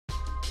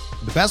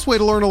The best way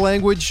to learn a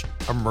language?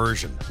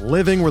 Immersion.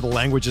 Living where the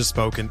language is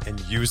spoken and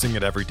using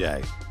it every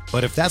day.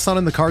 But if that's not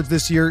in the cards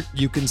this year,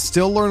 you can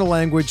still learn a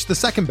language the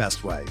second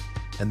best way,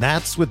 and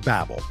that's with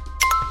Babbel.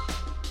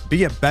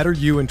 Be a better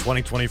you in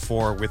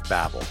 2024 with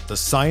Babbel, the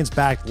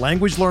science-backed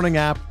language learning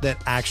app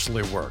that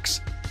actually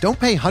works. Don't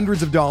pay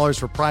hundreds of dollars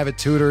for private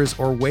tutors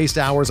or waste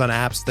hours on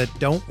apps that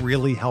don't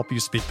really help you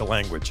speak the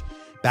language.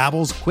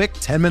 Babbel's quick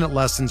 10-minute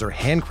lessons are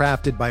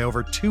handcrafted by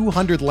over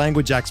 200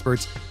 language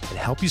experts and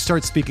help you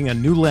start speaking a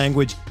new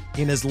language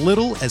in as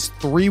little as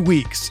 3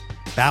 weeks.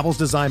 Babbel's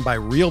designed by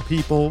real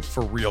people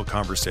for real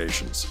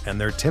conversations,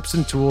 and their tips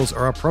and tools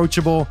are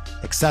approachable,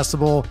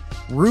 accessible,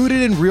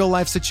 rooted in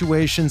real-life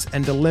situations,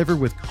 and delivered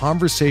with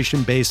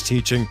conversation-based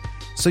teaching,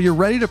 so you're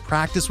ready to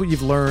practice what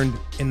you've learned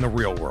in the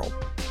real world.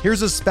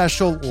 Here's a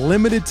special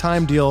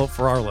limited-time deal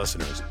for our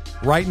listeners.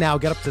 Right now,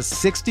 get up to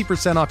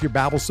 60% off your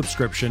Babbel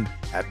subscription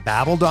at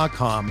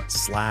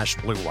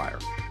babbel.com/Blue Wire.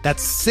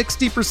 That's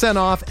 60%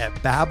 off at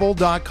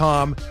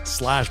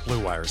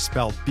babbel.com/Blue Wire,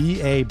 spelled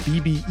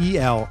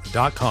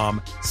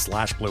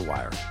BABBEL.com/Blue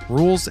Wire.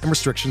 Rules and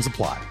restrictions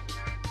apply.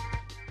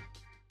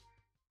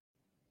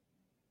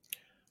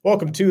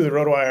 Welcome to the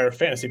RotoWire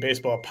Fantasy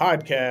Baseball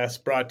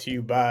Podcast, brought to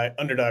you by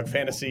Underdog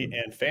Fantasy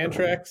and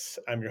Fantrax.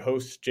 I'm your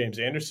host, James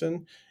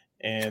Anderson,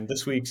 and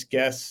today's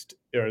guest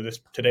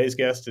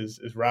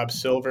is Rob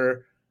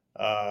Silver,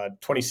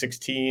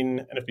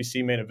 2016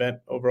 NFBC main event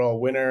overall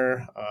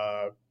winner,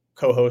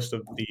 co-host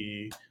of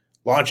the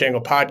Launch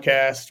Angle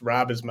podcast.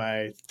 Rob is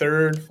my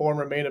third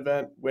former main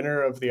event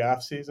winner of the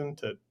offseason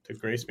to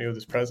grace me with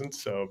his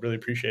presence, so really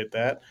appreciate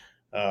that.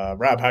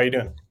 Rob, how are you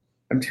doing?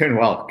 I'm doing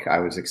well. I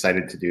was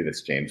excited to do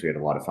this, James. We had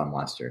a lot of fun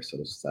last year, so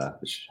this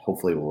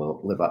hopefully will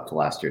live up to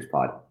last year's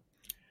pod.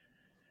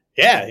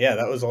 Yeah,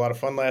 that was a lot of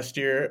fun last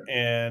year,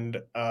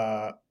 and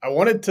I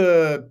wanted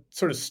to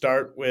sort of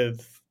start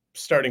with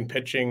starting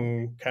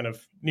pitching kind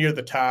of near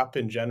the top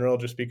in general,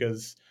 just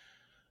because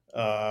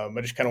I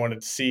just kind of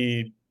wanted to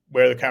see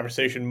where the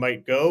conversation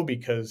might go,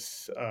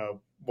 because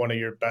one of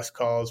your best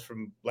calls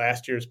from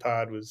last year's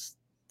pod was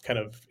kind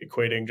of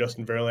equating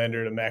Justin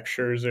Verlander to Max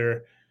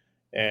Scherzer.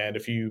 And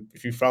if you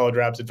followed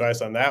Rob's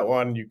advice on that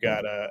one, you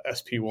got a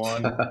SP1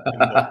 in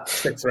the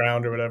 6th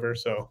round or whatever.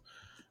 So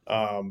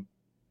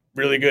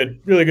really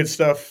good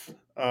stuff.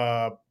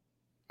 The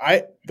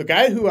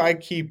guy who I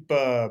keep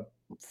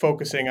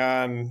focusing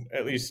on,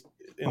 at least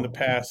in the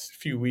past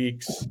few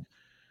weeks,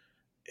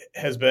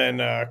 has been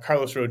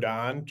Carlos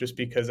Rodon, just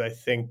because I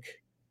think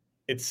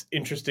it's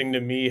interesting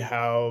to me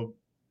how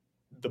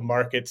the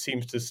market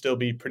seems to still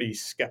be pretty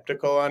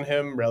skeptical on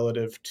him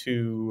relative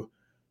to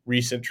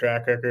recent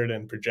track record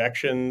and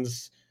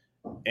projections.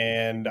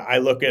 And I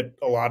look at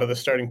a lot of the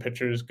starting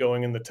pitchers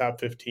going in the top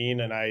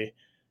 15, and I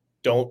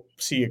don't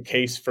see a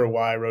case for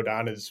why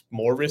Rodon is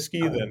more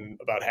risky than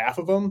about half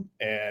of them.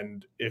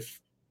 And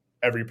if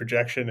every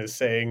projection is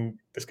saying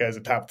this guy's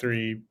a top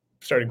 3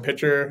 starting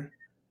pitcher,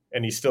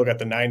 and he's still got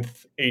the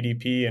 9th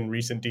ADP in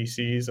recent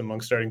DCs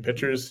among starting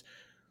pitchers,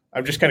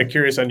 I'm just kind of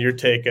curious on your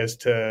take as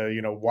to,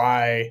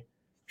 why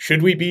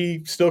should we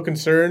be still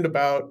concerned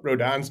about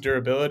Rodon's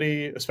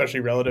durability, especially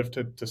relative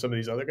to some of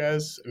these other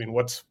guys? I mean,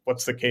 what's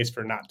the case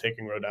for not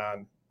taking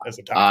Rodon as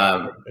a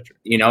top pitcher?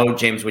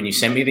 James, when you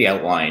sent me the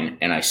outline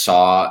and I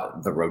saw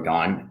the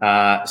Rodon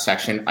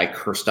section, I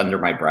cursed under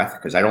my breath,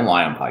 because I don't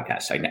lie on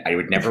podcasts. I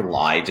would never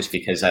lie just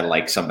because I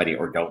like somebody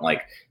or don't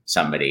like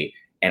somebody.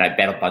 And I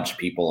bet a bunch of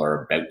people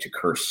are about to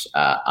curse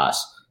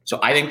us. So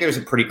I think there's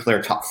a pretty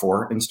clear top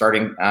 4 in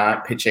starting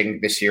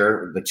pitching this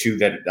year. The two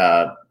that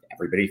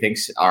everybody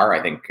thinks are,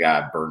 I think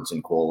Burns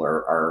and Cole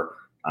are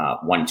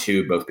 1,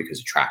 2, both because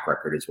of track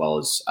record as well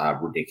as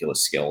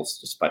ridiculous skills.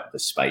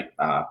 Despite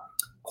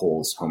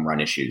Cole's home run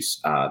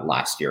issues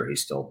last year,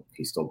 he's still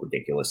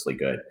ridiculously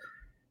good.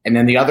 And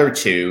then the other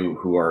two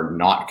who are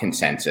not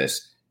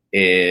consensus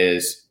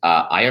is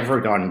I have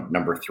Rodon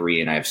number 3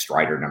 and I have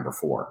Strider number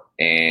 4,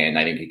 and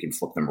I think you can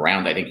flip them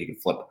around. I think you can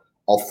flip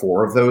all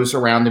 4 of those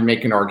around and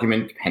make an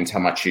argument. Depends how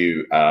much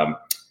you how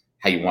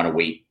you want to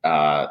weight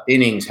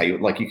innings, how you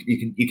like.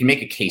 You can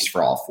make a case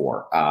for all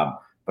 4.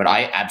 But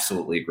I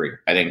absolutely agree.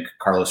 I think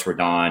Carlos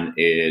Rodon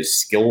is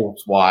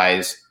skills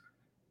wise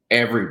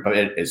every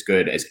bit as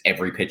good as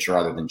every pitcher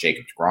other than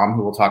Jacob deGrom,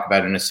 who we'll talk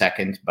about in a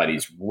second. But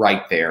he's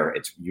right there.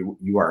 It's you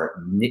are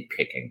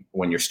nitpicking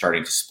when you're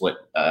starting to split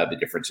the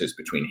differences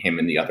between him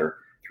and the other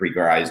 3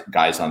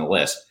 guys on the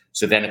list.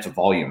 So then it's a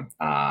volume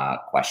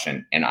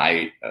question. And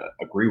I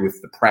agree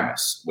with the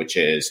premise, which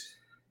is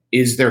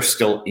there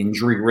still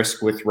injury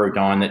risk with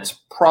Rodon that's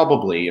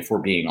probably, if we're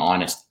being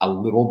honest, a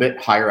little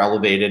bit higher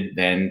elevated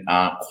than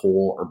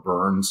Cole or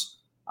Burns?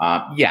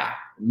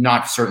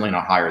 Certainly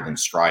not higher than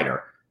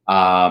Strider.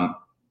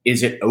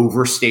 Is it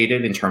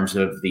overstated in terms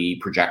of the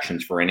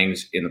projections for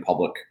innings in the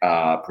public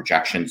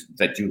projections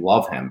that do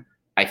love him?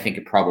 I think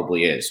it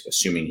probably is,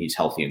 assuming he's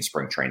healthy in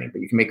spring training. But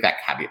you can make that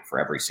caveat for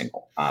every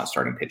single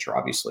starting pitcher.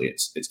 Obviously,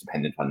 it's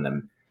dependent on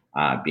them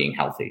being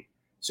healthy.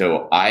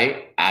 So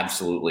I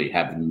absolutely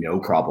have no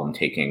problem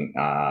taking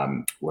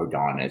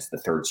Rodon as the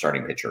third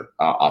starting pitcher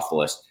off the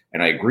list.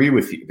 And I agree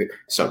with you.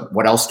 So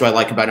what else do I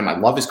like about him? I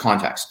love his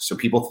context. So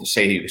people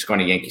say he's going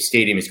to Yankee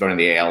Stadium, he's going to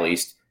the AL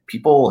East.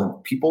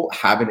 People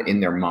have it in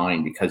their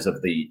mind because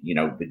of the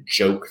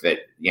joke that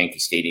Yankee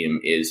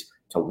Stadium is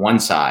to one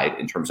side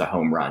in terms of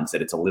home runs,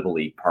 that it's a Little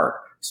League park.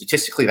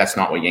 Statistically, that's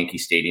not what Yankee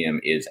Stadium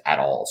is at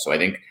all. So I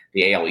think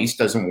the AL East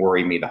doesn't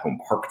worry me. The home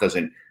park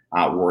doesn't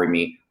worry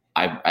me.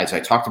 As I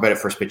talked about at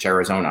First Pitch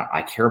Arizona,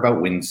 I care about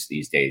wins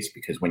these days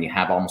because when you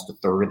have almost a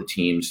third of the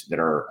teams that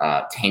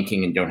are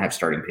tanking and don't have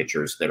starting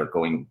pitchers that are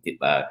going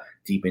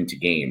deep into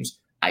games,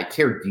 I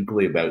care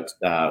deeply about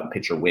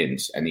pitcher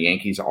wins. And the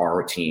Yankees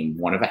are a team,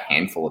 one of a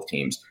handful of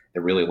teams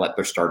that really let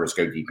their starters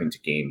go deep into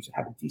games and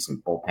have a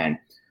decent bullpen.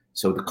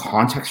 So the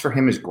context for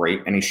him is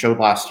great. And he showed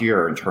last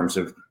year in terms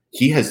of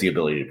he has the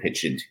ability to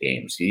pitch into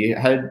games. He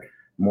had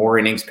more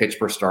innings pitched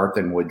per start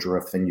than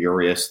Woodruff, than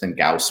Urias, than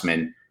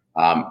Gausman.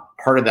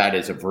 Part of that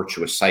is a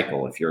virtuous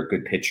cycle. If you're a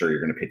good pitcher,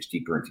 you're going to pitch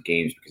deeper into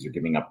games because you're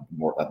giving up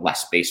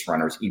less base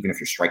runners. Even if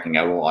you're striking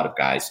out a lot of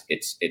guys,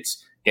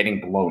 it's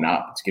getting blown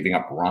up. It's giving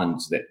up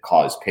runs that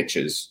cause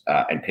pitches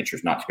and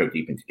pitchers not to go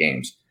deep into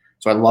games.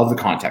 So I love the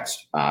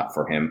context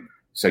for him.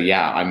 So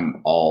yeah,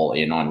 I'm all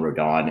in on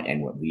Rodon,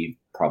 and we've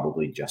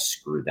probably just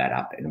screwed that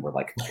up, and we're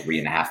like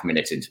 3.5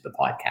 minutes into the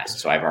podcast.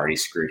 So I've already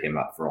screwed him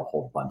up for a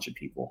whole bunch of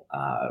people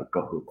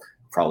who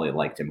probably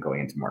liked him going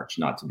into March.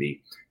 Not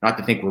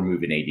to think we're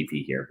moving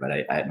ADP here,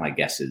 but my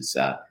guess is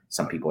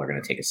some people are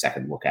going to take a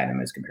second look at him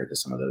as compared to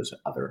some of those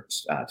other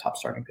top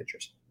starting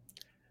pitchers.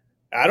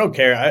 I don't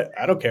care.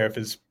 I don't care if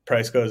his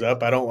price goes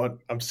up.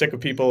 I'm sick of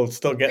people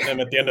still getting him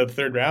at the end of the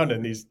third round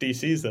in these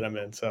DCs that I'm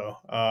in. So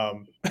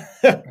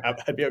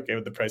I'd be okay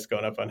with the price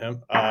going up on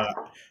him.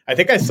 I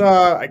think I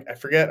saw, I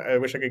forget, I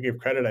wish I could give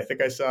credit. I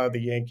think I saw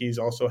the Yankees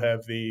also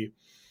have the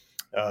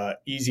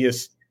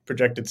easiest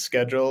projected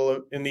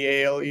schedule in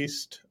the AL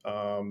East.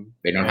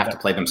 They don't have to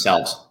play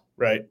themselves.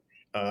 Right.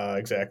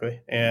 Exactly.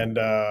 And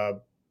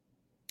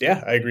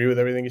yeah, I agree with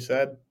everything you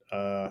said.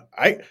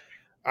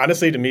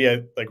 Honestly, to me,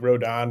 like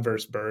Rodon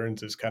versus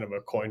Burns is kind of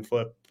a coin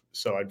flip.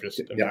 So I'm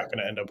not going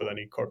to end up with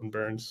any Corbin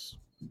Burns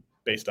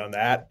based on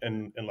that,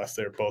 and unless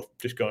they're both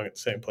just going at the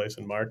same place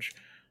in March.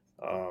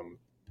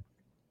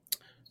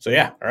 So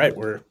yeah, all right,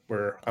 we're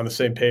on the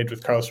same page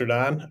with Carlos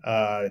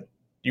Rodon.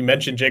 You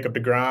mentioned Jacob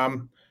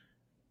deGrom.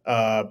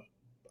 I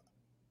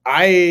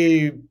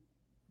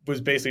was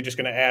basically just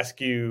going to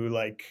ask you,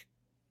 like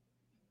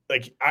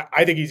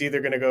I think he's either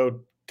going to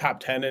go top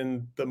 10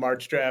 in the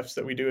March drafts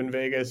that we do in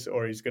Vegas,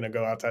 or he's going to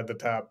go outside the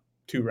top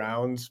 2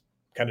 rounds,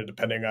 kind of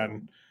depending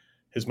on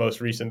his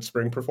most recent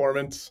spring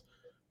performance.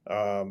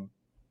 I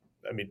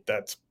mean,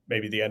 that's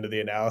maybe the end of the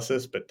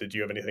analysis, but did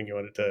you have anything you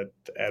wanted to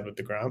add with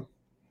deGrom?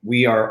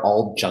 We are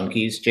all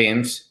junkies,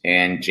 James,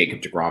 and Jacob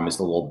deGrom is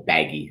the little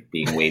baggie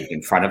being waved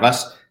in front of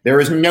us.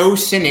 There is no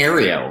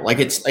scenario. Like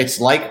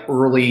it's like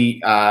early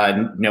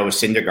Noah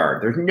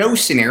Syndergaard. There's no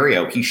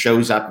scenario he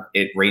shows up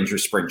at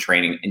Rangers spring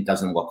training and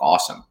doesn't look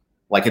awesome.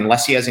 Like,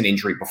 unless he has an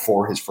injury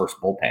before his first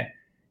bullpen,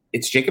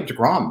 it's Jacob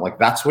deGrom. Like,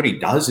 that's what he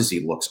does, is he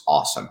looks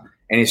awesome.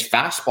 And his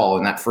fastball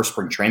in that first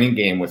spring training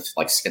game with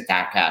like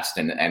Statcast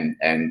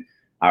and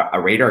a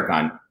radar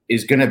gun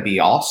is going to be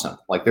awesome.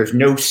 Like, there's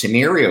no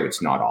scenario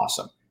it's not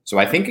awesome. So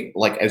I think,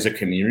 like, as a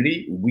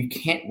community, we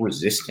can't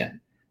resist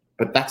him.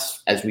 But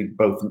that's, as we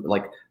both,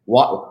 like,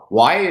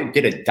 why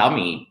did a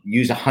dummy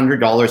use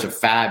 $100 of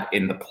fab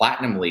in the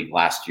Platinum League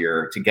last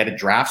year to get a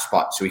draft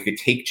spot so he could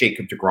take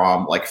Jacob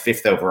deGrom like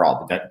 5th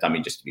overall? The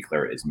dummy, just to be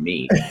clear, is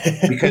me.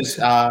 Because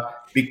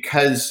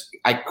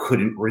I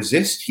couldn't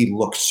resist. He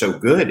looked so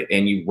good.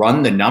 And you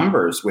run the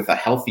numbers with a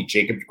healthy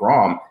Jacob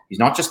deGrom. He's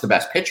not just the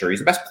best pitcher. He's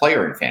the best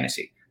player in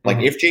fantasy. Like,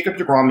 if Jacob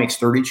deGrom makes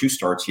 32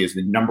 starts, he is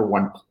the number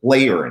 1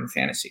 player in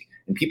fantasy.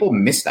 And people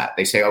miss that.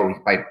 They say,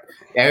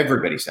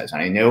 everybody says,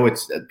 and I know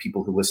it's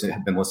people who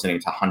have been listening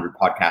to 100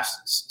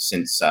 podcasts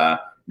since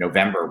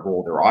November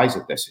roll their eyes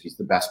at this. He's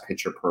the best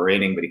pitcher per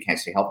inning, but he can't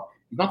stay healthy.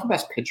 He's not the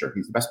best pitcher.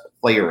 He's the best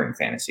player in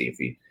fantasy if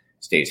he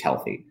stays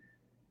healthy.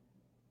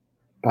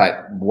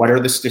 But what are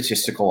the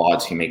statistical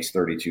odds he makes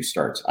 32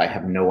 starts? I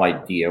have no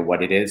idea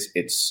what it is.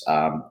 It's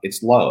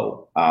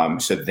low.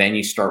 So then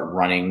you start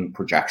running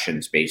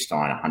projections based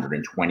on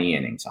 120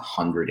 innings,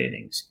 100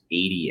 innings,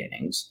 80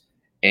 innings,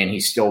 and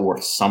he's still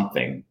worth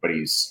something, but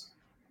he's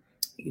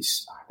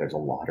there's a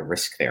lot of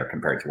risk there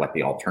compared to what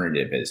the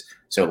alternative is.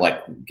 So,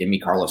 like, give me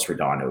Carlos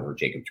Rodon over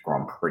Jacob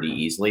deGrom pretty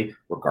easily,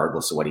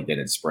 regardless of what he did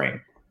in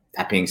spring.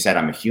 That being said,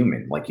 I'm a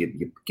human. Like,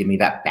 you give me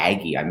that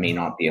baggie, I may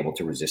not be able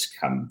to resist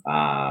come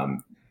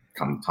time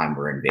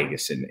we're in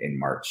Vegas in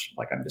March.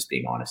 Like, I'm just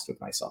being honest with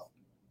myself.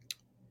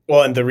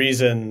 Well, and the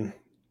reason,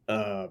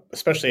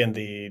 especially in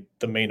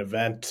the main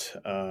event,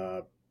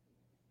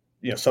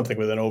 something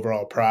with an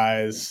overall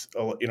prize,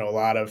 a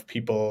lot of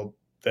people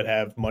that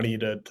have money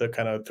to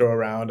kind of throw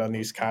around on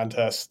these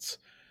contests,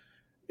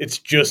 it's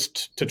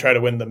just to try to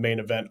win the main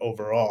event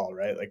overall,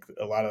 right? Like,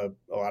 a lot of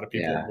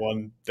people have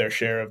won their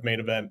share of main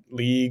event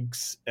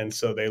leagues, and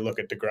so they look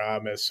at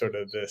deGrom as sort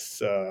of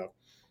this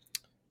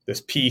this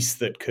piece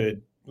that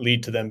could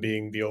lead to them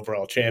being the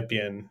overall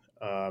champion.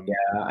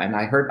 And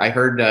I heard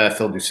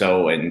Phil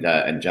Dussault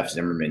and Jeff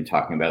Zimmerman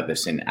talking about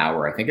this in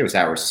I think it was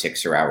hour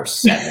 6 or hour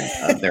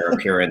 7 of their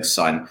appearance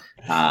on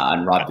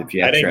Rob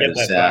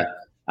DiPietro's.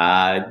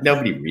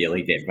 Nobody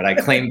really did, but I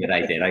claimed that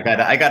I did.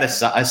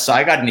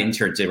 I got an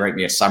intern to write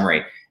me a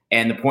summary.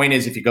 And the point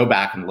is, if you go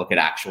back and look at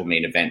actual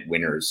main event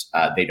winners,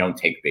 they don't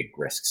take big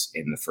risks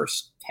in the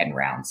first 10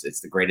 rounds. It's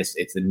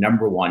the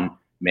number one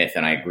myth.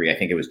 And I agree. I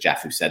think it was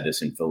Jeff who said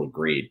this and Phil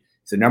agreed.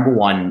 It's the number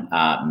one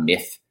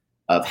myth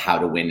of how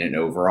to win an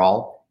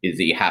overall is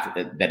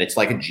that it's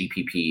like a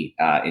GPP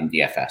in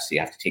DFS. So you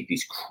have to take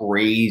these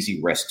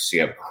crazy risks. So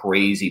you have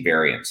crazy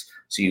variance.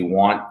 So you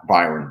want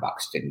Byron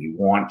Buxton, you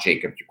want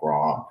Jacob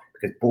deGrom,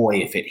 because boy,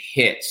 if it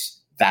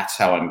hits, that's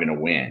how I'm going to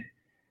win.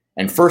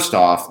 And first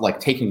off, like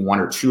taking one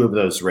or two of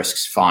those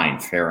risks, fine,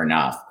 fair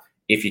enough.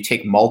 If you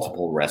take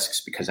multiple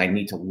risks, because I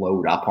need to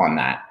load up on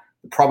that,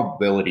 the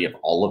probability of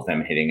all of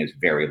them hitting is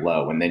very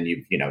low. And then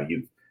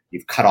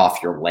you've cut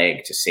off your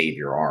leg to save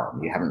your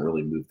arm. You haven't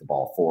really moved the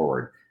ball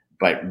forward.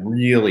 But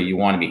really, you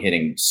want to be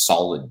hitting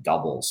solid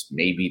doubles,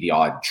 maybe the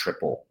odd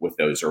triple with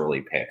those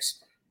early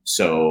picks.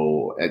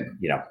 So,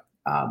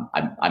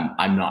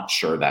 I'm not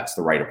sure that's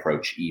the right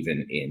approach,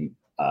 even in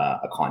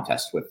a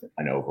contest with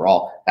an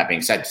overall. That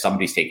being said,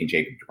 somebody's taking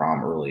Jacob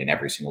deGrom early in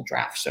every single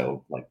draft.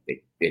 So,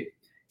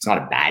 it's not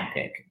a bad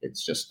pick.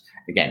 It's just,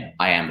 again,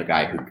 I am the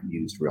guy who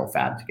used Real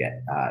Fab to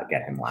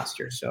get him last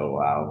year. So,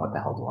 what the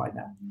hell do I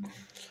know?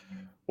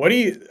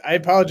 I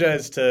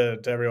apologize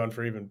to everyone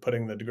for even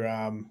putting the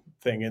deGrom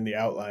thing in the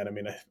outline. I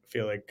mean, I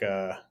feel like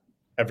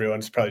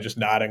everyone's probably just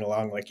nodding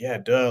along like, yeah,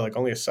 duh, like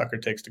only a sucker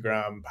takes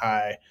deGrom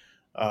high.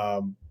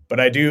 But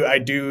I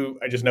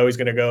just know he's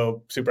going to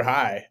go super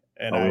high.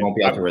 And we won't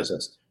be able to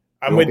resist.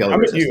 I'm with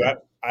you.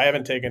 I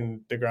haven't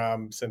taken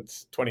deGrom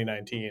since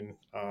 2019.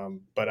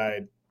 But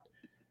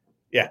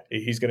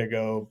he's going to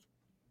go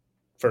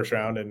first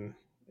round in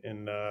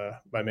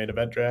my main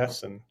event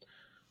drafts, and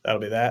that'll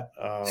be that.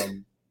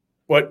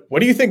 What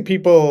do you think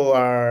people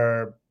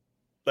are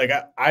like?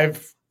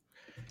 I've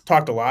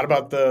talked a lot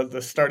about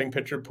the starting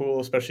pitcher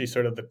pool, especially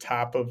sort of the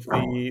top of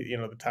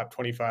the top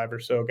 25 or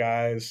so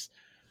guys,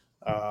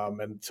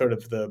 and sort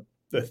of the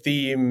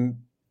theme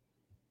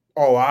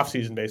all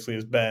offseason basically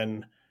has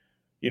been,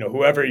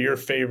 whoever your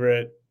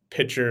favorite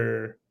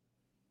pitcher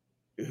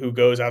who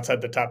goes outside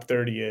the top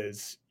 30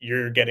 is,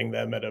 you're getting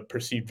them at a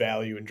perceived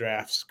value in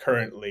drafts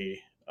currently.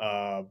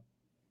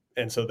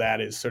 And so that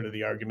is sort of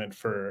the argument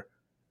for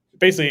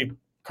basically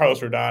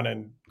Carlos Rodon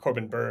and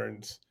Corbin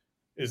Burnes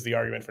is the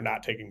argument for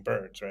not taking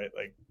Burnes, right?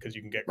 Like, because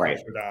you can get Carlos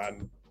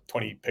Rodon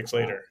 20 picks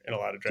later in a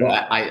lot of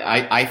drafts. Well,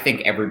 I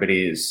think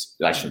everybody is,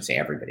 I shouldn't say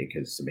everybody,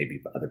 because there may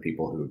be other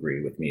people who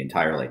agree with me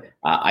entirely.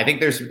 I think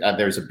there's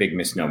a big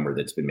misnomer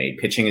that's been made.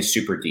 Pitching is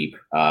super deep.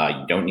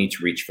 You don't need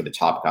to reach for the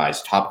top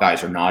guys. Top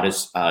guys are not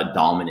as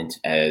dominant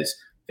as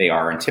they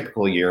are in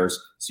typical years.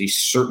 So you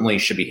certainly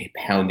should be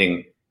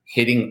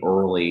hitting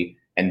early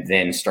and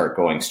then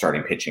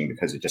starting pitching,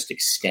 because it just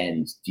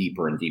extends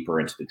deeper and deeper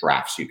into the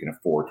draft. So you can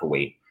afford to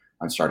wait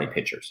on starting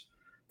pitchers.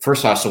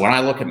 First off, so when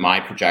I look at my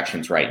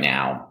projections right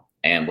now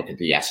and look at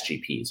the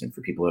SGPs, and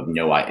for people who have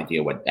no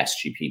idea what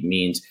SGP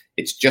means,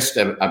 it's just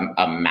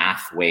a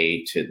math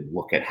way to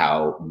look at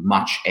how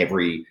much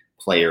every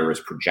player is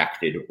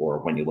projected, or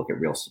when you look at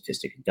real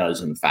statistics, it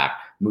does in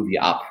fact move you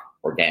up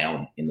or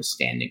down in the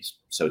standings.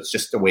 So it's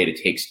just a way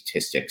to take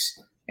statistics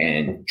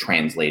and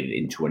translate it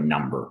into a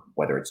number,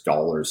 whether it's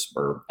dollars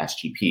or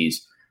SGPs,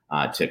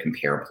 to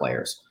compare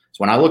players.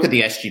 So when I look at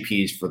the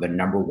SGPs for the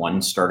number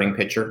one starting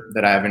pitcher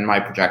that I have in my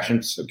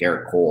projections, so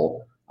Garrett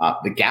Cole,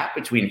 the gap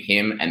between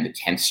him and the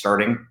 10th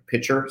starting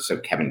pitcher, so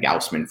Kevin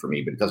Gausman for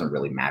me, but it doesn't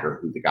really matter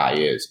who the guy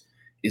is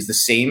the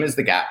same as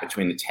the gap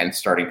between the 10th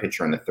starting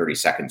pitcher and the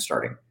 32nd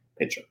starting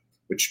pitcher,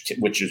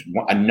 which is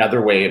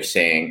another way of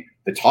saying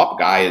the top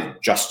guy is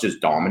just as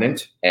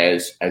dominant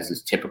as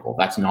is typical.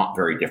 That's not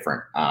very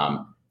different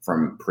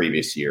from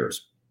previous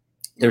years.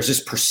 There's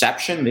this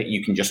perception that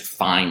you can just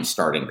find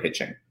starting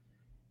pitching.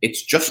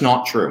 It's just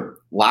not true.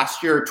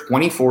 Last year,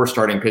 24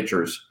 starting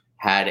pitchers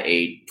had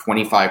a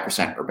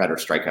 25% or better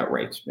strikeout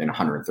rate in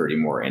 130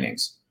 more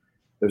innings.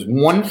 There's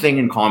one thing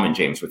in common,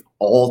 James, with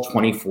all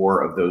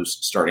 24 of those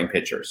starting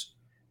pitchers.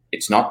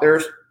 It's not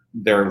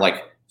their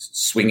like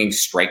swinging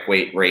strike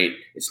rate.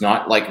 It's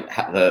not like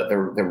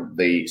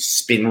the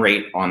spin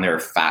rate on their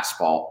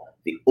fastball.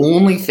 The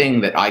only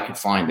thing that I could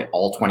find that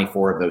all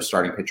 24 of those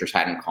starting pitchers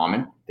had in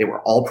common, they were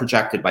all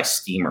projected by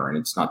Steamer, and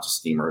it's not just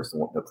Steamer, it's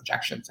the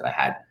projections that I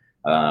had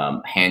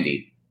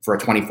handy, for a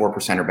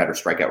 24% or better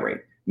strikeout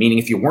rate. Meaning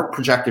if you weren't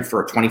projected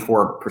for a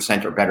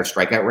 24% or better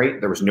strikeout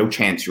rate, there was no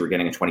chance you were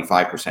getting a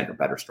 25% or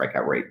better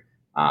strikeout rate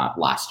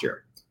last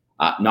year.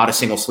 Not a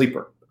single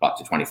sleeper got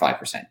to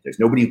 25%. There's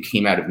nobody who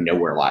came out of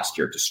nowhere last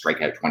year to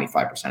strike out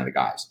 25% of the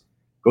guys.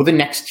 Go the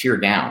next tier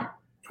down.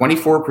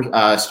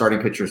 24 starting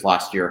pitchers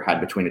last year had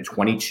between a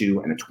 22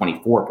 and a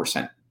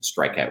 24%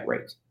 strikeout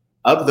rate.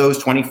 Of those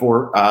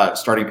 24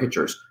 starting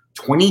pitchers,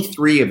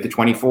 23 of the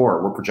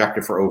 24 were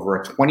projected for over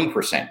a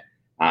 20%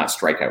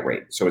 strikeout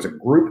rate. So as a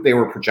group, they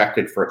were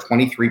projected for a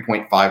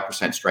 23.5%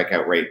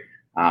 strikeout rate.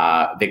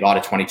 They got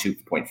a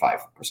 22.5%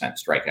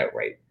 strikeout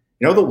rate.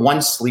 You know, the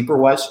one sleeper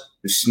was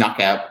who snuck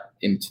out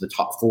into the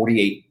top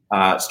 48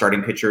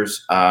 starting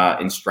pitchers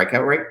in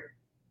strikeout rate?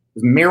 It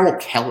was Merrill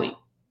Kelly.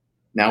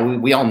 Now,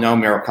 we all know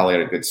Merrill Kelly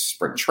had a good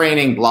spring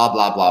training, blah,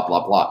 blah, blah,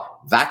 blah, blah.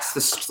 That's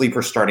the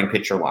sleeper starting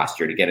pitcher last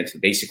year to get into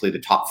basically the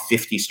top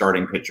 50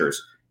 starting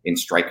pitchers in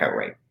strikeout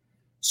rate.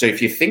 So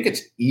if you think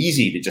it's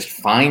easy to just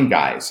find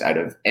guys out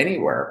of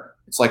anywhere,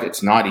 it's like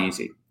it's not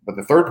easy. But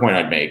the third point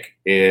I'd make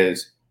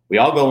is we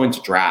all go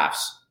into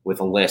drafts with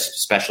a list,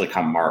 especially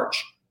come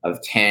March,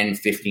 of 10,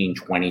 15,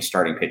 20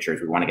 starting pitchers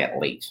we want to get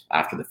late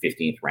after the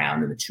 15th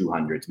round in the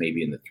 200s,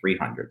 maybe in the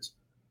 300s.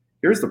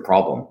 Here's the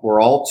problem.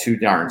 We're all too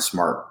darn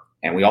smart.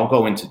 And we all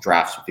go into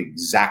drafts with the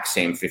exact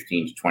same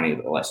 15 to 20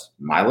 of the list.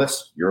 My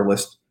list, your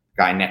list,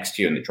 guy next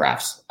to you in the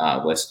drafts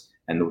list,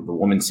 and the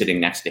woman sitting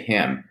next to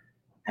him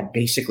had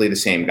basically the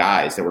same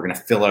guys that we're going to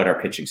fill out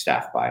our pitching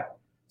staff by.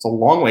 It's a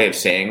long way of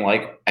saying,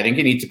 like, I think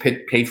you need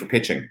to pay for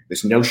pitching.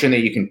 This notion that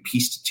you can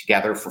piece it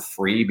together for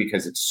free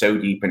because it's so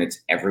deep and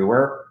it's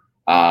everywhere,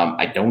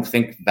 I don't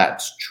think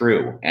that's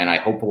true. And I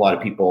hope a lot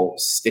of people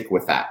stick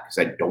with that because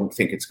I don't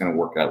think it's going to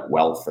work out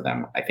well for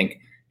them. I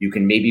think you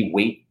can maybe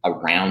wait a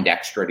round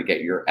extra to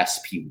get your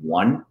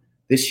SP1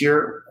 this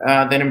year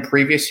than in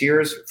previous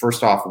years.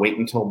 First off, wait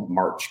until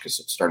March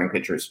because starting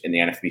pitchers in the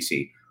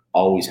NFBC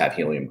always have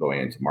helium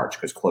going into March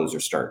because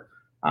closers start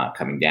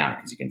coming down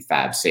because you can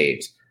fab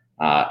saves.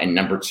 And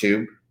number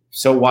two,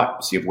 so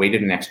what? So you've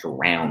waited an extra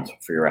round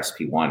for your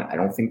SP1. I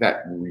don't think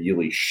that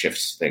really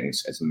shifts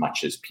things as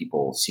much as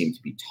people seem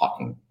to be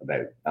talking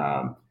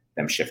about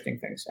them shifting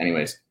things.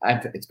 Anyways,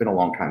 it's been a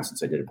long time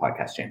since I did a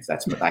podcast, James.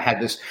 I had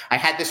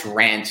this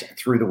rant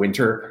through the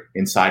winter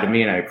inside of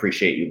me, and I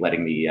appreciate you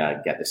letting me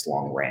get this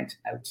long rant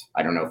out.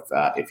 I don't know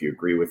if you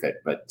agree with it,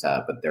 but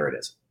there it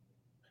is.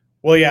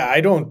 Well, yeah, I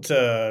don't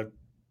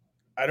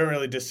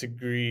really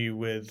disagree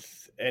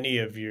with any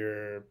of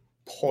your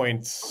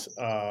points.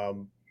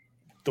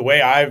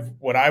 What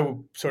I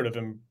sort of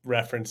am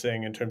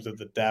referencing in terms of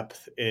the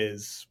depth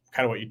is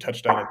kind of what you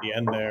touched on at the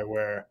end there,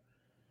 where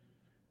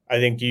I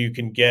think you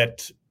can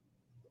get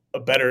a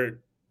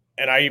better,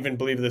 and I even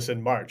believe this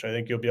in March, I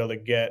think you'll be able to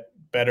get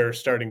better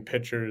starting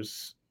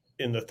pitchers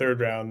in the third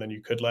round than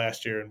you could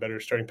last year, and better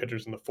starting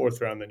pitchers in the fourth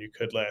round than you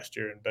could last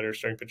year, and better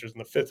starting pitchers in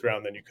the fifth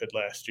round than you could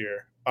last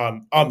year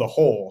on the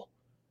whole.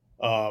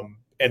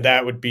 And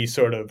that would be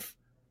sort of,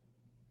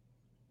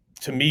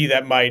 to me,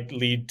 that might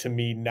lead to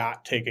me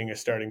not taking a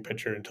starting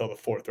pitcher until the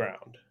fourth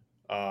round,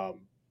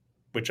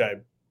 which I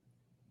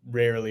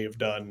rarely have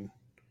done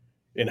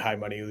in high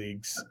money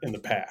leagues in the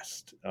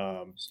past.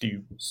 Do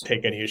you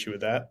take any issue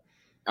with that?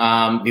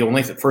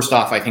 First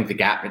off, I think the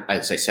gap,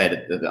 as I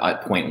said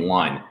at point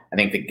one, I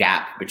think the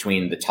gap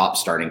between the top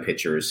starting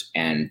pitchers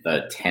and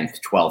the 10th,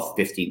 12th,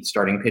 15th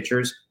starting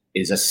pitchers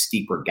is a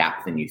steeper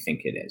gap than you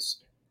think it is.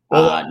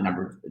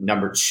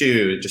 Number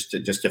two, just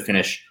to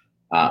finish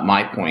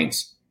my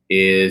points,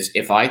 is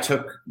if I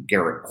took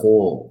Garrett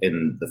Cole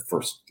in the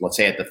first, let's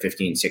say at the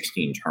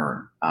 15-16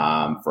 turn,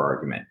 for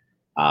argument,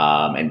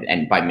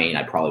 and by main,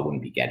 I probably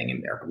wouldn't be getting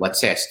him there. But let's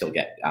say I still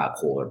get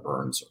Cole or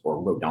Burns or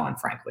Rodon,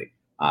 frankly,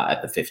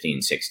 at the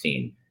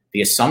 15-16.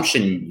 The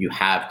assumption you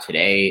have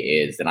today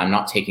is that I'm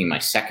not taking my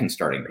second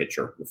starting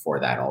pitcher before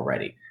that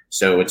already.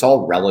 So it's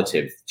all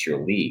relative to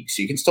your league.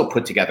 So you can still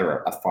put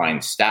together a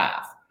fine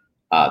staff.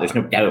 There's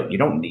no doubt.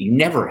 You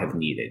never have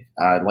needed,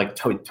 like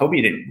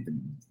Toby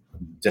didn't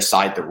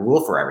decide the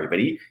rule for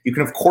everybody. You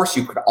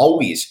could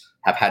always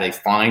have had a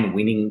fine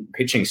winning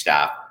pitching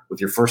staff with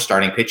your first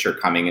starting pitcher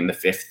coming in the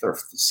fifth or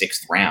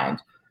sixth round.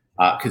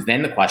 Because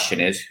then the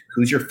question is,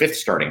 who's your fifth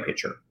starting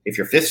pitcher? If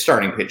your fifth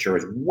starting pitcher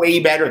is way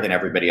better than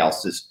everybody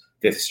else's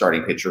fifth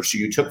starting pitcher, so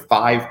you took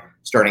 5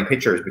 starting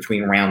pitchers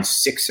between round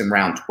 6 and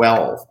round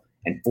 12,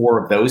 and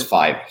 4 of those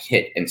 5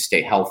 hit and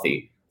stay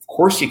healthy, of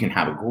course you can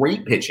have a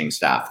great pitching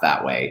staff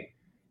that way.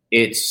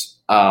 It's,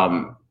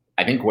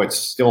 I think what's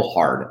still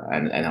hard,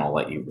 and I'll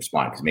let you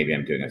respond because maybe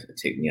I'm doing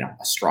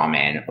a straw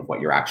man of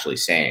what you're actually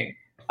saying.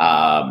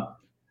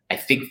 I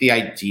think the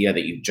idea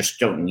that you just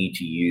don't need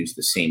to use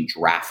the same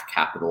draft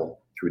capital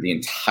through the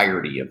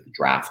entirety of the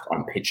draft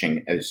on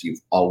pitching as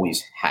you've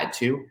always had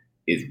to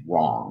is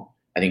wrong.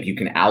 I think you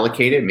can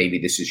allocate it. Maybe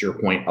this is your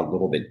point a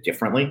little bit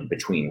differently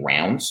between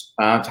rounds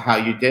to how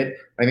you did.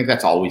 I think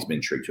that's always been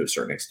true to a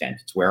certain extent.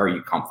 It's where are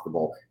you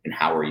comfortable and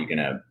how are you going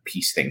to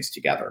piece things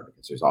together?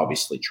 Because there's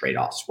obviously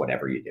trade-offs,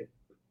 whatever you do.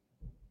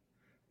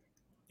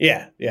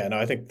 Yeah. No,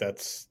 I think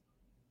that's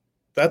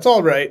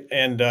all right.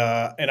 And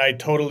I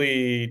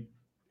totally,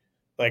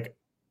 like,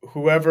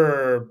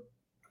 whoever,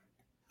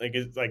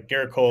 like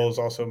Garrett Cole is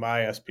also my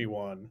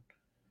SP1,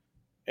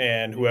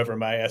 and whoever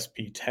my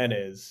SP10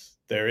 is,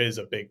 there is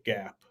a big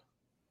gap.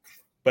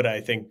 But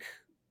I think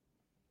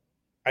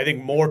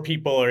more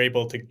people are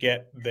able to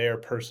get their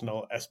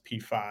personal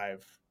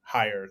SP5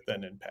 higher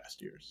than in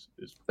past years.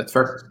 That's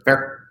fair.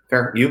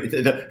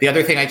 The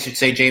other thing I should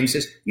say, James,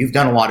 is you've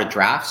done a lot of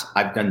drafts.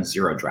 I've done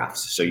 0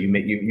 drafts, so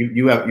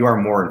you are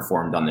more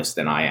informed on this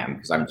than I am,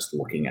 because I'm just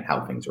looking at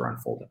how things are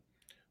unfolding.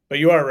 But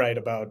you are right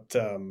about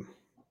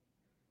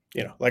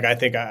like I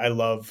think I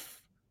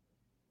love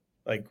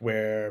like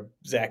where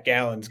Zach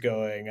Gallen's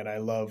going, and I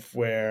love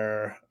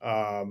where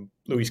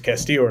Luis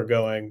Castillo are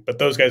going, but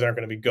those guys aren't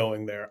going to be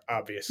going there,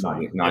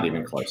 obviously. Not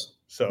even close.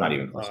 So not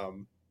even close.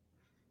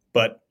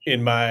 But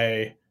in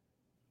my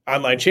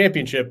online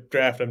championship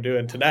draft I'm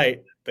doing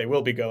tonight, they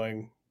will be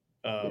going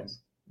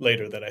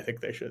later than I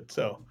think they should.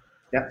 So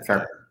yeah,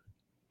 fair.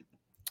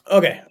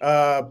 Okay.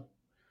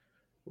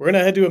 We're going to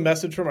head to a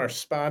message from our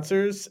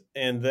sponsors,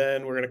 and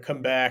then we're going to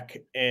come back,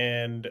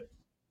 and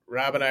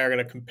Rob and I are going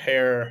to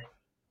compare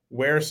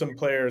where some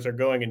players are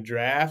going in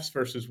drafts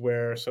versus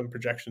where some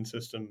projection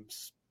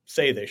systems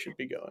say they should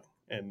be going,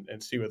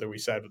 and see whether we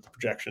side with the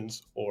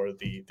projections or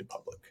the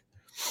public.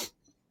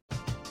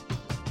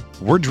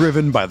 We're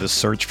driven by the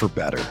search for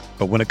better.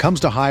 But when it comes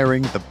to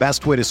hiring, the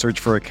best way to search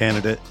for a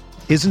candidate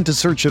isn't to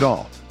search at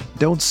all.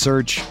 Don't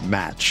search,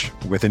 match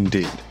with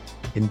Indeed.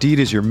 Indeed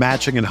is your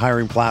matching and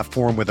hiring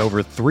platform with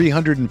over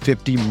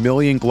 350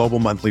 million global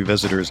monthly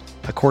visitors,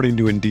 according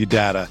to Indeed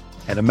data,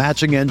 and a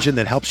matching engine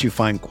that helps you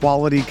find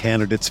quality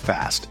candidates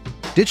fast.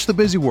 Ditch the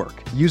busy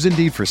work. Use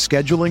Indeed for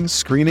scheduling,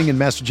 screening, and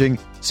messaging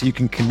so you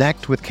can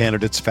connect with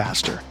candidates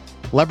faster.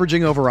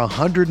 Leveraging over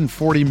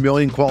 140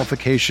 million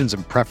qualifications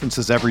and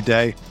preferences every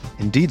day,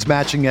 Indeed's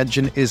matching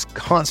engine is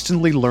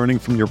constantly learning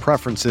from your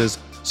preferences,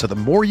 so the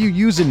more you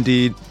use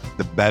Indeed,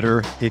 the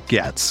better it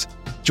gets.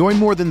 Join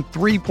more than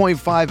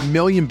 3.5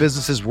 million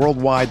businesses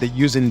worldwide that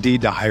use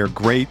Indeed to hire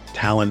great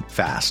talent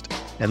fast.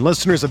 And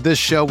listeners of this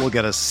show will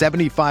get a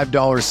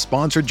 $75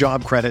 sponsored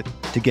job credit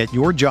to get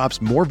your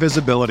jobs more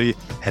visibility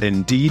at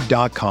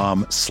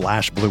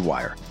Indeed.com/Blue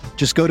Wire.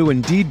 Just go to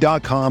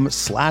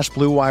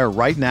Indeed.com/Blue Wire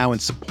right now and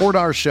support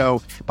our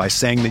show by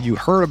saying that you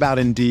heard about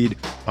Indeed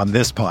on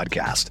this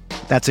podcast.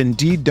 That's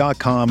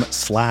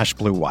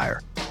Indeed.com/Blue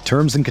Wire.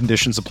 Terms and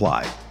conditions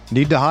apply.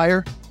 Need to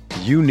hire?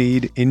 You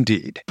need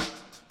Indeed.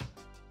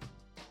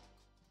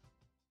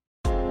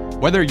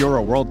 Whether you're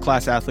a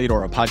world-class athlete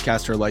or a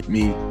podcaster like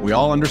me, we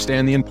all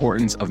understand the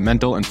importance of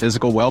mental and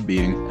physical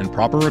well-being and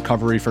proper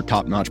recovery for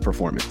top-notch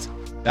performance.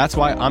 That's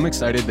why I'm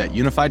excited that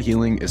Unified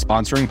Healing is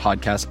sponsoring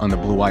podcasts on the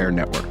Blue Wire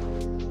Network.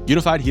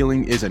 Unified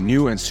Healing is a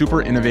new and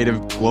super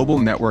innovative global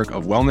network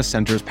of wellness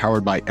centers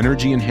powered by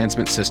Energy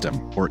Enhancement System,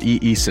 or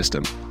EE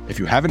System. If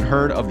you haven't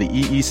heard of the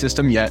EE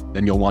System yet,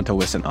 then you'll want to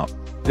listen up.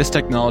 This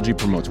technology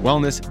promotes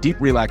wellness, deep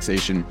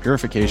relaxation,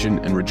 purification,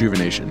 and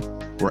rejuvenation.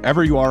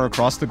 Wherever you are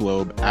across the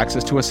globe,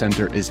 access to a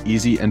center is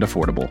easy and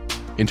affordable.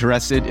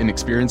 Interested in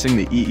experiencing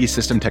the EE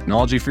System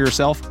technology for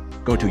yourself?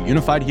 Go to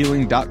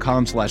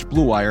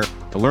unifiedhealing.com/Blue Wire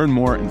to learn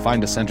more and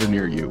find a center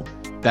near you.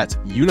 That's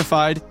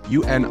unified,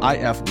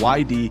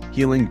 UNIFYD,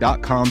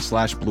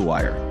 healing.com/Blue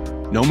Wire.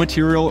 No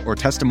material or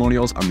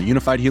testimonials on the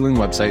Unified Healing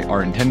website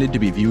are intended to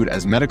be viewed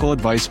as medical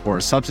advice or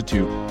a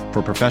substitute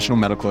for professional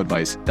medical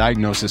advice,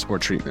 diagnosis, or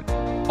treatment.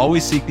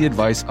 Always seek the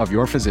advice of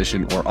your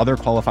physician or other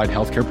qualified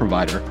healthcare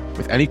provider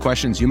with any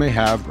questions you may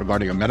have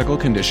regarding a medical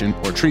condition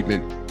or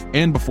treatment,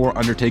 and before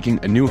undertaking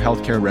a new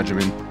healthcare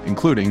regimen,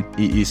 including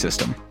EE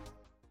System.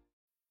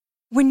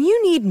 When you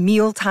need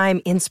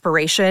mealtime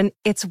inspiration,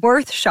 it's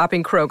worth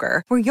shopping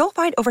Kroger, where you'll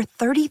find over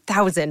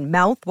 30,000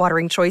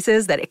 mouth-watering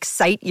choices that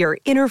excite your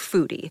inner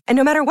foodie. And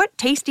no matter what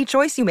tasty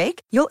choice you make,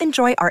 you'll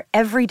enjoy our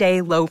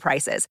everyday low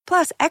prices,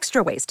 plus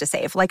extra ways to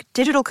save, like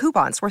digital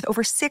coupons worth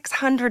over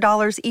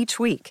 $600 each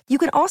week. You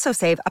can also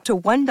save up to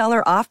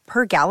 $1 off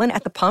per gallon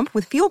at the pump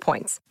with fuel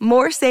points.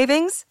 More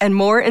savings and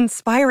more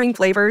inspiring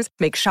flavors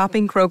make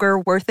shopping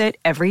Kroger worth it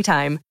every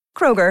time.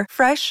 Kroger,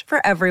 fresh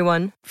for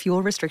everyone.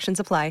 Fuel restrictions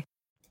apply.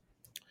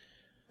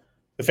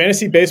 The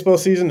fantasy baseball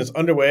season is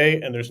underway,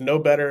 and there's no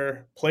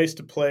better place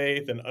to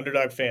play than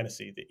Underdog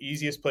Fantasy, the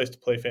easiest place to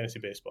play fantasy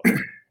baseball.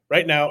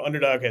 Right now,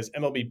 Underdog has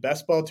MLB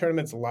best ball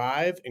tournaments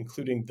live,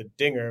 including the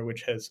Dinger,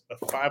 which has a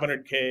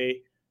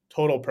 $500K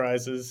total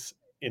prizes.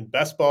 In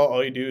best ball,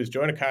 all you do is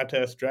join a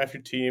contest, draft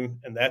your team,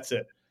 and that's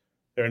it.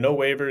 There are no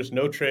waivers,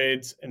 no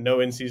trades, and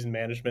no in-season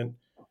management.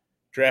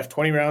 Draft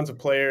 20 rounds of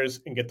players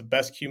and get the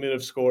best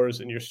cumulative scores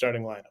in your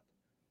starting lineup.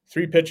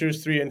 3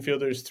 pitchers, 3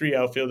 infielders, 3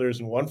 outfielders,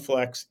 and 1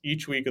 flex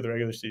each week of the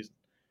regular season.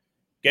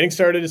 Getting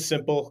started is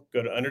simple.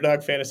 Go to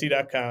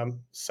UnderdogFantasy.com,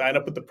 sign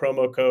up with the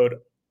promo code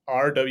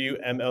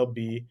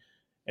RWMLB,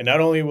 and not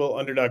only will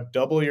Underdog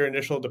double your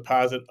initial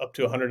deposit up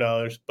to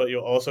 $100, but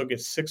you'll also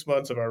get 6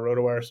 months of our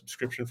RotoWire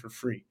subscription for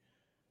free.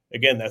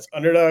 Again, that's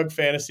Underdog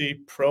Fantasy,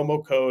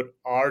 promo code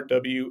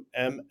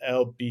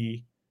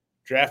RWMLB.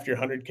 Draft your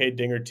 100K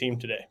Dinger team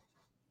today.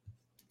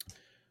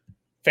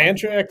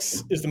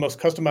 Fantrax is the most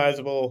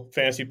customizable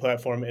fantasy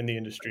platform in the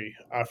industry,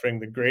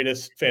 offering the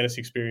greatest fantasy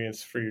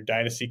experience for your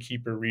dynasty,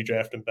 keeper,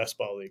 redraft, and best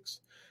ball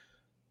leagues.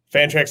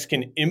 Fantrax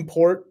can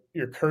import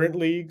your current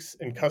leagues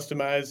and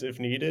customize if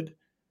needed.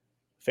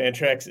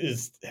 Fantrax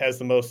has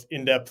the most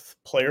in-depth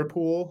player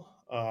pool,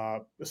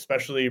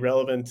 especially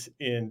relevant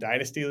in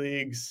dynasty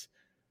leagues.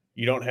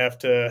 You don't have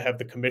to have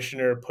the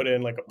commissioner put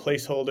in like a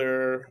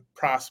placeholder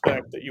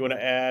prospect that you want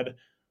to add.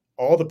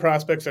 All the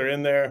prospects are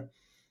in there.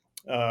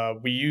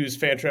 We use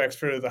Fantrax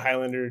for the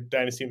Highlander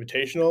Dynasty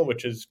Invitational,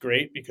 which is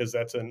great because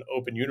that's an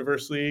open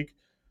universe league.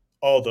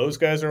 All those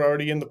guys are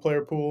already in the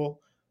player pool.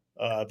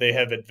 They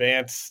have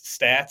advanced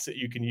stats that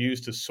you can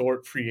use to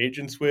sort free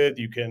agents with.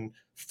 You can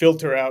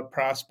filter out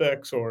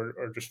prospects or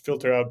just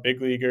filter out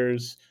big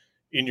leaguers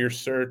in your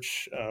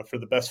search for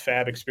the best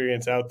fab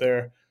experience out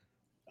there.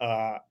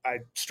 I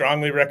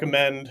strongly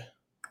recommend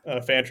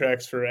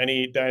Fantrax for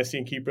any Dynasty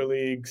and Keeper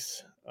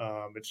leagues.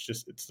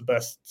 It's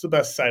the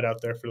best site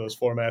out there for those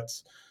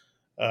formats.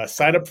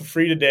 Sign up for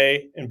free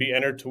today and be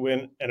entered to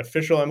win an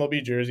official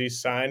MLB jersey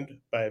signed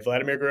by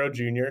Vladimir Guerrero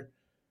Jr.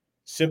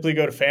 Simply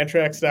go to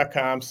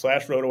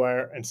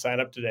fantrax.com/RotoWire and sign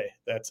up today.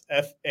 That's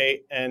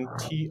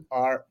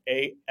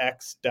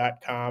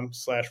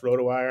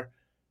fantrax.com/RotoWire.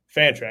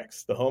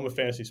 Fantrax, the home of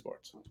fantasy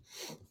sports.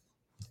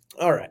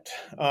 All right.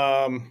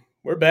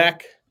 We're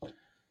back.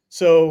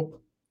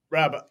 So,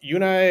 Rob, you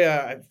and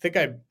I think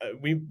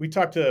we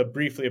talked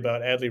briefly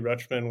about Adley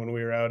Rutschman when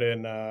we were out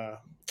in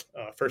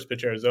First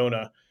Pitch,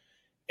 Arizona,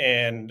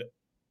 and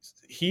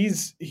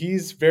he's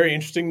very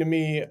interesting to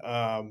me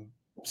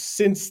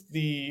since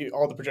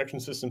all the projection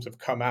systems have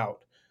come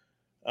out.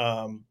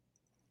 I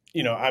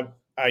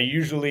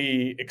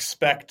usually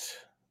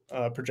expect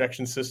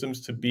projection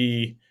systems to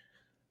be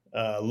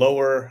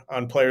lower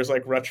on players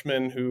like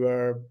Rutschman who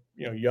are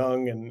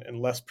young and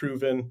less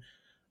proven.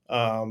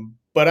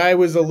 But I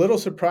was a little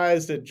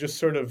surprised at just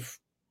sort of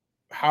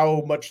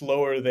how much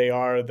lower they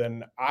are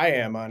than I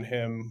am on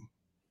him,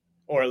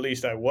 or at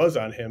least I was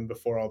on him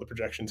before all the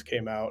projections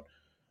came out.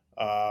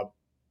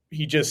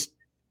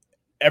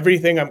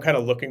 Everything I'm kind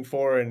of looking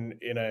for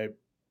in a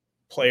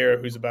player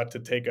who's about to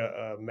take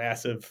a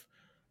massive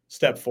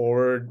step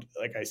forward,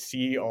 like I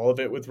see all of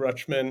it with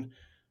Rutschman.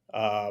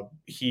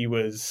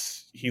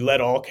 He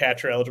led all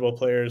catcher eligible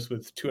players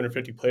with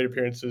 250 plate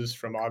appearances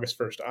from August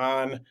 1st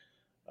on.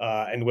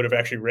 And would have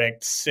actually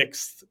ranked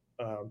 6th,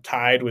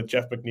 tied with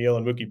Jeff McNeil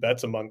and Mookie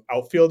Betts among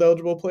outfield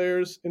eligible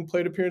players in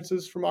plate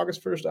appearances from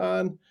August 1st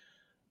on.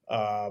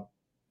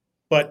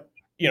 But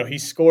he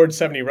scored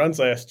 70 runs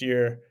last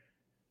year,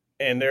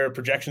 and there are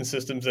projection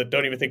systems that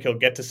don't even think he'll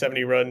get to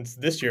 70 runs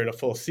this year in a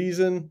full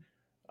season.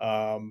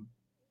 None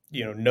of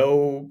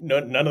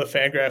the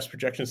Fangraphs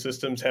projection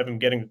systems have him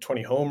getting to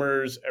 20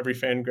 homers. Every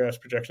Fangraphs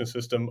projection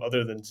system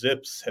other than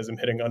Zips has him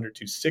hitting under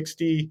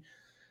 260.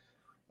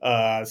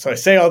 So I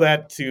say all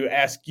that to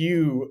ask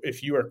you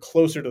if you are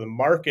closer to the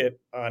market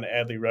on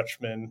Adley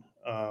Rutschman,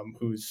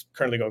 who's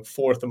currently going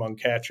 4th among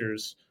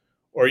catchers,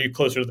 or are you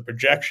closer to the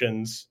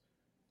projections?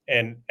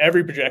 And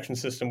every projection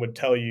system would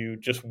tell you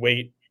just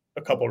wait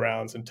a couple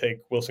rounds and take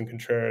Wilson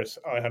Contreras,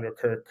 Alejandro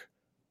Kirk,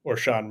 or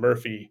Sean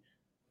Murphy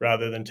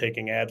rather than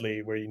taking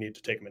Adley where you need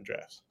to take him in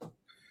drafts.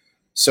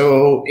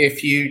 So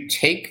if you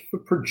take the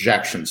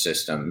projection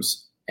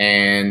systems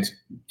and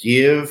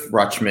give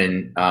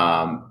Rutschman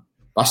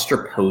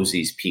Buster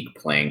Posey's peak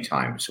playing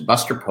time. So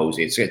Buster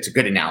Posey, it's a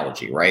good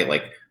analogy, right?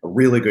 Like a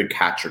really good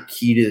catcher,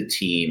 key to the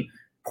team,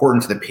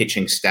 important to the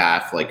pitching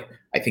staff. Like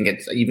I think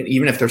it's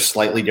even if they're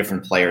slightly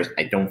different players,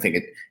 I don't think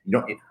I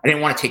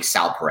didn't want to take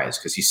Sal Perez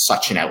because he's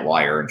such an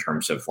outlier in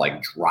terms of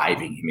like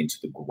driving him into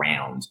the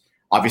ground.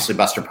 Obviously,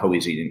 Buster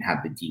Posey didn't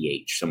have the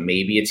DH, so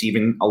maybe it's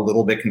even a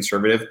little bit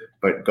conservative,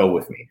 but go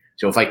with me.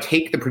 So if I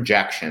take the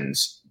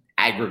projections,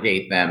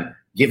 aggregate them,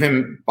 give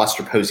him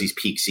Buster Posey's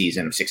peak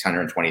season of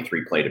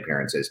 623 plate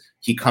appearances,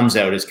 he comes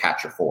out as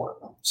catcher 4.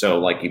 So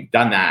like you've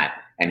done that,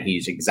 and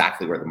he's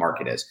exactly where the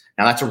market is.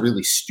 Now that's a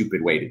really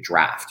stupid way to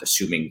draft,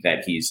 assuming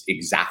that he's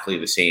exactly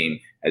the same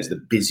as the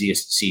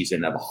busiest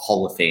season of a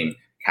Hall of Fame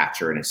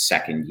catcher in his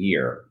second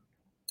year.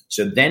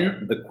 So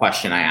then the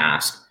question I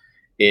ask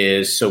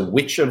is, so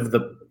which of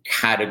the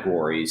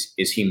categories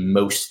is he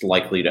most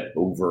likely to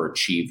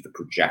overachieve the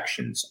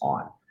projections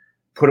on?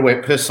 Put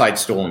aside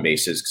stolen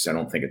bases, because I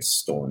don't think it's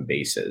stolen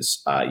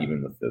bases,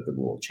 even with the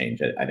rule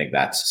change. I think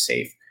that's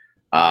safe.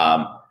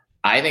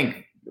 I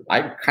think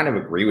I kind of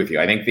agree with you.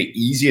 I think the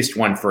easiest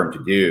one for him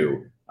to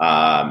do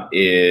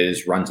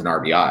is runs and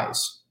RBIs.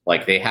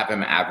 Like they have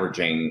him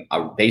averaging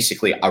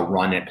basically a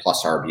run and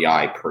plus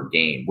RBI per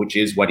game, which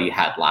is what he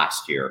had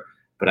last year.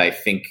 But I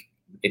think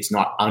it's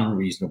not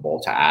unreasonable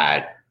to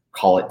add,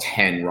 call it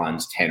 10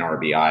 runs, 10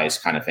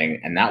 RBIs kind of thing.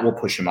 And that will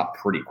push him up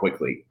pretty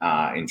quickly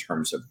in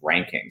terms of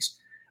rankings.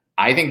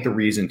 I think the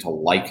reason to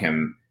like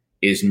him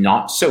is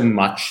not so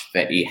much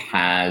that he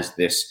has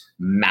this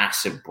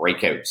massive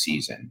breakout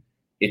season.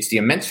 It's the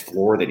immense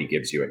floor that he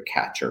gives you at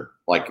catcher.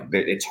 Like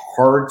it's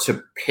hard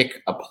to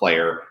pick a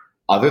player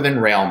other than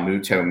Real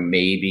Muto,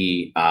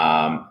 maybe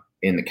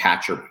in the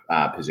catcher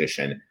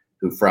position,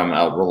 who from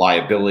a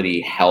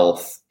reliability,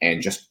 health,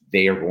 and just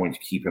they are going to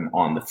keep him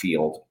on the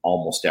field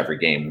almost every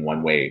game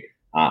one way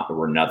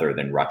or another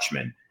than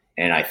Rutschman.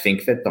 And I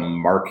think that the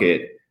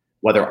market,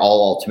 whether I'll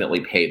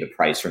ultimately pay the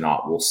price or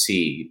not, we'll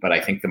see. But I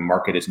think the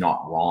market is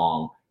not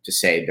wrong to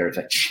say there's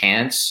a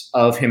chance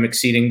of him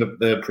exceeding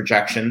the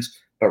projections.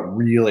 But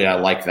really, I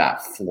like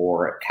that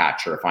floor at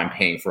catcher. If I'm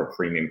paying for a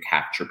premium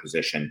catcher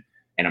position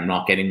and I'm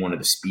not getting one of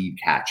the speed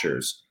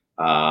catchers,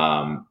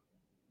 then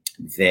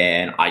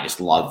I just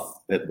love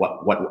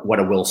what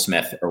a Will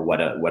Smith or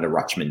what a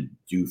Rutschman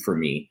do for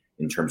me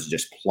in terms of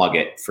just plug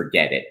it,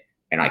 forget it,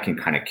 and I can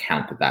kind of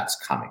count that that's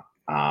coming.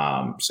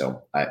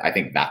 So I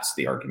think that's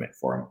the argument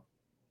for him.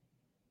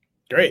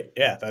 Great,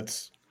 yeah,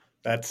 that's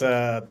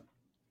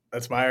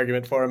my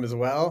argument for him as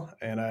well,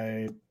 and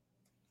I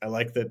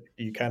like that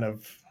you kind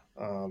of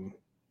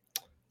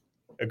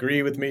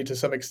agree with me to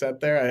some extent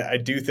there. I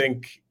do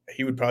think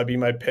he would probably be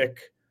my pick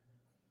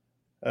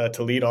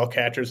to lead all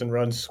catchers in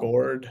runs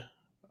scored,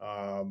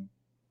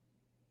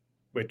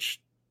 which,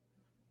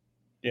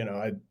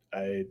 I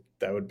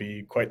that would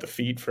be quite the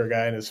feat for a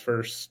guy in his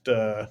first,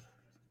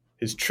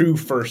 his true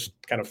first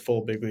kind of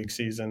full big league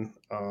season.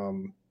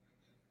 And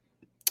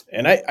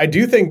I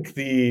do think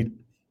I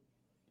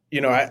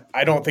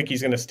don't think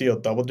he's going to steal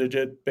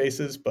double-digit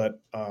bases,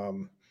 but I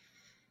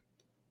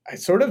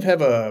sort of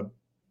have I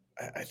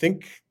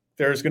think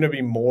there's going to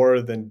be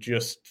more than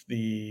just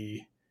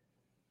the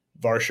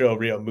Varsho,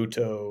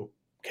 Realmuto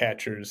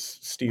catchers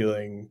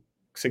stealing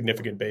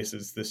significant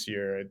bases this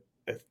year.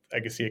 I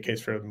could see a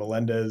case for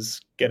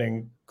Melendez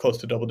getting close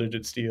to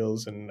double-digit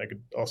steals, and I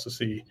could also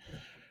see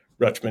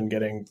Rutschman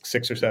getting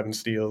 6 or 7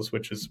 steals,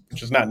 which is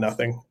not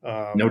nothing.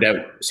 No doubt,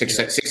 six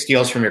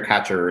steals from your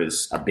catcher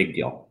is a big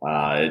deal.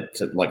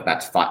 That's a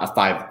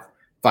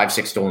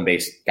 5-6 stolen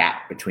base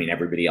gap between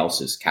everybody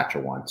else's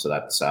catcher one, so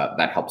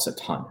that helps a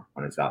ton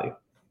on his value.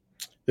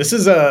 This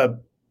is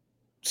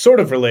sort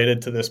of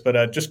related to this,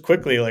 but just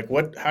quickly,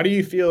 how do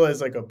you feel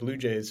as like a Blue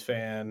Jays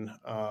fan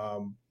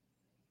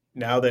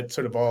now that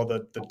sort of all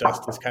the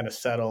dust has kind of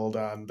settled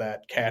on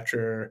that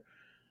catcher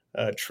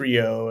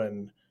trio,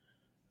 and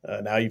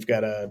now you've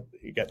got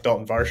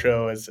Dalton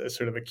Varsho as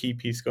sort of a key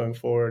piece going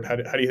forward? How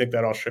do you think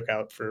that all shook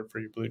out for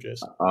your Blue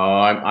Jays?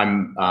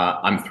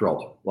 I'm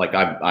thrilled.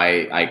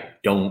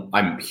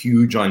 I'm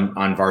huge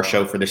on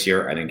Varsho for this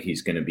year. I think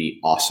he's going to be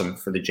awesome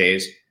for the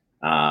Jays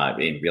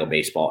in real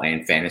baseball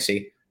and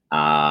fantasy.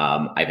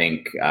 I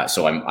think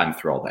so. I'm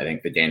thrilled. I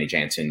think the Danny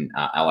Jansen,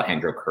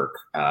 Alejandro Kirk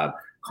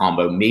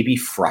combo may be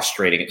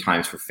frustrating at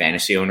times for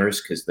fantasy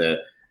owners, because the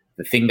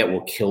thing that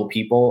will kill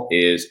people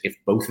is if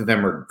both of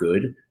them are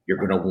good, you're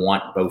going to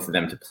want both of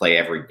them to play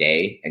every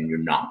day, and you're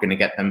not going to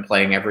get them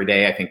playing every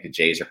day. I think the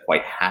Jays are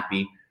quite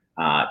happy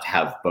to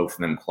have both of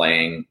them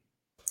playing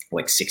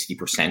like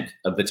 60%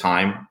 of the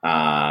time,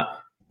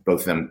 both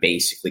of them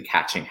basically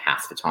catching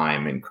half the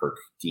time, and Kirk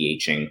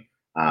DHing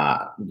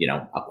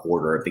a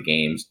quarter of the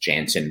games,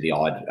 Jansen the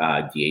odd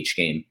DH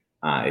game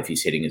if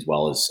he's hitting as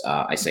well as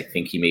I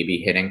think he may be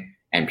hitting.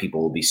 And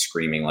people will be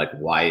screaming like,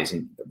 why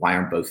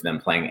aren't both of them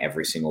playing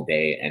every single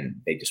day? And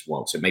they just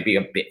won't. So it may be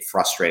a bit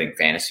frustrating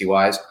fantasy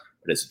wise,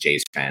 but as a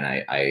Jays fan,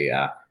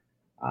 I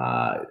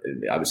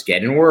was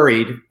getting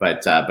worried,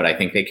 but I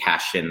think they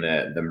cashed in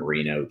the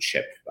Marino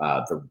chip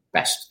the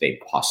best they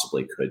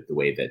possibly could, the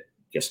way that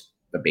just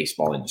the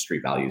baseball industry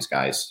values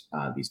guys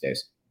these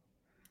days.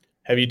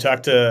 Have you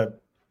talked to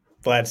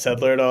Vlad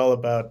Sedler at all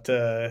about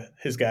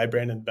his guy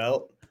Brandon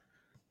Belt?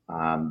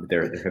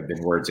 There have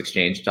been words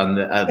exchanged on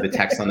the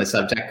text on the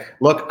subject.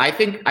 Look, I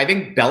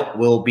think Belt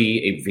will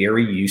be a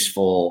very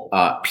useful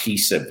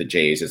piece of the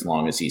Jays as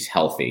long as he's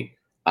healthy.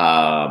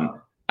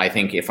 I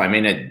think if I'm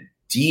in a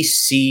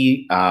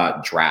DC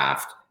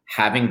draft,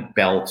 having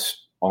Belt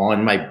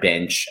on my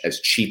bench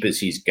as cheap as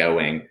he's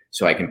going,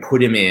 so I can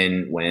put him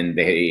in when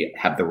they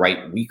have the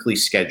right weekly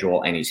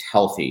schedule and he's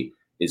healthy,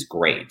 is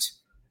great.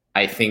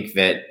 I think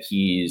that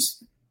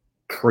he's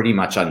pretty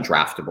much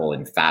undraftable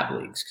in fab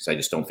leagues because I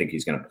just don't think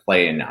he's going to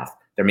play enough.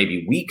 There may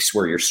be weeks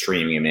where you're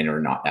streaming him in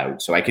or not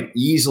out. So I could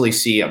easily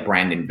see a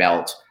Brandon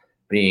Belt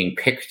being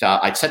picked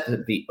up. I'd set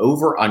the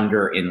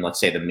over-under in, let's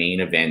say, the main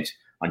event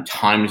on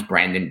times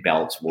Brandon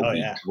Belt will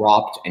be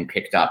dropped and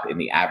picked up in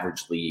the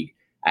average league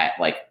at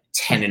like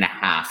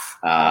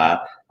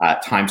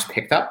 10.5 times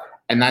picked up.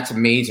 And that's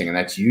amazing and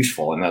that's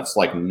useful and that's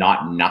like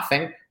not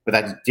nothing. But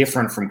that's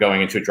different from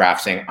going into a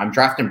draft saying, I'm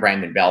drafting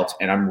Brandon Belt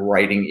and I'm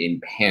writing in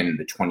pen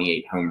the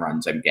 28 home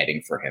runs I'm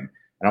getting for him.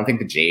 I don't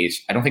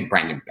think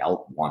Brandon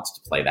Belt wants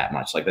to play that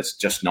much. Like, that's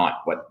just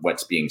not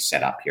what's being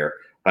set up here.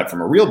 But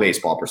from a real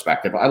baseball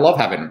perspective, I love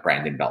having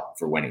Brandon Belt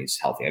for when he's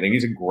healthy. I think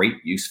he's a great,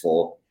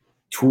 useful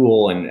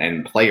tool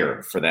and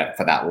player for that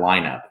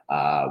lineup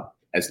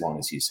as long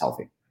as he's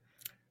healthy.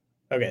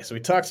 Okay, so we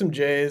talked some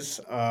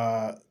Jays.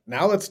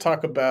 Now let's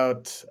talk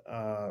about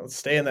let's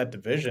stay in that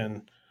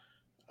division.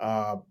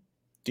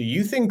 Do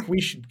you think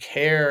we should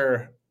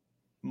care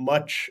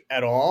much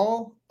at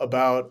all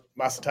about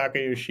Masataka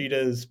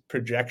Yoshida's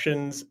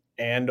projections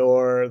and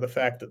or the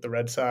fact that the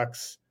Red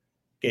Sox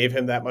gave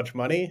him that much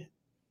money?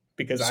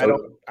 Because I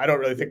don't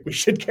really think we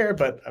should care,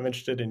 but I'm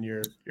interested in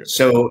your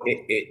So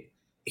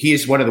he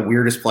is one of the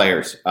weirdest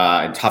players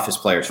and toughest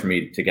players for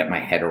me to get my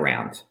head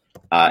around.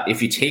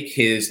 If you take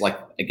his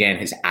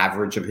his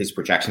average of his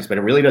projections, but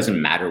it really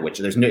doesn't matter which.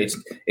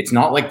 It's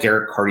not like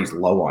Derek Carty's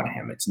low on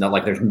him. It's not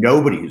like there's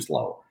nobody who's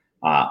low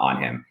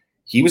on him.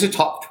 he was a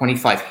top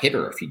 25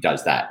 hitter if he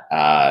does that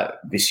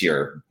this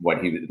year.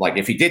 What he like,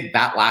 if he did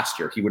that last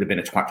year, he would have been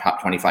a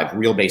top 25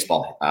 real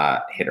baseball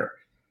hitter.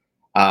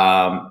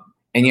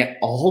 And yet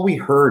all we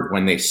heard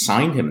when they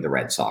signed him, the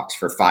Red Sox,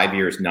 for 5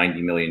 years,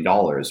 $90 million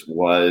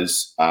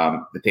was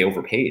that they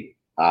overpaid.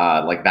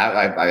 Like that,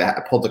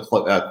 I pulled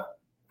a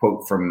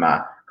quote from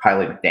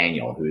Kiley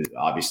McDaniel, who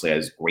obviously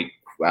has great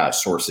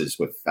sources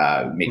with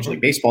Major League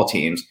Baseball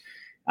teams.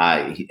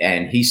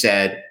 And he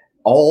said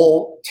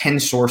all 10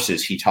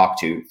 sources he talked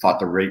to thought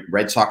the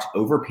Red Sox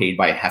overpaid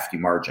by a hefty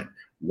margin.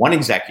 One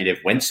executive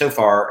went so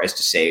far as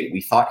to say,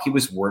 we thought he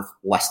was worth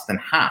less than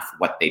half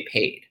what they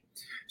paid.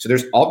 So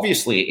there's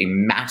obviously a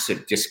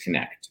massive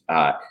disconnect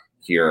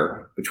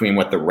here between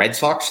what the Red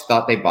Sox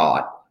thought they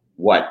bought,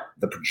 what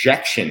the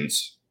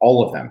projections,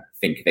 all of them,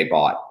 think they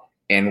bought,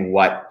 and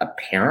what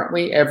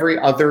apparently every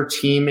other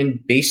team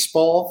in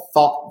baseball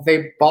thought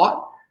they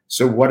bought.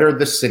 So what are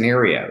the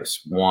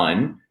scenarios?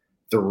 One,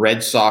 the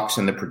Red Sox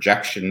and the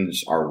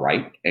projections are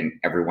right and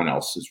everyone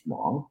else is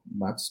wrong.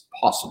 That's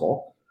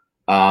possible.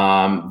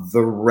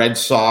 The Red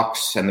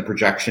Sox and the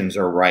projections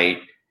are right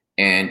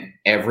and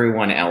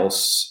everyone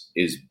else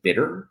is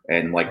bitter,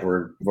 and like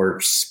we're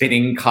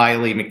spinning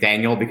Kiley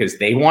McDaniel because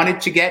they wanted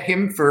to get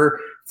him for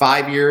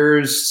 5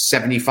 years,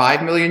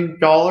 $75 million,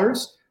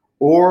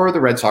 or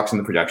the Red Sox and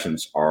the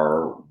projections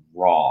are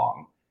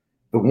wrong.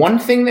 The one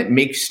thing that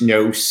makes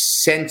no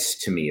sense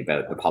to me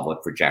about the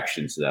public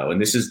projections, though,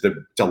 and this is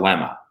the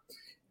dilemma,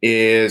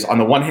 is on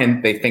the one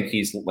hand, they think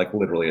he's like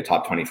literally a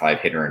top 25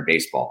 hitter in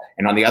baseball.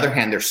 And on the other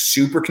hand, they're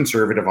super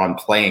conservative on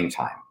playing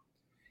time.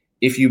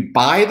 If you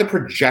buy the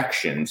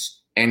projections,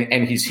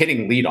 and he's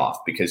hitting leadoff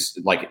because,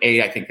 like,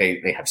 I think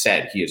they have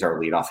said he is our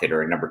leadoff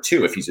hitter. And number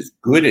two, if he's as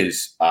good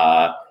as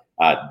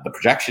the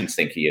projections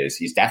think he is,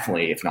 he's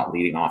definitely, if not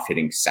leading off,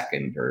 hitting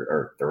second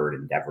or third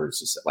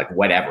endeavors, like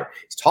whatever.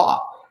 He's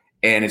top.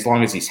 And as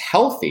long as he's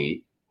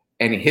healthy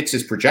and he hits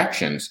his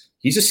projections,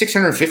 he's a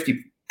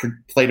 650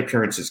 plate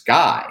appearances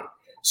guy.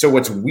 So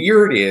what's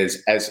weird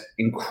is, as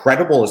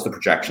incredible as the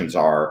projections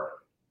are,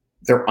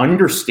 they're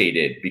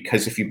understated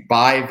because if you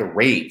buy the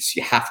rates,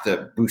 you have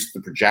to boost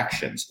the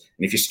projections.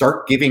 And if you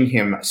start giving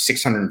him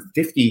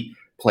 650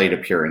 plate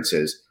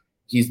appearances,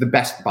 he's the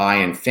best buy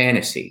in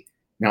fantasy.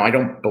 Now, I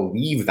don't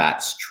believe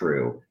that's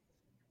true,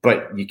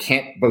 but you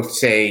can't both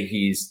say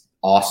he's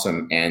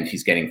awesome and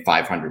he's getting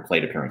 500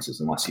 plate appearances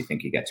unless you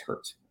think he gets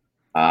hurt.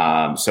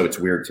 So it's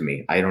weird to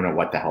me. I don't know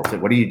what the hell.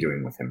 What are you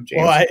doing with him,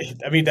 James? Well,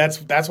 I mean, that's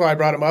why I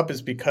brought him up,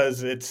 is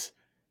because it's,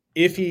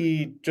 if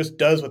he just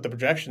does what the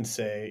projections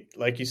say,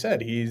 like you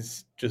said,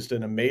 he's just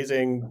an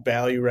amazing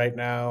value right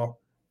now.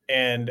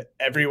 And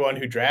everyone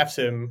who drafts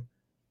him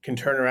can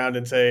turn around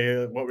and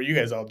say, what were you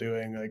guys all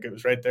doing? Like, it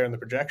was right there in the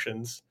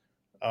projections.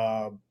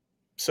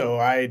 So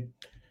I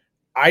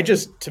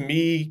just, to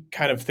me,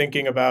 kind of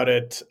thinking about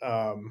it,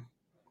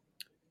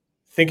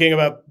 thinking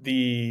about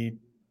the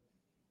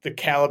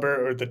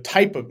caliber, or the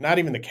type of, not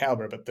even the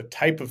caliber, but the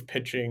type of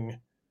pitching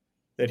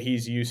that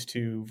he's used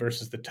to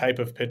versus the type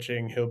of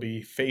pitching he'll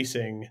be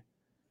facing.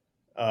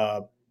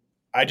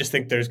 I just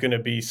think there's going to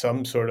be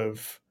some sort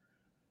of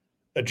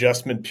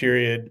adjustment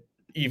period,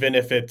 even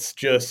if it's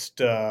just,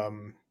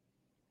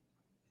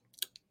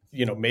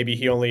 maybe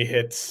he only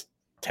hits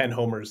 10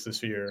 homers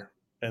this year.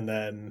 And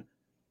then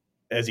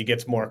as he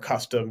gets more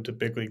accustomed to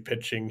big league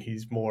pitching,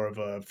 he's more of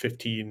a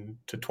 15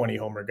 to 20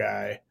 homer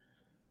guy.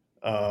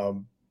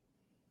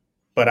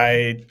 But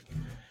I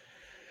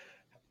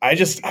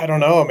don't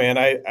know, man.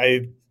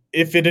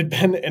 If it had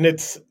been, and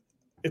it's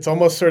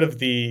almost sort of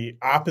the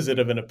opposite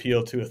of an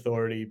appeal to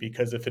authority,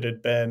 because if it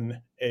had been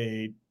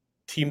a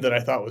team that I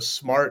thought was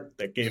smart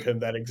that gave him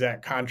that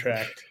exact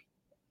contract,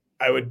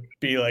 I would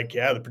be like,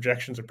 yeah, the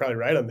projections are probably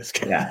right on this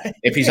guy. Yeah.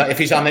 If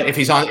he's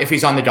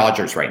on the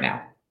Dodgers right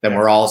now, then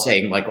we're all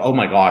saying like, oh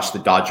my gosh, the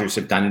Dodgers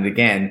have done it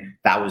again.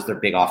 That was their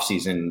big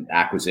offseason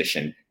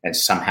acquisition. And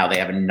somehow they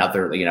have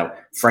another,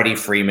 Freddie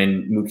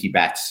Freeman, Mookie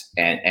Betts,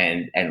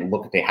 and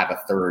look, they have a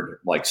third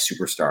like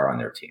superstar on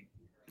their team.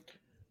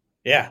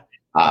 Yeah.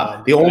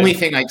 The only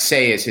thing I'd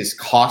say is his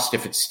cost,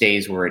 if it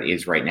stays where it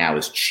is right now,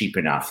 is cheap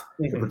enough.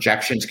 Mm-hmm. The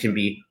projections can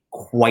be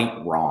quite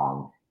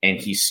wrong, and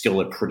he's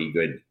still a pretty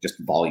good just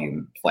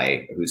volume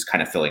play who's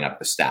kind of filling up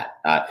the stat.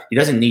 He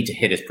doesn't need to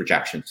hit his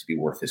projections to be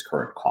worth his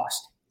current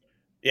cost.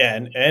 Yeah,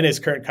 and his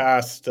current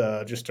cost,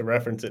 just to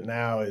reference it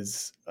now,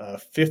 is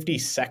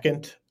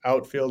 52nd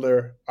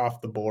outfielder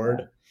off the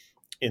board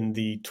in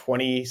the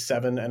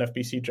 27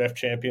 NFBC Draft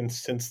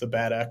Champions since the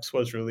Bad X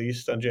was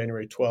released on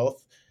January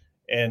 12th.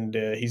 And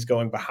he's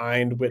going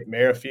behind Whit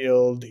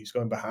Merrifield. He's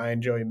going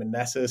behind Joey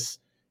Meneses.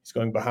 He's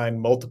going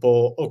behind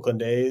multiple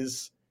Oakland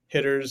A's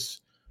hitters.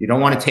 You don't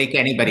want to take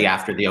anybody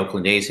after the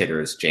Oakland A's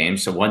hitters,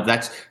 James. So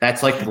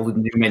that's like the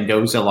new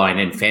Mendoza line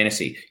in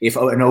fantasy. If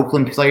an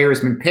Oakland player has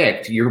been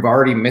picked, you've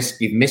missed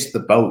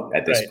the boat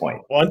at this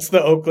point. Once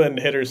the Oakland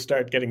hitters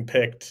start getting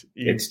picked,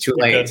 it's too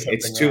late.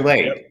 It's too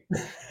late.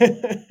 Yep.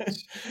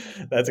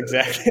 That's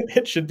exactly.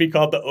 It should be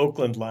called the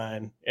Oakland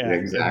line. Yeah,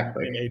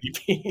 exactly. In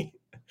ADP.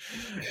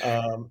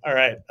 All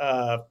right.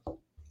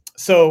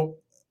 So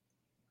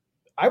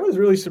I was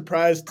really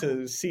surprised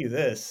to see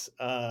this.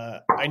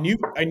 I knew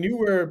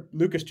where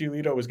Lucas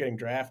Giolito was getting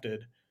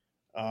drafted,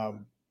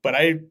 but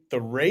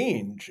the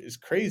range is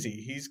crazy.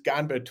 He's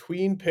gone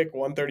between pick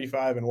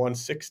 135 and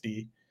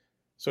 160,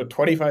 so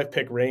 25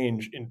 pick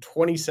range in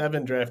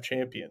 27 draft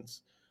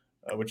champions,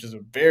 which is a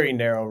very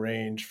narrow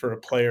range for a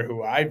player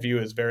who I view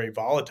as very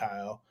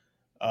volatile.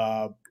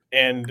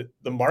 And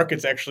the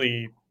market's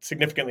actually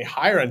significantly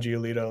higher on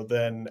Giolito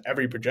than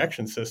every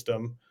projection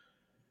system.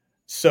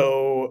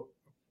 So,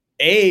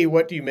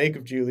 what do you make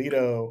of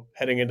Giolito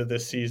heading into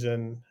this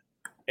season?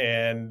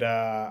 And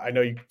I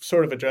know you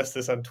sort of addressed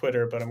this on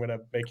Twitter, but I'm going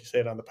to make you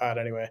say it on the pod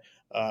anyway.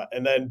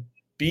 And then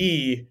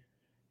B,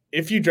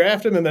 if you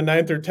draft him in the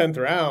 9th or 10th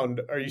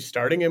round, are you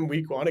starting him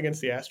week 1 against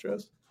the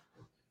Astros?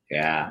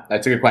 Yeah,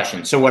 that's a good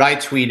question. So what I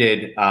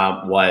tweeted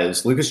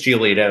was Lucas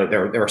Giolito.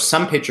 There are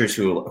some pitchers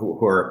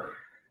who are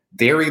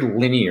very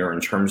linear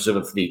in terms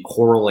of the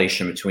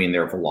correlation between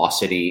their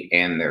velocity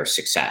and their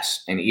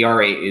success. And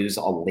ERA is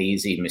a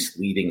lazy,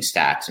 misleading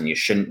stats, and you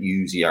shouldn't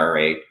use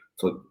ERA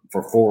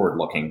for forward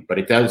looking, but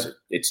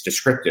it's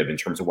descriptive in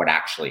terms of what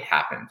actually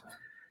happened.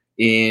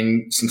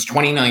 Since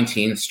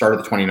 2019, the start of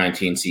the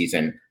 2019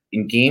 season,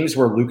 in games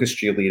where Lucas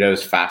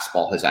Giolito's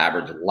fastball has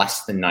averaged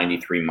less than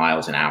 93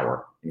 miles an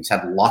hour, and he's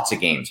had lots of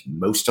games,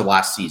 most of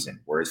last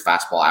season, where his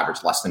fastball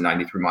averaged less than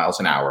 93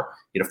 miles an hour,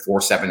 he had a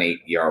 4.78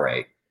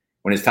 ERA.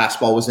 When his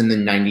fastball was in the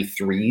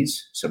 93s,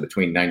 so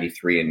between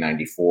 93 and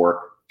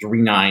 94,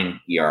 3.9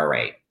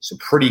 ERA. So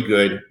pretty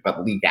good,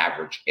 but league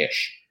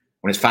average-ish.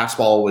 When his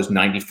fastball was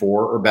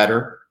 94 or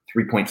better,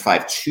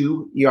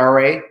 3.52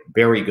 ERA,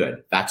 very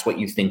good. That's what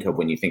you think of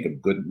when you think of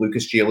good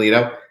Lucas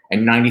Giolito.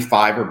 And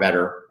 95 or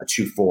better, a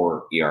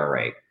 2.4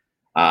 ERA.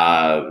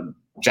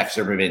 Jeff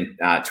Zimmerman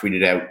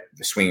tweeted out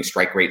the swinging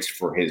strike rates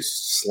for his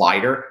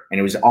slider, and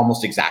it was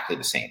almost exactly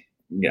the same.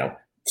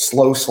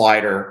 Slow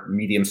slider,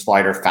 medium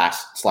slider,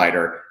 fast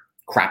slider,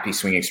 crappy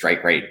swinging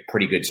strike rate,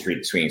 pretty good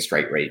swinging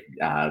strike rate,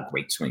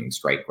 great swinging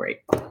strike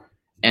rate.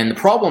 And the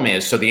problem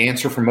is, so the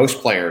answer for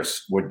most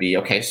players would be,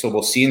 okay, so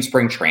we'll see in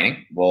spring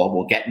training.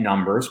 We'll get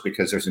numbers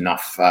because there's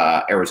enough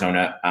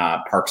Arizona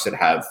parks that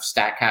have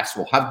StatCast.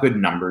 We'll have good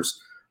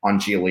numbers on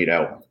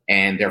Giolito,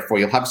 and therefore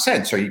you'll have a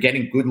sense. Are you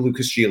getting good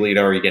Lucas Giolito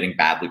or are you getting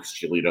bad Lucas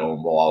Giolito?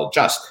 And we'll all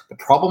adjust. The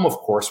problem, of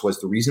course,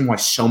 was the reason why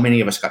so many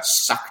of us got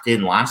sucked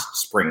in last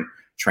spring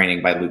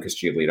training by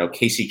Lucas Giolito.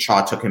 Casey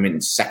Chaw took him in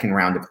the second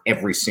round of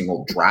every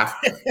single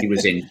draft he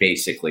was in,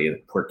 basically.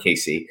 Poor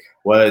Casey.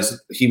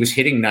 He was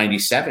hitting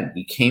 97.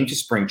 He came to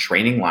spring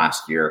training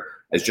last year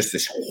as just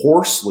this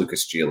horse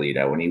Lucas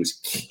Giolito, and he was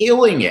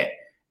killing it.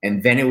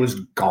 And then it was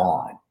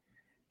gone.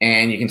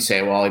 And you can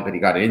say, well, but he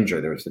got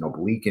injured. There was an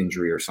oblique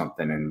injury or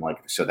something. And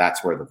so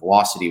that's where the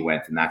velocity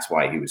went. And that's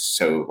why he was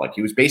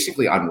he was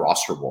basically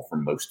unrosterable for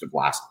most of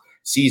last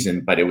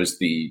season, but it was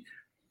the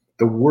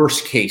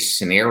worst case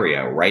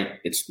scenario, right?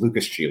 It's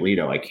Lucas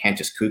Giolito. I can't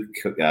just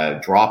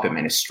drop him.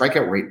 And his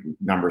strikeout rate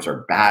numbers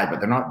are bad, but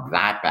they're not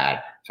that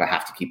bad. So I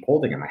have to keep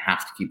holding him. And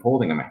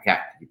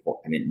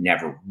it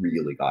never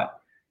really got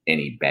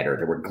any better.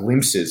 There were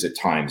glimpses at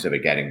times of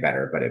it getting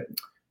better, but for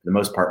the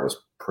most part was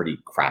pretty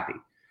crappy.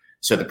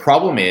 So the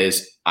problem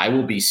is I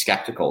will be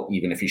skeptical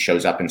even if he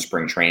shows up in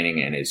spring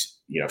training and is,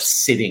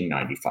 sitting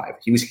 95.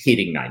 He was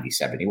hitting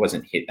 97. He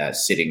wasn't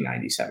sitting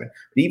 97.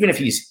 But even if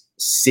he's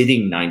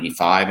sitting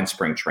 95 in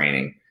spring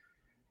training,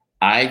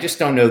 I just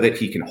don't know that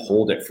he can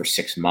hold it for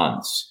 6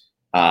 months.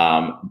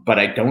 But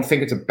I don't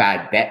think it's a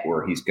bad bet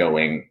where he's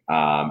going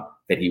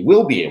that he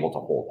will be able to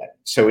hold it.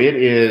 So it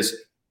is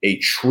a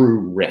true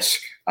risk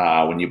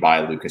when you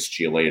buy Lucas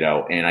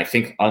Giolito. And I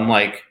think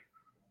unlike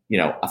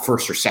a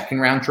first or second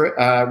round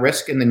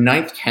risk, in the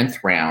 9th, 10th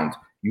round,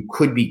 you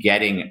could be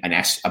getting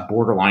a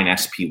borderline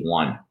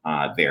SP1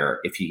 there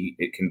if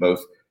it can both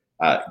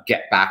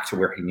get back to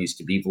where he needs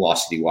to be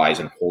velocity wise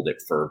and hold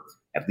it for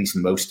at least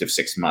most of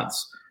 6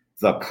 months.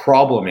 The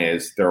problem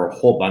is there are a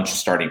whole bunch of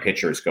starting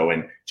pitchers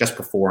going just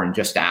before and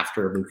just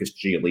after Lucas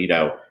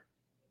Giolito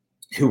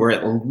who are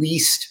at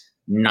least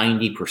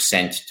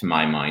 90% to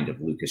my mind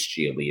of Lucas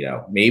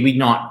Giolito. Maybe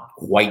not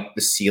quite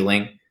the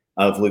ceiling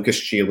of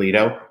Lucas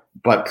Giolito,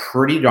 but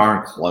pretty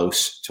darn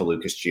close to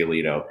Lucas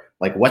Giolito.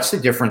 What's the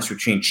difference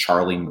between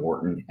Charlie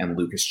Morton and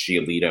Lucas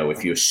Giolito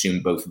if you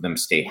assume both of them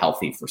stay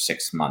healthy for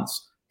 6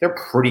 months? They're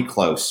pretty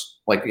close.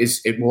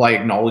 Will I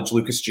acknowledge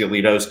Lucas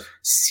Giolito's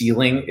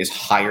ceiling is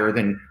higher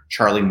than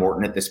Charlie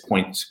Morton at this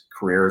point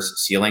career's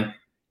ceiling?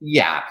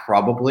 Yeah,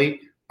 probably.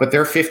 But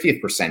their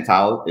 50th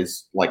percentile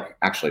is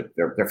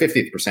their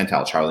 50th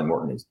percentile Charlie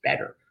Morton is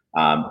better.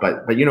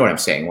 But you know what I'm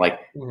saying?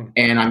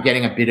 And I'm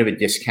getting a bit of a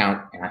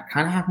discount, and I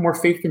kind of have more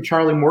faith in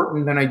Charlie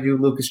Morton than I do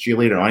Lucas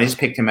Giolito. I just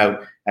picked him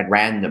out at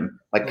random.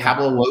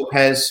 Pablo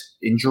Lopez,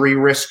 injury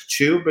risk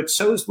too, but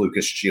so is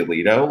Lucas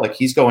Giolito.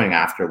 He's going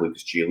after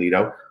Lucas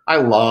Giolito. I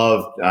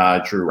love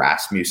Drew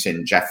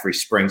Rasmussen, Jeffrey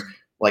Springs.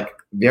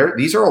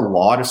 These are a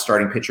lot of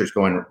starting pitchers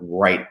going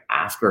right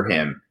after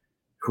him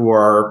who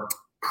are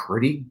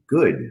pretty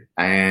good.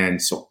 And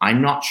so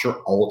I'm not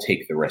sure I'll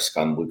take the risk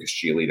on Lucas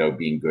Giolito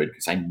being good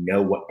because I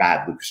know what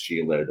bad Lucas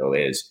Giolito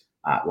is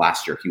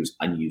last year. He was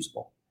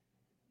unusable.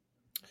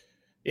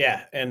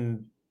 Yeah,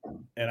 and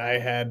I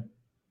had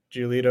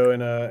Giolito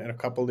in a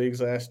couple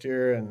leagues last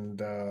year,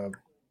 and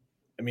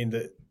I mean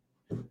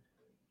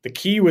the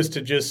key was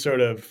to just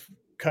sort of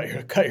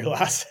cut your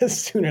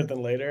losses sooner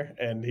than later,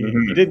 and he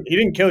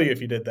didn't kill you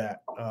if you did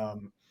that,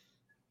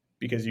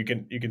 because you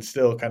can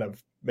still kind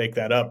of make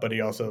that up, but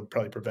he also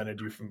probably prevented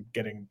you from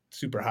getting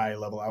super high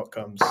level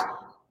outcomes,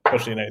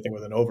 especially in anything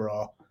with an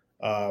overall.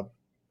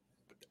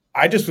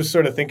 I just was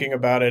sort of thinking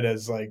about it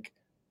as like,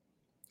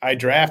 I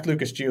draft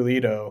Lucas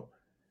Giolito.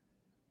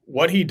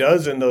 What he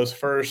does in those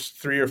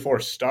first 3 or 4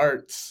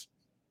 starts,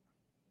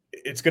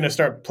 it's going to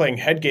start playing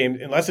head games.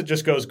 Unless it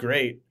just goes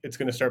great, it's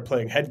going to start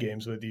playing head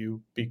games with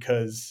you,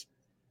 because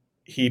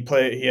he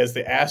has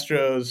the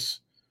Astros,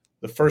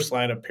 the first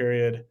lineup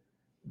period.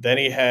 Then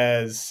he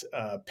has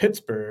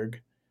Pittsburgh.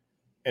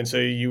 And so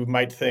you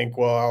might think,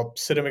 well, I'll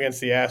sit him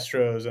against the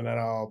Astros, and then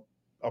I'll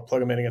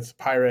plug him in against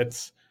the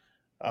Pirates.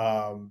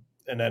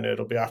 And then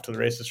it'll be off to the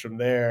races from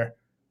there.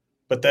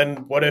 But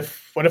then what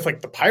if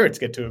like the Pirates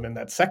get to him in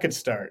that second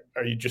start?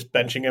 Are you just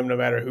benching him no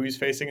matter who he's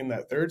facing in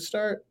that third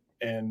start?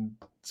 And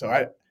so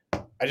I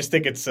just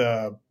think it's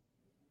going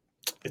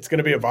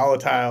to be a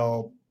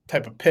volatile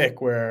type of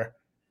pick where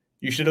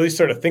you should at least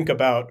sort of think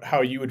about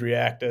how you would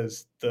react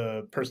as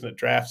the person that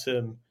drafts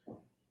him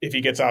if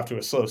he gets off to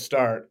a slow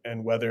start,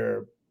 and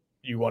whether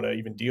you want to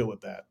even deal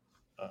with that.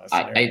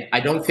 I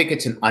don't think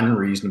it's an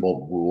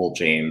unreasonable rule,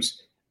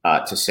 James,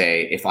 to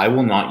say if I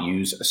will not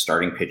use a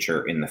starting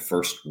pitcher in the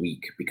first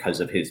week because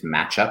of his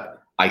matchup,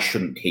 I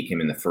shouldn't take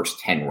him in the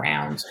first 10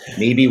 rounds,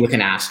 maybe with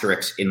an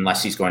asterisk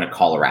unless he's going to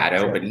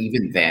Colorado. Sure. But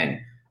even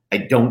then,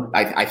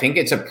 I think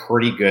it's a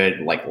pretty good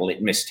like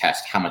litmus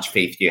test. How much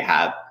faith do you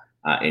have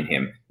in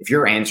him? If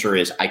your answer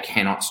is I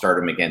cannot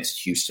start him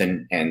against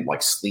Houston and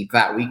like sleep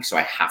that week, so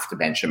I have to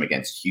bench him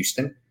against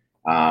Houston,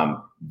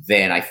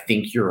 then I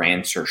think your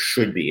answer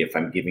should be, if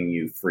I'm giving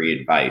you free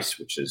advice,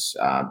 which is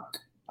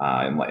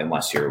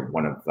unless you're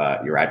one of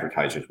your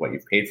advertisers, what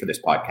you've paid for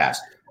this podcast,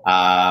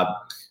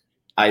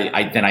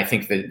 I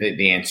think that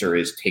the answer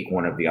is take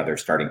one of the other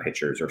starting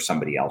pitchers or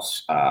somebody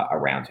else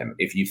around him.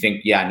 If you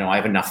think, I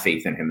have enough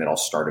faith in him that I'll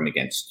start him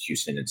against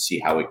Houston and see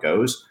how it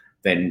goes,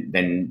 then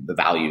the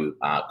value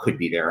could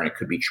be there, and it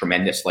could be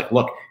tremendous. Like,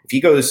 look, if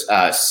he goes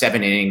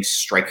 7 innings,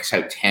 strikes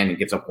out 10, and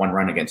gives up 1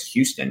 run against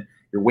Houston,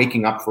 you're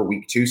waking up for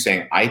week 2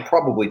 saying, I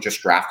probably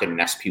just drafted an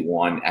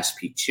SP1,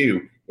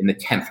 SP2 in the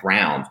 10th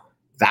round.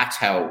 That's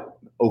how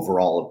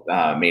overall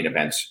main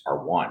events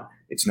are won.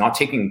 It's not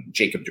taking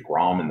Jacob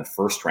deGrom in the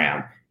first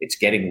round. It's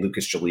getting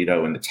Lucas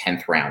Giolito in the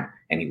 10th round,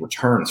 and he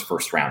returns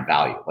first round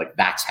value. Like,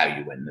 that's how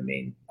you win the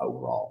main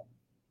overall.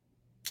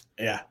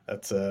 Yeah,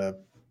 that's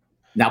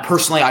Now,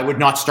 personally, I would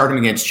not start him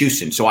against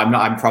Houston, so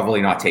I'm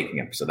probably not taking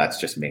him. So that's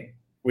just me.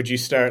 Would you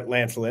start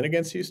Lance Lynn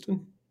against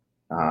Houston?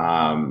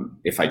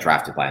 If I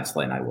drafted Lance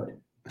Lynn, I would.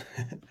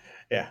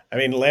 Yeah, I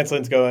mean, Lance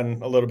Lynn's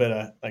going a little bit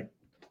of like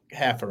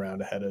half a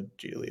round ahead of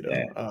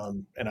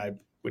Giolito, and I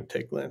would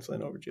take Lance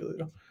Lynn over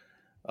Giolito.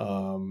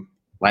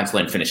 Lance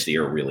Lynn finished the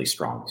year really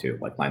strong too.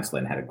 Like, Lance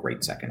Lynn had a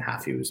great second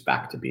half. He was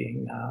back to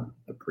being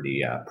a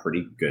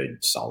pretty good,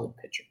 solid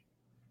pitcher.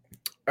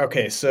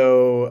 Okay,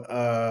 so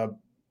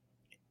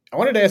I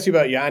wanted to ask you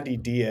about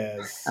Yandy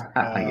Diaz.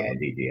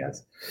 Yandy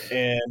Diaz.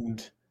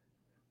 And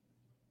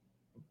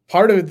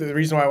part of the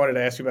reason why I wanted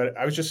to ask you about it,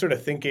 I was just sort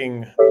of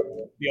thinking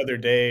the other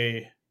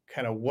day,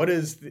 kind of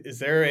is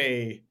there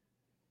a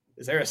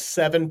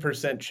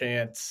 7%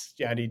 chance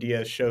Yandy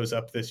Diaz shows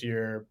up this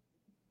year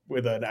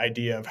with an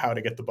idea of how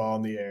to get the ball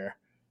in the air?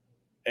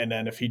 And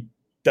then if he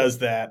does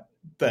that,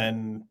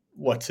 then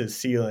what's his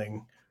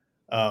ceiling?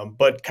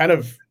 But kind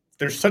of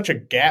there's such a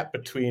gap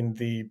between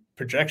the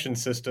projection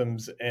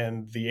systems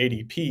and the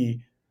ADP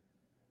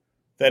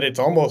that it's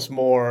almost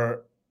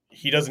more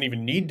he doesn't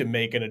even need to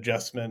make an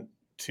adjustment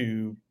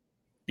to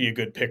be a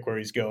good pick where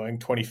he's going.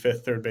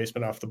 25th third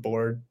baseman off the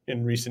board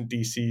in recent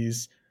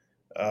DCs,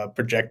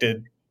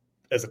 projected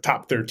as a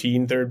top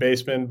 13 third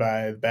baseman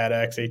by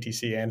BATX,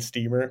 ATC, and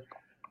Steamer.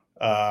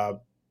 So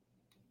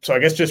I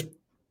guess just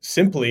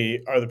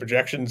simply, are the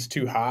projections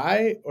too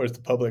high, or is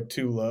the public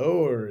too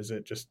low, or is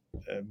it just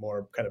a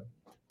more kind of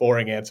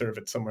boring answer if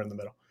it's somewhere in the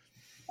middle?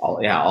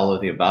 All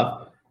of the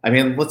above. I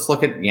mean, let's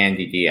look at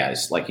Yandy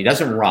Diaz. Like, he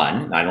doesn't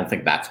run. I don't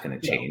think that's going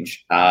to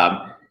change.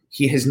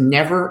 He has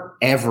never,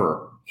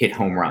 ever hit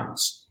home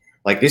runs.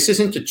 Like, this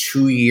isn't a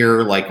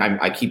 2-year, like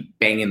I keep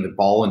banging the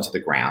ball into the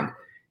ground.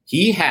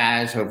 He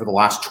has, over the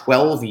last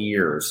 12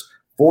 years,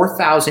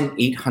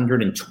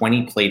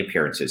 4,820 plate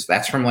appearances.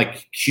 That's from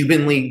like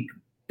Cuban League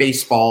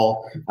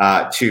baseball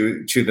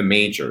to the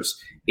majors.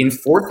 In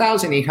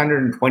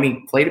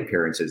 4,820 plate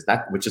appearances,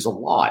 which is a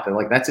lot.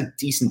 Like, that's a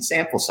decent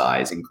sample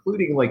size,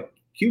 including like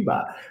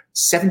Cuba.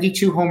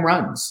 72 home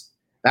runs.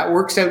 That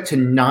works out to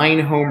 9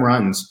 home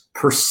runs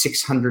per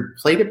 600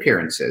 plate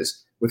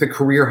appearances, with a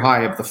career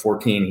high of the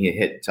 14 he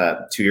hit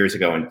 2 years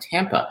ago in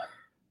Tampa.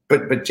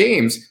 But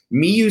James,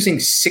 me using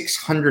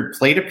 600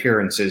 plate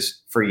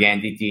appearances for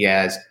Yandy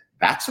Diaz,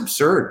 that's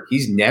absurd.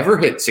 He's never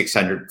hit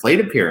 600 plate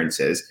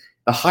appearances.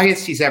 The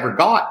highest he's ever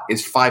got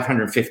is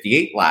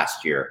 558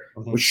 last year,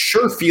 which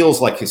sure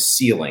feels like his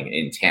ceiling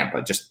in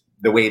Tampa, just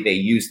the way they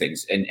use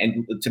things.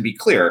 And to be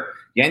clear,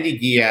 Yandy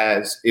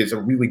Diaz is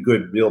a really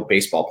good real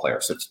baseball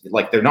player. So it's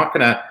like they're not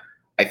going to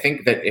 – I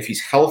think that if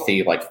he's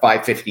healthy, like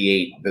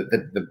 558,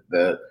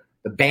 the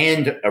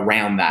band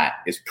around that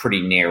is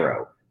pretty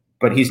narrow.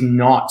 But he's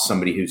not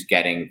somebody who's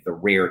getting the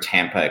rare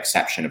Tampa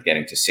exception of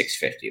getting to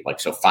 650. Like,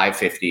 so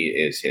 550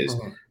 is his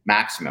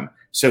maximum.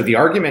 So the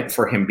argument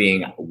for him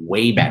being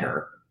way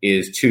better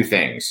is two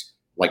things,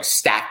 like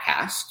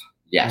StatCast.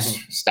 Yes,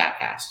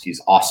 StatCast.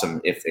 He's awesome.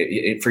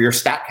 If for your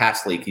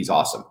StatCast league, he's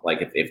awesome.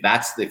 Like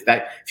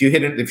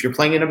if you're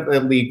playing in a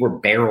league where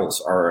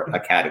barrels are a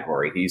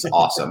category, he's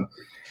awesome.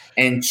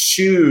 And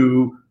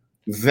two,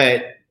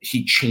 that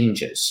he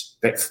changes,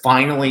 that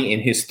finally in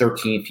his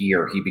 13th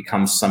year, he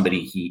becomes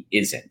somebody he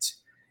isn't.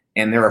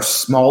 And there are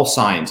small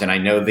signs, and I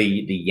know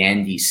the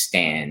Yandy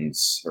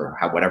stands, or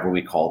whatever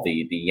we call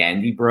the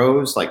Yandy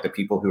bros, like the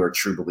people who are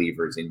true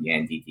believers in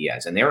Yandy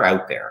Diaz, and they're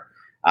out there,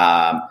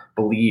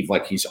 believe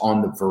like he's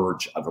on the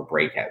verge of a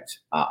breakout.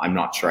 I'm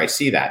not sure I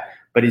see that.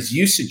 But as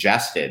you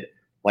suggested,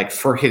 like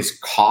for his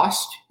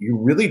cost, you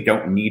really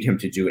don't need him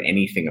to do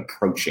anything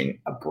approaching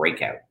a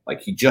breakout.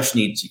 Like he just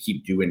needs to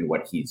keep doing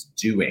what he's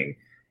doing.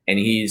 And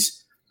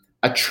he's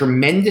a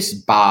tremendous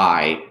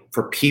buy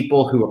for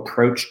people who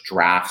approach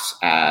drafts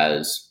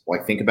as,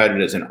 like, think about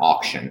it as an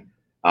auction.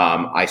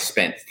 I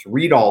spent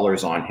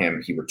 $3 on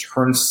him. He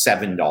returned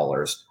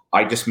 $7.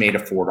 I just made a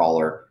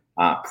 $4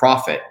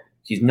 profit.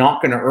 He's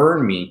not going to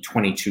earn me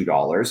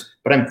 $22,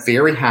 but I'm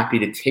very happy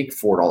to take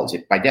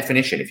 $4. By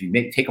definition, if you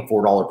take a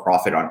 $4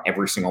 profit on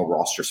every single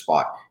roster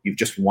spot, you've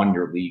just won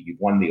your league.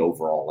 You've won the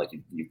overall. Like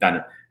you've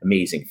done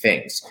amazing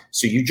things.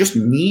 So you just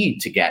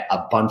need to get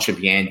a bunch of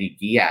Yandy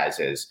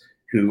Diaz's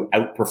who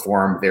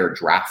outperform their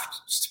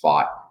draft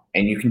spot,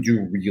 and you can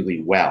do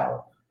really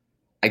well.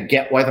 I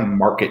get why the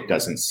market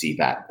doesn't see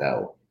that,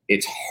 though.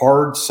 It's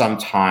hard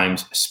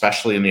sometimes,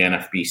 especially in the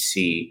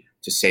NFBC,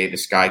 to say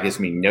this guy gives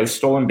me no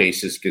stolen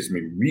bases, gives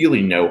me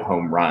really no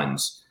home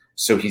runs.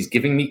 So he's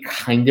giving me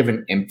kind of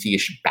an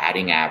empty-ish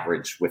batting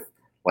average with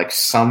like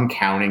some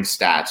counting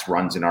stats,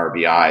 runs and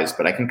RBIs,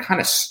 but I can kind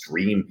of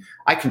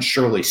I can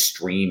surely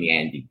stream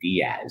Yandy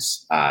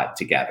Diaz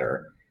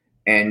together.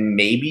 And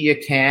maybe you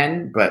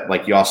can, but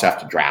like you also have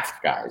to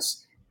draft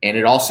guys. And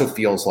it also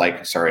feels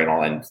like, sorry, and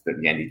I'll end, that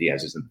Yandy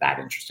Diaz isn't that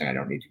interesting. I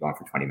don't need to go on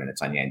for 20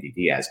 minutes on Yandy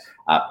Diaz.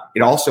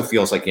 It also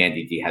feels like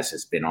Yandy Diaz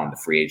has been on the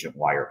free agent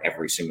wire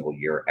every single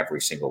year,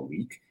 every single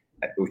week,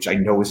 which I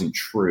know isn't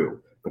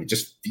true, but it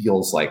just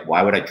feels like,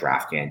 why would I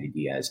draft Yandy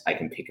Diaz? I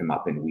can pick him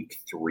up in week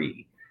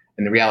 3.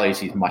 And the reality is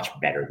he's much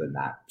better than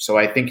that. So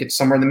I think it's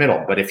somewhere in the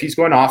middle. But if he's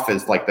going off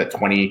as like the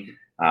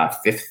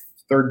 25th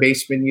third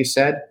baseman, you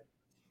said,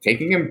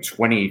 taking him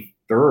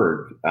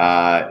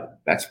 23rd,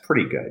 that's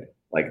pretty good.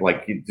 Like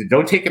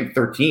don't take him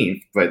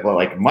 13th, but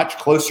like much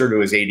closer to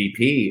his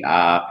ADP.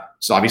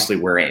 So obviously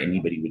where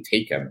anybody would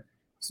take him.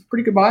 It's a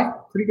pretty good buy.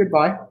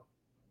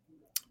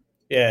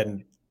 Yeah,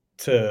 and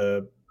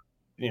to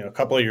a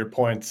couple of your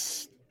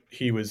points,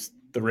 he was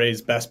the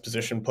Rays' best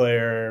position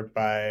player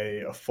by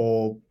a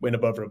full win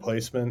above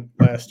replacement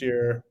last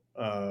year,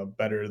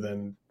 better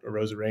than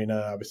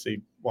Arozarena.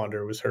 Obviously,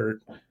 Wander was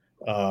hurt,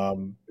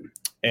 and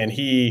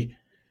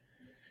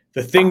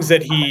the things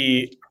that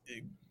he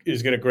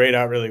is going to grade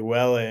out really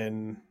well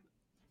in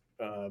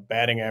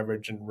batting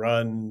average and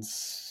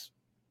runs,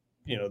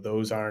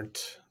 those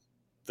aren't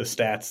the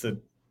stats that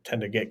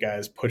tend to get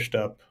guys pushed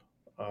up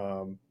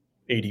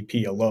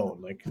ADP alone.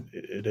 Like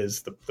it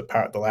is the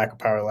power, the lack of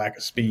power, lack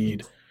of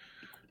speed,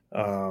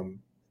 and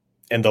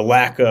the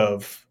lack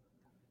of,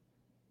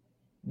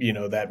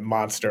 that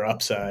monster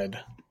upside.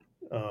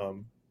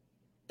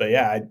 But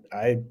yeah,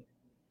 I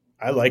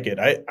like it.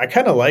 I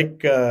kind of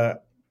like,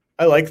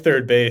 I like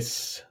third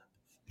base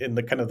in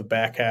the kind of the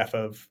back half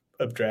of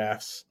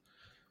drafts,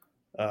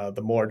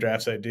 the more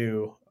drafts I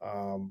do.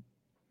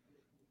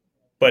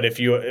 But I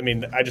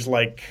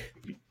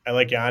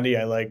like Yandy,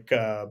 I like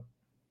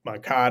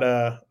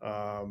Moncada.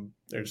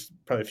 There's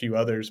probably a few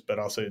others, but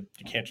also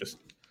you can't just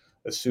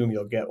assume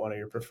you'll get one of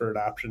your preferred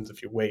options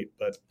if you wait.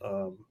 But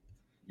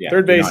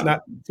third base,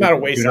 not a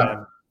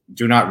wasteland.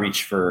 Do not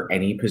reach for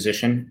any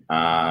position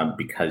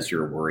because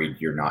you're worried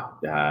you're not.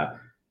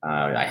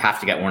 I have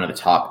to get one of the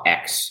top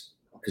X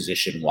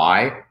position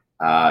Y.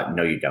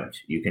 No, you don't.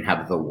 You can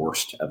have the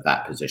worst of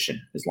that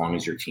position as long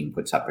as your team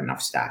puts up enough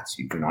stats.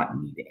 You do not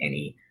need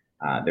any.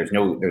 There's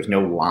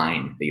no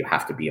line that you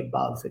have to be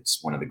above. It's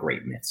one of the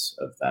great myths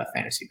of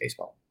fantasy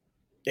baseball.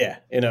 Yeah,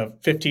 in a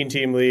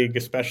 15-team league,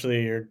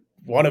 especially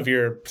one of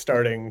your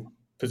starting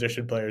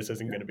position players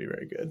isn't going to be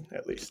very good,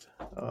 at least.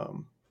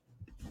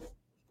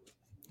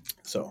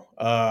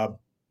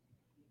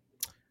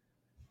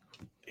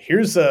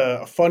 Here's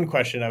a fun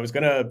question. I was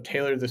going to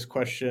tailor this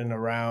question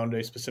around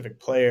a specific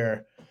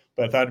player,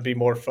 but I thought it'd be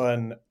more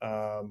fun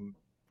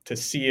to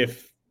see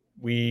if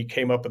we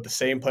came up with the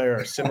same player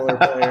or a similar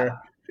player.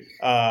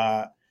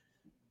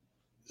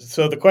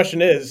 So the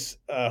question is,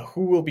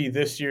 who will be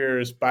this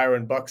year's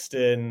Byron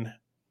Buxton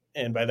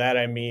And by that,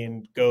 I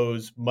mean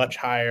goes much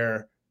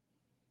higher,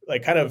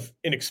 like kind of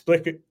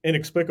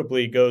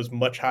inexplicably goes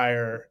much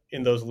higher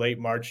in those late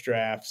March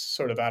drafts,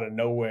 sort of out of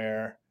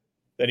nowhere,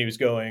 than he was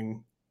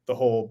going the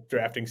whole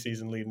drafting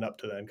season leading up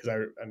to then. Because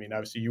I mean,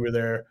 obviously you were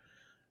there.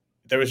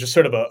 There was just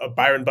sort of a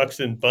Byron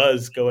Buxton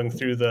buzz going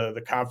through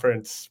the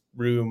conference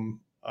room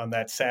on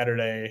that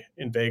Saturday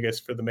in Vegas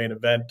for the main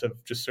event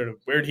of just sort of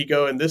where'd he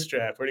go in this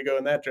draft? Where'd he go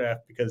in that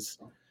draft? Because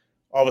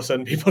all of a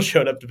sudden people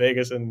showed up to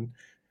Vegas and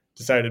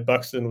decided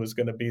Buxton was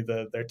going to be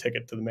their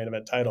ticket to the main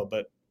event title.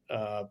 But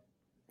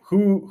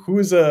who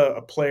is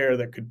a player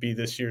that could be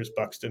this year's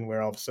Buxton,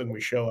 where all of a sudden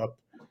we show up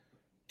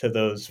to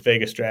those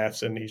Vegas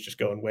drafts and he's just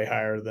going way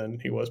higher than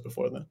he was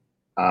before then?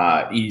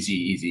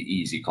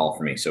 Easy call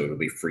for me. So it'll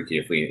be freaky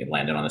if we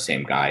landed on the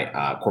same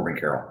guy. Corbin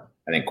Carroll.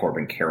 I think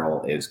Corbin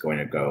Carroll is going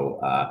to go,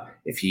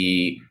 if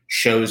he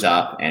shows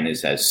up and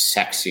is as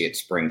sexy at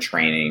spring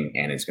training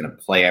and is going to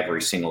play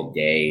every single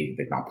day.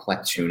 They're not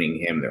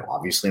platooning him. They're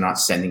obviously not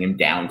sending him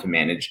down to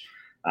manage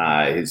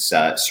his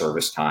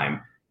service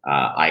time.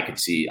 I could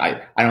see,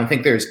 I don't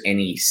think there's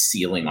any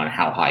ceiling on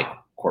how high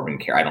Corbin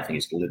Carroll. I don't think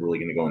he's literally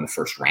going to go in the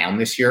first round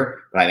this year,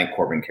 but I think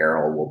Corbin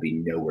Carroll will be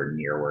nowhere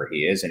near where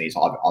he is. And he's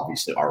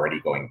obviously already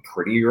going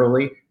pretty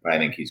early, but I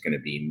think he's going to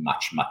be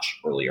much, much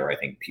earlier. I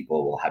think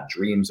people will have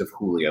dreams of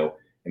Julio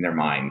in their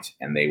mind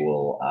and they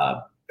will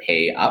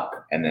pay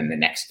up. And then the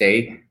next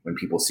day, when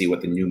people see what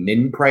the new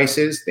min price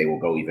is, they will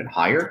go even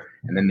higher.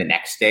 And then the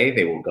next day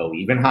they will go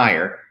even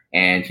higher.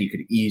 And he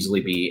could easily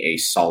be a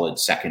solid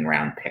second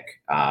round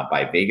pick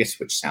by Vegas,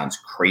 which sounds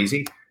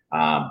crazy.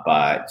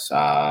 But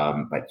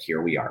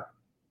here we are.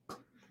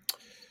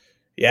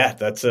 Yeah,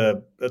 that's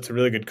a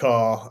really good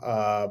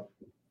call.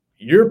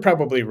 You're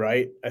probably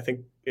right. I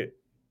think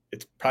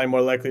it's probably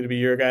more likely to be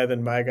your guy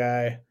than my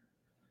guy.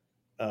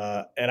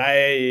 And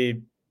I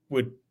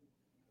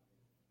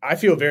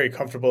feel very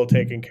comfortable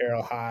taking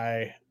Carroll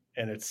high,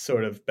 and it's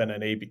sort of been an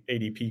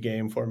ADP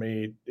game for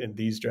me in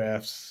these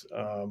drafts.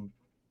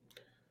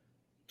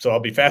 So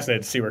I'll be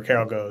fascinated to see where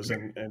Carroll goes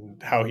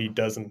and how he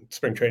does in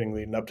spring training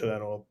leading up to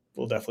that.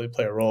 Will definitely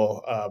play a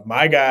role.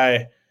 My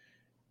guy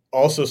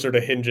also sort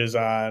of hinges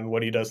on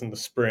what he does in the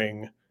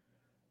spring,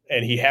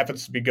 and he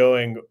happens to be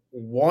going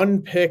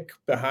one pick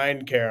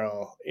behind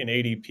Carroll in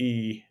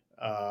ADP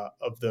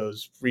of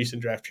those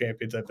recent draft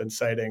champions I've been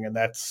citing, and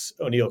that's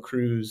O'Neal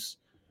Cruz.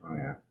 Oh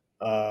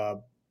yeah.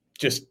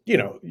 Just you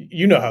know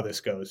how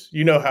this goes.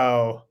 You know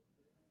how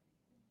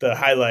the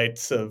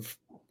highlights of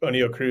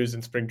O'Neal Cruz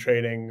in spring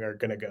training are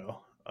going to go,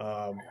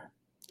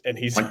 and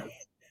he's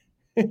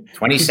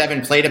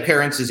 27 plate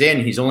appearances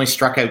in. He's only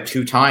struck out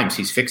 2 times.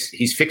 He's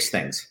fixed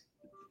things.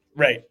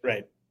 Right.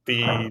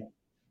 He'll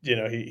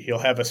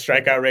have a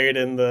strikeout rate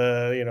in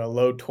the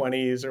low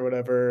 20s or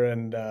whatever,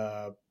 and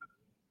by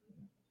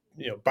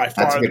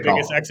far the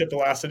biggest exit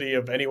velocity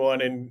of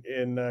anyone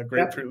in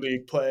Grapefruit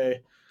League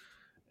play,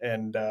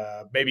 and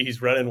maybe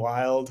he's running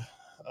wild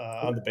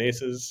on the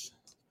bases,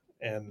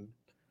 and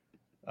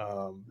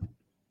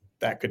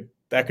that could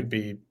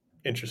be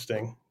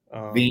interesting.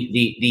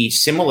 The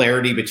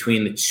similarity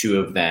between the two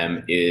of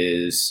them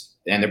is,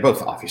 and they're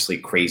both obviously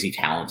crazy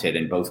talented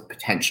and both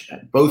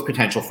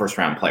potential first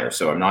round players.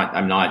 So I'm not.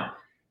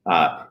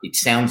 It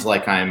sounds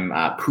like I'm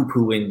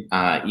poo-pooing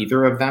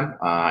either of them.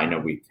 I know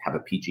we have a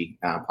PG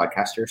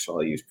podcaster, so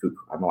I'll use poo.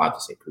 I'm allowed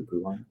to say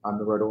poo-poo on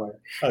the RotoWire.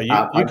 Oh, you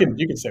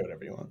can say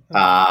whatever you want.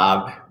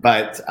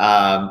 But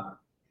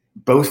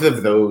both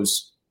of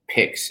those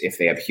picks, if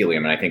they have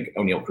helium, and I think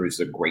O'Neal Cruz is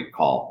a great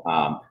call.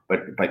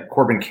 But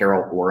Corbin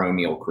Carroll or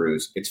O'Neal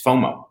Cruz, it's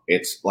FOMO.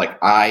 It's like,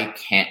 I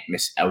can't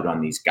miss out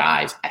on these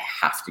guys. I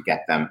have to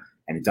get them,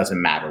 and it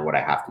doesn't matter what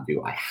I have to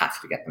do. I have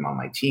to get them on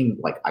my team.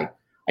 Like I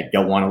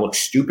don't want to look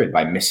stupid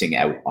by missing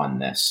out on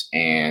this.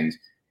 And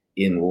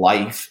in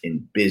life,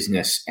 in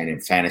business, and in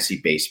fantasy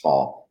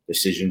baseball,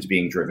 decisions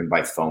being driven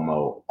by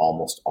FOMO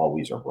almost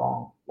always are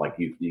wrong. Like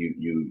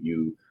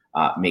you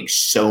make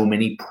so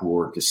many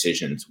poor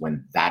decisions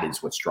when that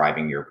is what's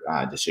driving your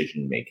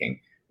decision making,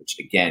 which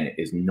again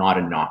is not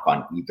a knock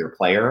on either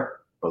player.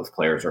 Both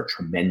players are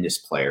tremendous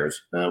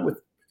players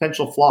with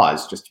potential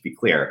flaws, just to be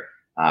clear.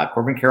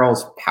 Corbin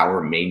Carroll's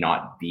power may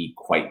not be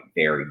quite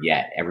there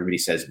yet. Everybody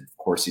says, of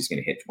course, he's going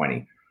to hit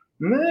 20.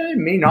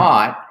 May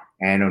not.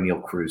 And O'Neal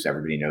Cruz,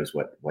 everybody knows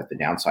what the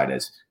downside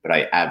is. But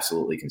I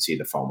absolutely can see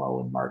the FOMO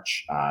in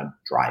March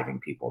driving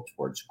people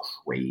towards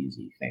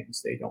crazy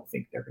things they don't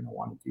think they're going to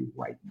want to do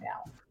right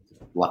now.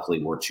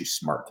 Luckily, we're too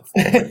smart to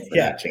fall for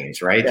that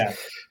change, right? Yeah.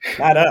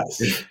 Not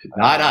us.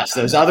 Not us.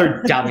 Those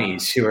other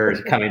dummies who are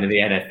coming to the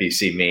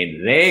NFBC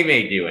main, they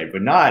may do it,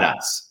 but not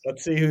us.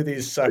 Let's see who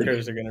these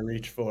suckers are going to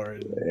reach for.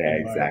 Yeah,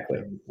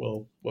 exactly.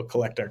 We'll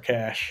collect our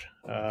cash.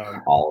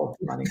 All of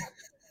the money.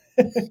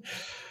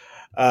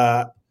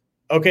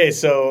 Okay,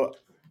 so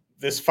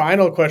this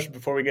final question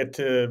before we get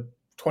to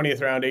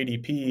 20th round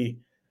ADP,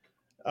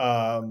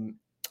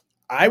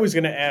 I was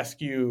going to ask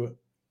you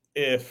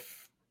if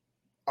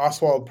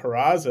Oswald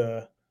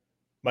Peraza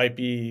might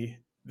be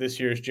this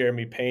year's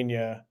Jeremy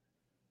Pena,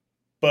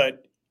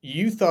 but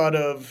you thought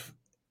of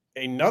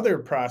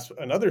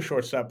another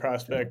shortstop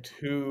prospect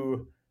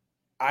who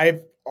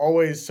I've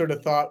always sort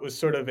of thought was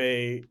sort of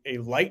a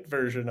light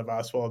version of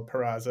Oswald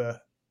Peraza.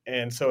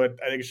 And so I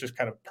think it's just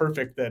kind of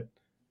perfect that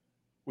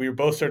we were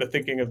both sort of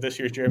thinking of this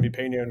year's Jeremy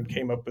Pena and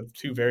came up with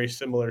two very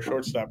similar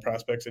shortstop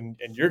prospects. And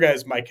your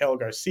guys, Maikel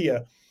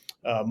Garcia,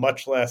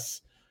 much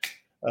less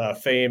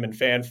fame and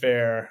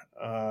fanfare,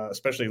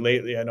 especially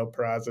lately. I know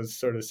Peraza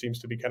sort of seems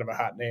to be kind of a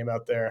hot name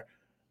out there.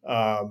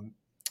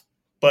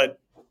 But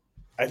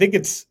I think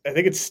it's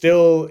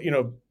still,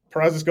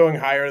 Peraza's going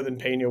higher than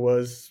Pena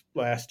was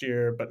last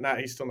year, but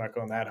he's still not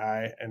going that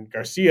high. And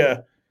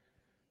Garcia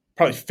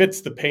probably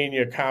fits the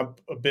Pena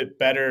comp a bit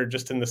better,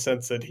 just in the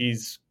sense that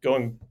he's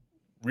going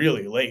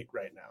really late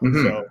right now.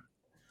 Mm-hmm. So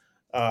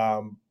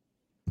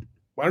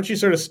why don't you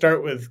sort of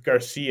start with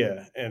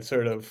Garcia and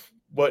sort of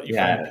what you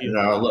find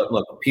appealing?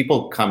 Look,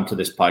 people come to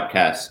this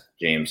podcast,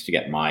 James, to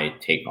get my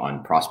take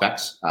on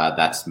prospects.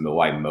 That's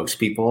why most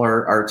people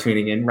are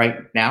tuning in right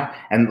now.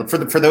 And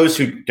for those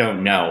who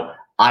don't know,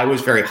 I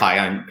was very high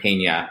on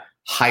Pena,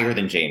 higher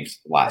than James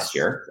last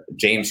year.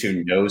 James,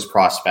 who knows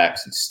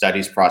prospects and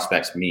studies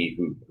prospects, me,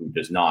 who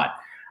does not.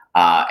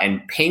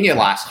 And Pena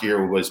last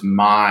year was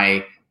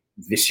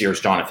this year's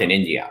Jonathan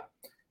India.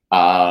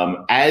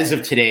 As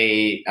of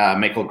today,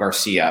 Maikel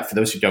Garcia, for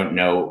those who don't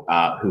know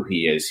who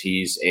he is,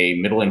 he's a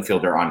middle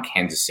infielder on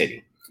Kansas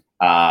City.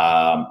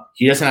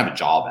 He doesn't have a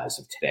job as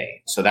of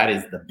today. So that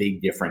is the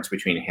big difference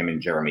between him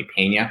and Jeremy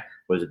Pena.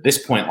 Was at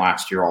this point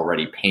last year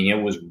already, Pena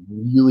was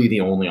really the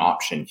only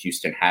option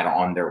Houston had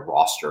on their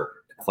roster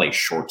to play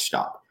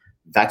shortstop.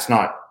 That's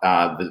not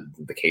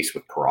the case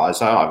with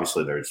Peraza.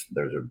 Obviously, there's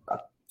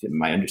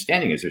my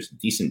understanding is there's a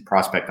decent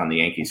prospect on the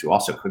Yankees who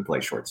also could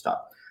play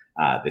shortstop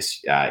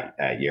this year.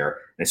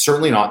 And it's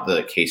certainly not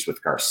the case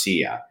with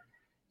Garcia.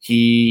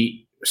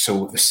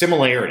 So the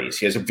similarities,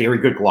 he has a very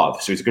good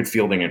glove. So he's a good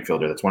fielding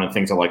infielder. That's one of the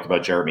things I liked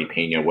about Jeremy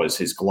Pena was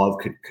his glove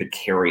could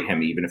carry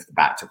him even if the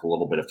bat took a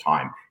little bit of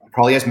time. He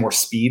probably has more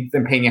speed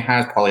than Pena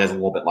has, probably has a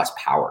little bit less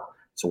power.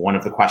 So one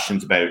of the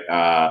questions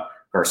about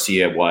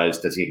Garcia was,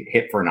 does he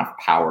hit for enough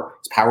power?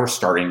 His power is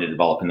starting to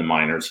develop in the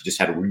minors. He just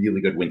had a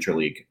really good Winter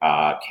League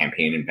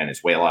campaign in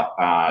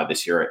Venezuela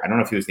this year. I don't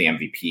know if he was the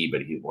MVP,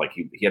 but he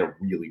had a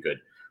really good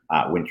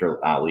Winter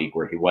League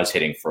where he was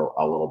hitting for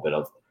a little bit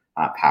of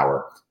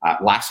power.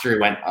 Last year, he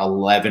went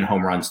 11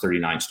 home runs,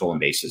 39 stolen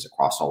bases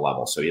across all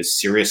levels. So he has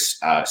serious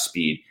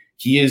speed.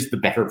 He is the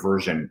better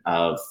version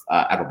of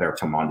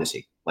Adalberto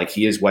Mondesi. Like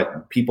he is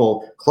what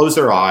people close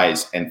their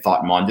eyes and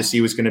thought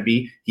Mondesi was going to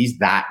be. He's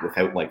that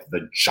without like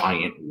the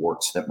giant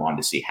warts that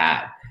Mondesi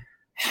had.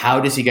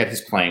 How does he get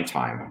his playing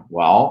time?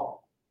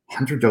 Well,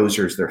 Hunter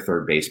Dozier is their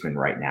third baseman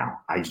right now.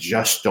 I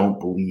just don't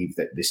believe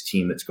that this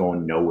team that's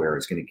going nowhere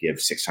is going to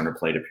give 600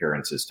 plate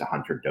appearances to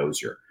Hunter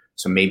Dozier.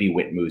 So maybe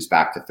Witt moves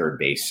back to third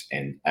base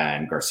and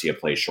Garcia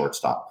plays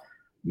shortstop.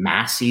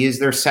 Massey is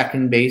their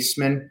second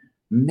baseman.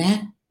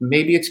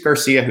 Maybe it's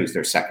Garcia who's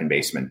their second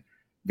baseman.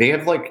 They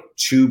have like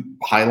two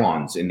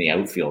pylons in the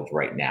outfield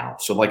right now.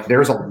 So like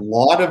there's a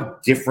lot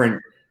of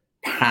different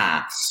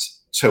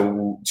paths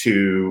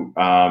to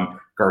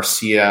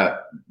Garcia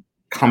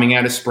coming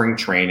out of spring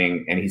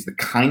training. And he's the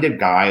kind of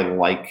guy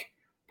like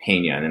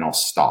Pena, and then I'll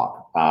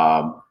stop,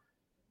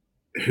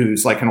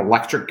 who's like an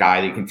electric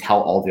guy that you can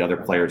tell all the other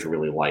players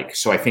really like.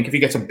 So I think if he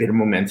gets a bit of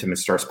momentum and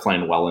starts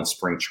playing well in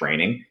spring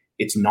training,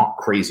 it's not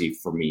crazy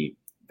for me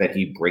that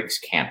he breaks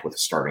camp with a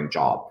starting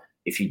job.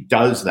 If he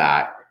does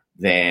that,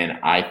 then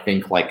I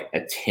think like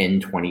a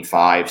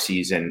 10-25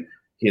 season,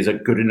 he has a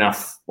good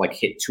enough like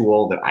hit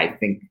tool that I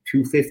think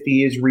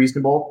 250 is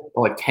reasonable.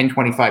 But like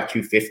 10-25,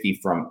 250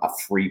 from a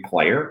free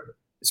player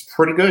is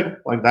pretty good.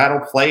 Like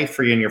that'll play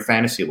for you in your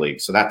fantasy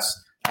league. So that's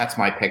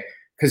my pick.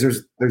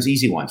 Because there's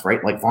easy ones,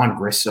 right? Like Vaughn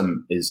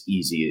Grissom is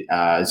easy.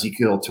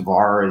 Ezequiel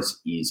Tovar is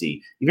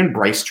easy. Even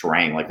Bryce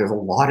Terang. Like there's a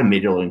lot of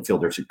middle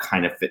infielders who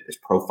kind of fit this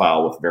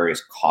profile with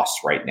various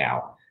costs right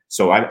now.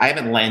 So I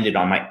haven't landed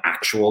on my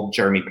actual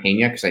Jeremy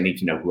Pena because I need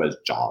to know who has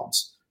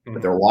jobs. Mm-hmm.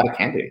 But there are a lot of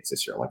candidates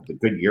this year. Like it's a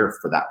good year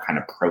for that kind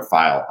of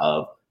profile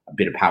of a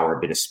bit of power,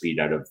 a bit of speed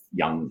out of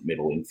young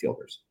middle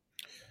infielders.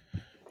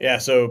 Yeah,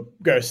 so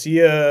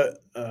Garcia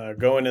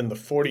going in the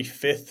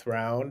 45th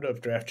round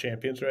of Draft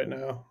Champions right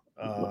now.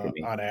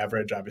 On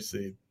average,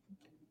 obviously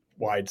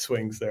wide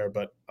swings there,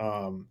 but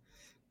I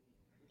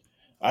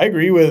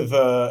agree with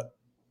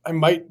I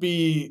might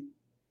be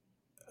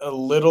a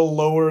little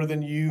lower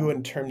than you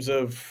in terms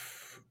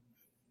of,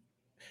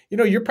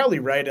 you're probably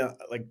right.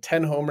 Like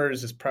 10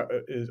 homers is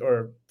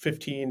or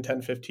 15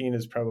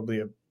 is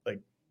probably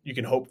you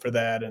can hope for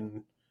that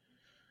and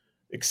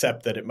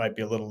accept that it might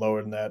be a little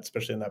lower than that,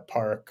 especially in that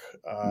park.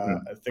 I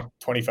think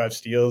 25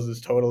 steals is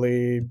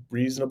totally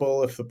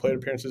reasonable if the plate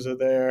appearances are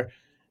there.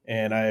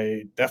 And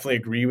I definitely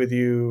agree with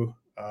you.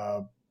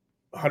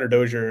 Hunter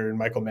Dozier and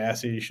Michael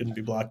Massey shouldn't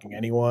be blocking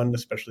anyone,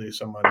 especially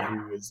someone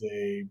who is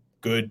a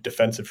good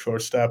defensive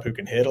shortstop who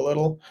can hit a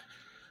little.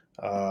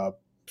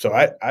 So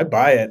I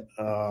buy it.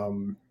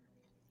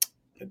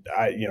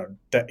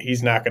 That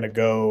he's not going to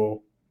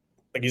go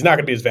he's not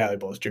going to be as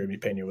valuable as Jeremy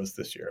Pena was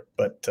this year,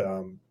 but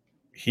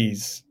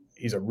he's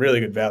he's a really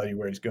good value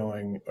where he's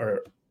going,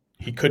 or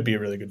he could be a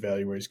really good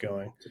value where he's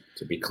going.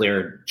 To be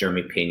clear,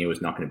 Jeremy Pena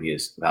was not going to be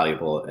as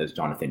valuable as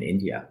Jonathan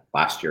India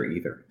last year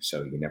either.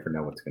 So you never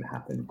know what's going to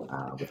happen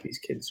with these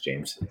kids,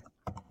 James.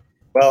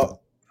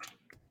 Well,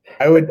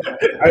 I would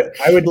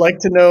like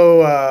to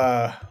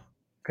know,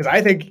 because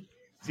I think,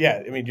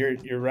 yeah, I mean,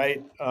 you're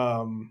right.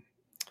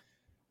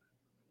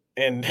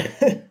 And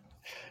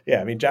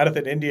yeah, I mean,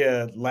 Jonathan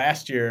India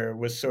last year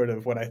was sort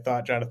of what I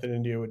thought Jonathan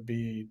India would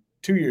be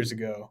 2 years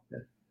ago.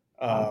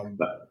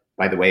 But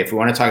by the way, if we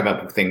want to talk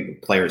about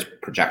players'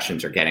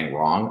 projections are getting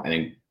wrong, I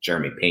think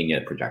Jeremy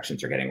Pena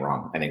projections are getting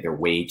wrong. I think they're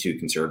way too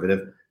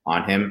conservative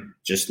on him.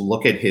 Just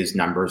look at his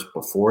numbers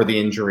before the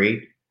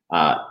injury,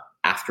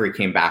 after he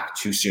came back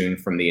too soon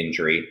from the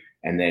injury,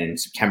 and then in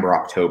September,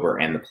 October,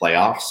 and the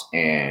playoffs,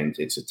 and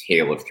it's a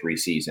tale of 3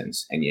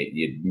 seasons. And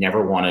you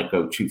never want to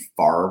go too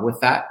far with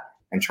that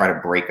and try to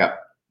break up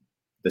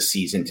the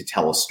season to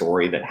tell a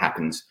story that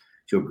happens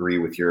to agree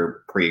with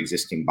your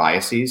pre-existing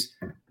biases.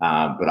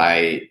 But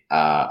I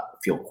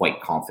feel quite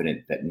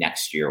confident that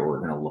next year we're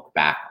going to look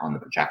back on the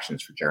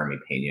projections for Jeremy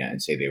Pena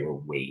and say they were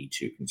way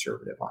too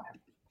conservative on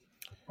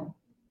him.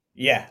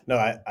 Yeah, no,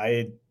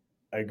 I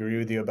agree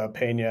with you about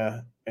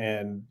Pena.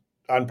 And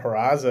on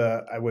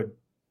Peraza, I would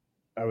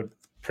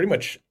pretty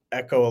much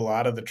echo a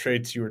lot of the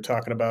traits you were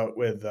talking about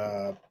with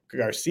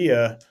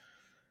Garcia.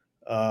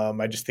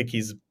 I just think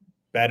he's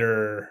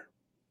better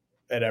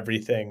at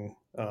everything,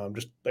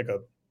 just like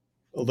a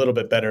little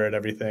bit better at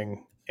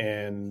everything.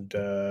 And,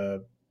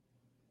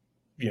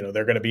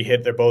 they're going to be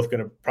hit. They're both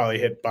going to probably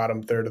hit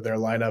bottom third of their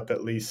lineup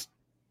at least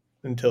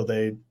until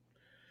they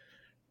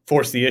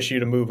force the issue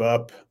to move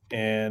up.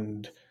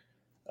 And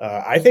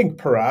I think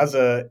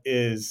Peraza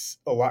is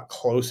a lot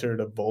closer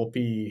to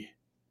Volpe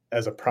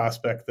as a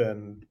prospect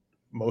than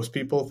most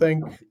people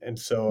think. And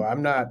so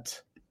I'm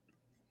not,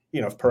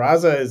 if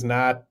Peraza is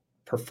not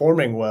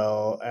performing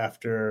well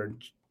after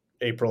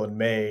April and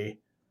May,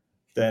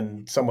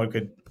 then someone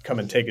could come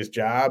and take his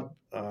job.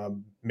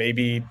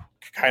 Maybe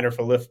Kiner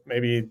Falefa,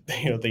 maybe,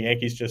 the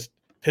Yankees just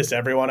piss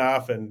everyone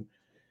off and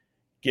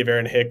give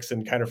Aaron Hicks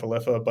and Kiner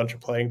Falefa a bunch of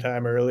playing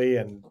time early,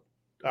 and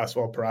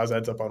Oswald Peraza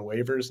ends up on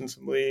waivers in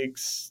some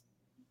leagues.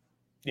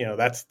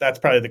 That's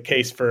probably the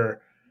case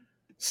for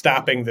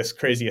stopping this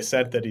crazy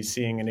ascent that he's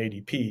seeing in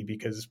ADP,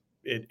 because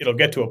it'll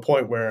get to a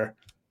point where,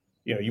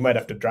 you might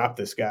have to drop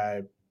this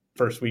guy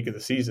first week of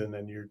the season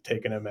and you're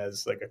taking him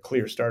as like a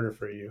clear starter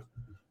for you.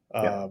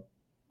 Yeah.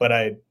 But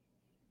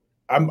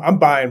I'm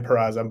buying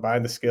Peraza. I'm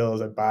buying the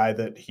skills. I buy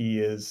that he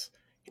is,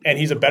 and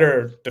he's a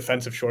better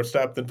defensive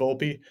shortstop than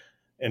Volpe.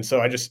 And so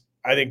I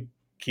think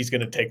he's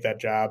going to take that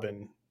job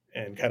and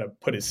kind of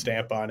put his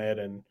stamp on it.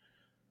 And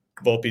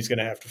Volpe's going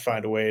to have to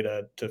find a way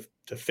to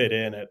fit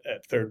in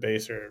at third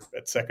base or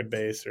at second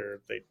base, or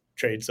if they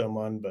trade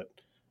someone. But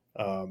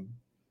I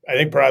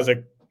think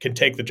Peraza can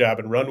take the job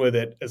and run with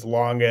it, as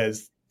long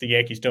as the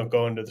Yankees don't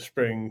go into the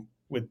spring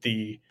with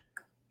the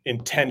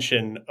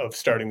intention of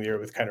starting the year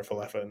with Kiner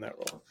Falefa in that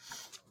role.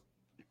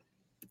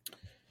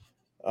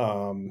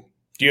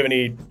 Do you have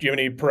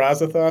any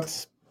Peraza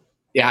thoughts?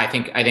 Yeah, I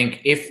think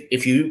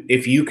if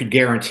you could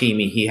guarantee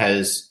me he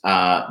has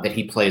that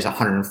he plays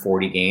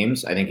 140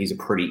 games, I think he's a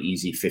pretty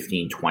easy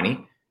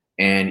 15-20.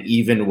 And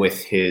even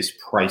with his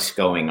price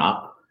going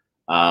up,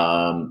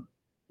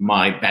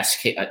 my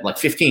best case, like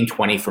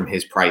 15-20 from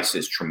his price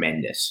is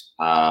tremendous.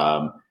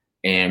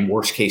 And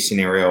worst case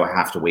scenario, I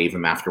have to waive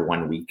him after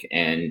 1 week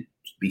and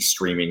be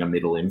streaming a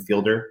middle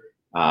infielder.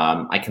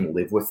 I can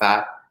live with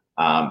that.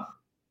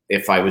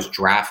 If I was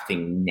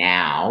drafting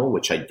now,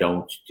 which I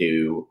don't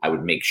do, I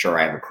would make sure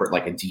I have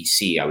like a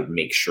DC. I would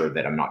make sure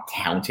that I'm not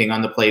counting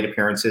on the plate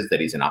appearances, that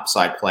he's an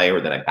upside play,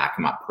 or that I back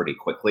him up pretty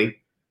quickly.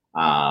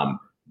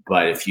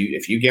 But if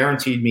you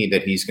guaranteed me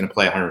that he's going to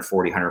play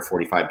 140,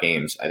 145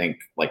 games, I think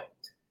like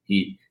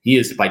he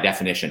is by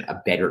definition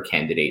a better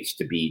candidate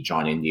to be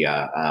John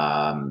India,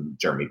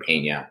 Jeremy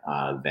Pena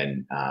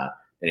than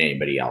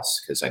anybody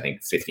else, because I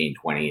think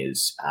 15-20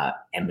 is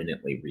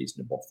eminently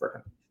reasonable for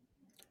him.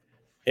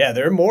 Yeah,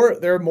 there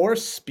are more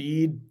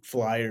speed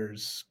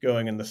flyers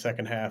going in the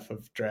second half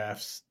of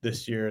drafts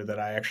this year that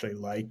I actually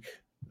like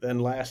than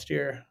last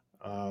year.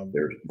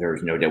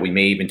 There's no doubt. We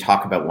may even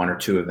talk about one or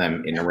two of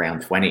them in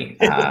around 20.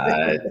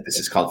 This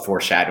is called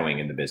foreshadowing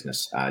in the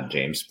business,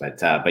 James. But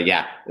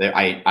yeah,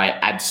 I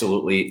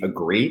absolutely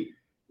agree.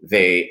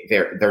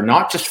 They're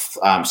not just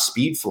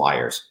speed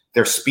flyers.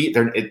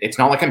 It's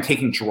not like I'm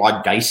taking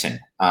Gerard Dyson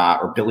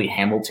or Billy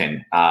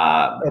Hamilton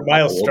or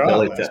Miles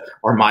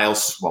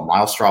Straw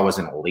Miles Straw was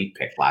an elite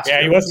pick last year.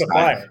 Yeah, he wasn't a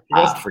flyer.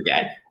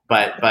 Forget.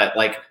 But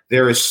like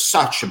there is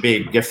such a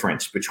big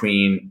difference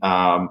between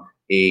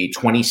a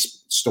 20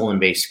 stolen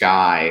base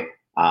guy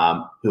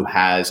who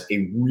has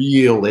a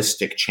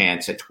realistic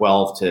chance at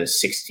 12 to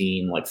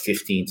 16, like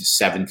 15 to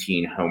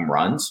 17 home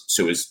runs.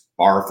 So is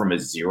far from a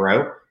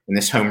zero in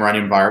this home run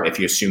environment. If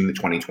you assume the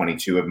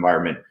 2022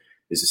 environment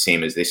is the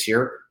same as this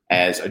year,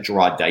 as a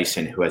Gerard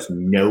Dyson who has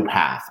no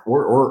path,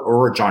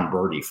 or a John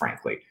Birdie,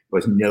 frankly, who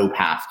has no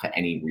path to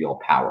any real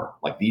power.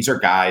 Like these are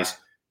guys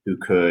who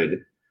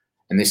could,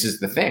 And this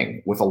is the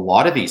thing with a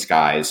lot of these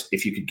guys,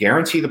 if you could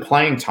guarantee the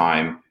playing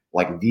time,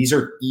 like these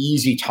are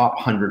easy top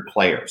 100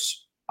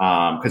 players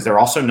because they're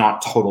also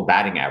not total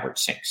batting average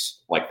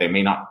sinks. Like they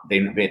may not be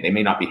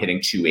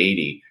hitting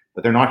 280,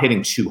 but they're not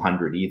hitting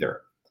 200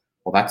 either.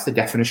 Well, that's the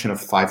definition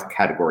of 5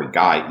 category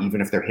guy, even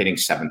if they're hitting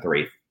 7th or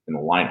 8th in the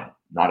lineup.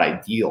 Not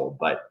ideal,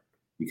 but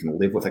you can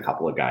live with a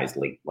couple of guys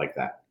late like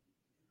that.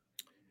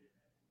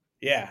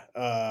 Yeah.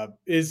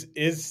 Is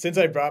since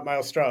I brought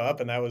Myles Straw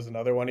up, and that was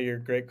another one of your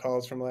great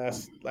calls from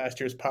last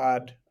year's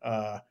pod,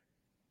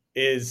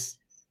 does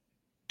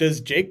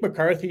Jake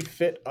McCarthy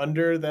fit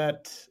under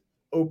that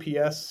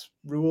OPS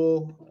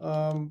rule?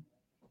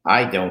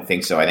 I don't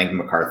think so. I think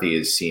McCarthy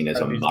is seen as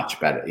a much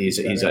better. He's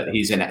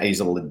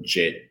a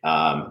legit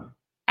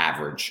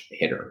average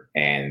hitter,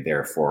 and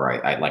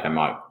therefore I'm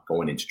not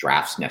going into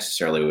drafts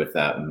necessarily with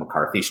a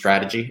McCarthy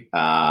strategy,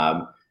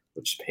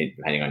 which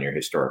depending on your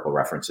historical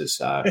references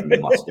can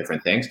mean lots of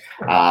different things.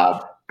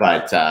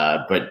 But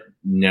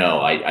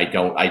no, I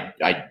don't.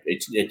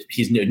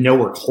 He's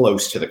nowhere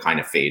close to the kind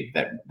of fade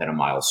that a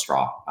Myles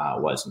Straw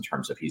was in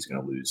terms of he's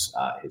going to lose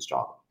his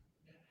job.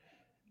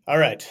 All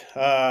right.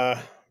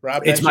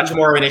 Rob, it's much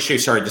more of an issue.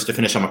 Sorry, just to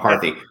finish on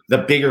McCarthy. The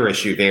bigger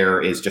issue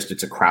there is just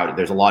it's a crowd.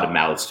 There's a lot of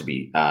mouths to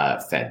be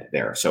fed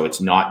there. So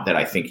it's not that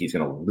I think he's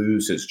going to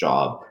lose his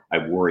job. I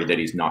worry that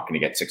he's not going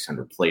to get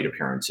 600 plate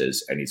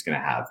appearances and he's going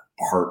to have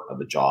part of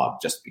the job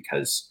just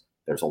because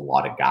there's a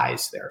lot of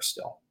guys there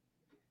still.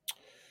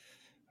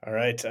 All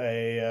right.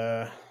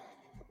 I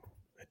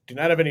do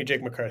not have any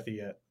Jake McCarthy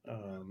yet.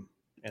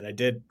 And I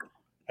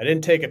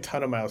didn't take a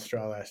ton of Myles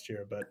Straw last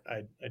year, but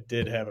I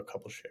did have a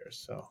couple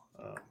shares. So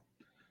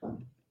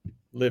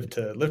live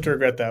to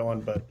regret that one.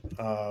 But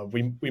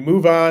we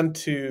move on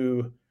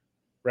to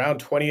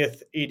round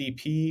 20th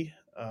ADP.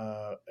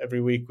 Every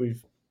week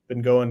we've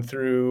been going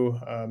through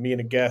me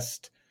and a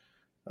guest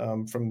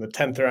from the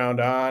 10th round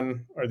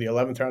on, or the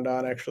 11th round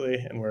on actually,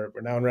 and we're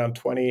now in round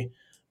 20.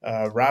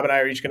 Rob and I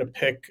are each going to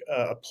pick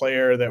a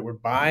player that we're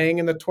buying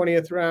in the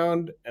 20th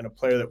round and a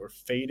player that we're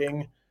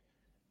fading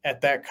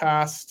at that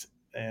cost.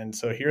 And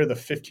so here are the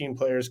 15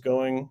 players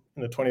going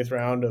in the 20th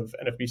round of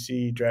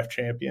NFBC Draft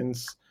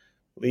Champions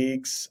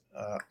leagues.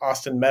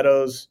 Austin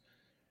Meadows,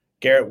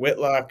 Garrett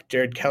Whitlock,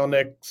 Jared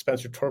Kelenic,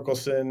 Spencer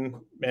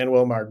Torkelson,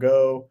 Manuel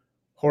Margot,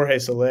 Jorge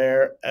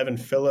Soler, Evan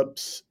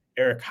Phillips,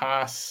 Eric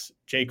Haas,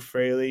 Jake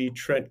Fraley,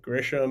 Trent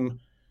Grisham,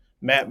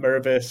 Matt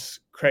Mervis,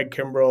 Craig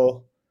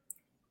Kimbrell,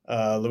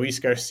 Luis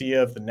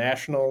Garcia of the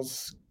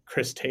Nationals,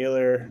 Chris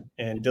Taylor,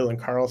 and Dylan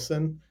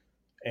Carlson.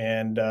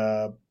 And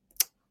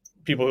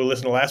people who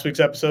listened to last week's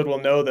episode will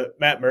know that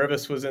Matt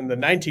Mervis was in the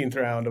 19th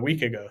round a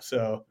week ago.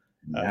 So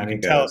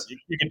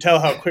you can tell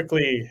how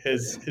quickly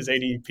his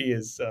ADP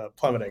is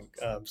plummeting.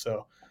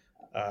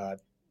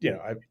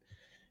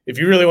 If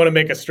you really want to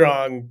make a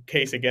strong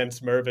case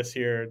against Mervis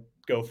here,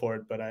 go for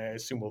it. But I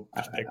assume we'll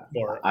just pick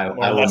more. I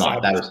will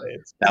not.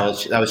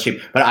 That was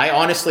cheap. But I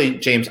honestly,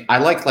 James, I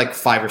like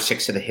 5 or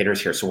 6 of the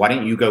hitters here. So why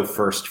don't you go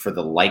first for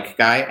the like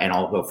guy, and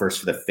I'll go first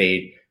for the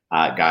fade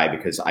guy,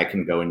 because I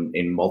can go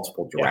in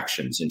multiple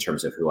directions in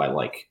terms of who I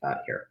like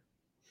here.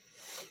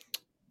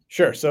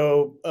 Sure.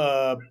 So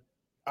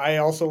I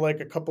also like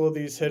a couple of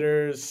these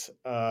hitters.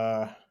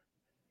 I'll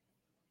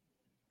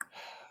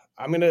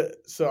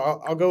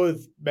go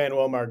with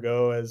Manuel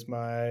Margot as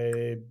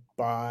my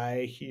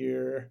buy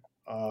here.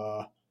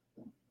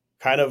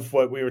 Kind of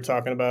what we were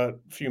talking about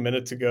a few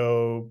minutes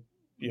ago,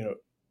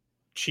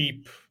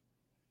 cheap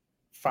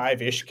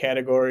 5-ish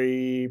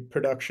category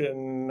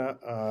production.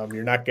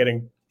 You're not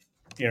getting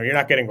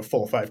a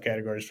full 5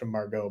 categories from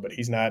Margot, but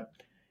it's not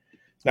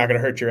going to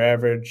hurt your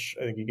average.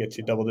 I think he gets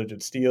you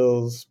double-digit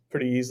steals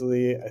pretty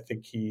easily. I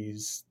think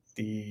he's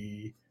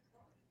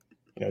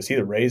is he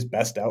the Rays'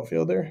 best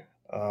outfielder?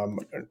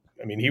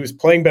 He was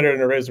playing better in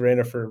the Rays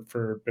arena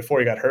for before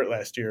he got hurt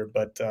last year,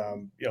 but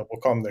we'll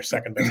call him their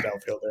second best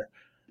outfielder.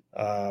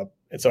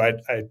 And so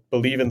I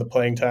believe in the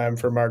playing time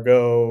for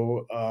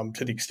Margot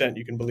to the extent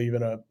you can believe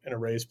in a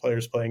Rays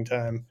player's playing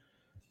time.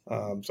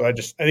 So I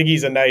think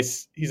he's a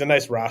nice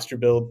roster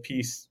build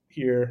piece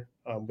here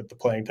with the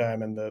playing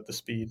time and the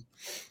speed.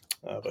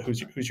 But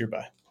who's your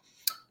buy?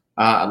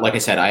 Like I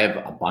said, I have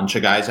a bunch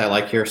of guys I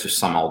like here. So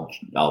some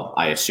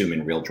I assume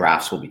in real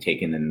drafts will be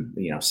taken in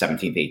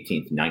 17th,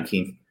 18th,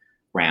 19th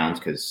rounds,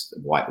 because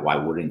why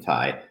wouldn't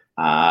I?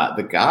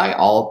 The guy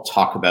I'll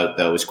talk about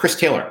though is Chris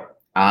Taylor.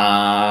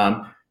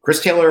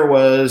 Chris Taylor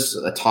was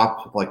a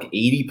top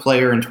 80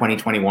 player in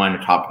 2021,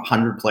 a top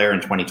 100 player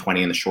in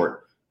 2020 in the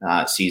short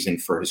season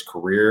for his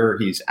career.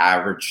 He's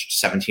averaged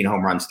 17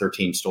 home runs,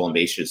 13 stolen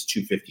bases,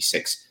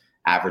 256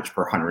 average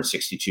per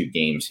 162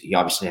 games. He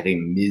obviously had a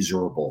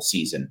miserable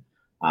season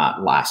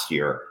last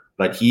year,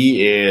 but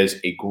he is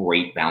a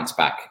great bounce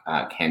back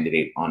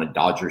candidate on a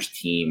Dodgers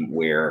team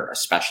where,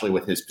 especially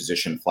with his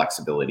position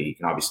flexibility, he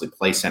can obviously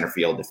play center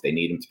field if they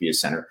need him to be a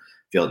center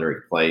fielder. He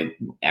can play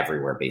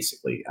everywhere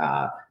basically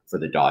for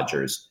the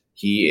Dodgers.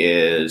 He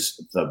is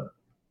the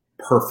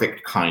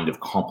perfect kind of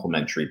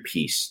complementary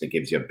piece that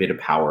gives you a bit of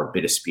power, a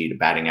bit of speed, a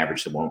batting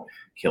average that won't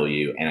kill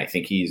you. And I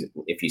think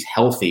if he's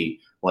healthy,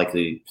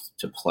 likely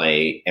to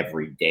play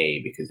every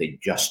day because they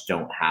just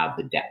don't have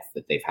the depth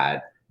that they've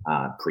had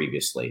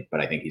previously.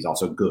 But I think he's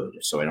also good.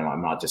 So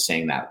I'm not just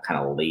saying that kind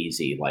of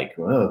lazy, like,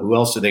 oh, who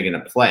else are they going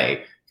to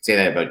play? Say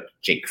that about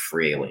Jake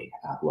Fraley.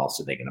 Who else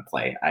are they going to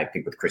play? I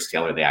think with Chris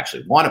Taylor, they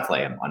actually want to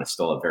play him on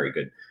still a very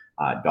good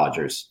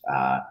Dodgers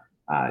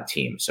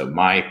team. So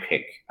my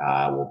pick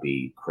will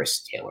be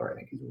Chris Taylor. I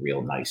think he's a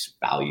real nice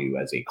value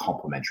as a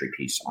complementary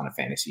piece on a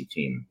fantasy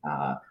team,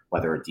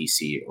 whether a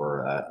DC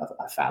or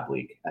a Fab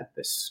League at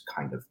this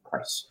kind of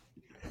price.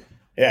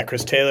 Yeah,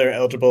 Chris Taylor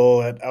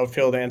eligible at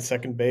outfield and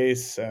second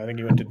base. I think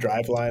he went to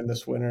Driveline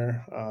this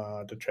winter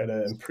to try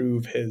to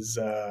improve his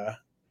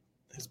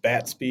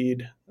bat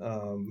speed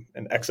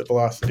and exit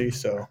velocity.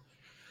 So,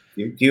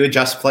 do you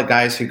adjust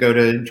guys who go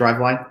to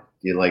Driveline?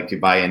 Do you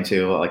buy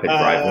into like a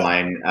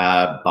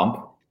Driveline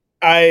bump?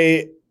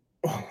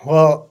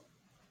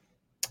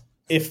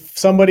 If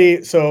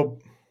somebody, so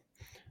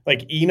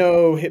like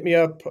Eno hit me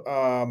up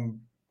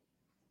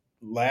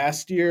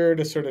last year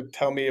to sort of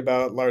tell me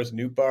about Lars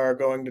Nootbaar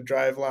going to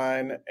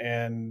Driveline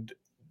and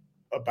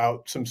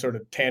about some sort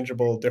of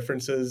tangible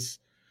differences.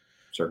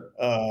 Sure.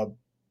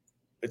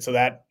 So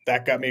that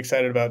got me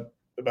excited about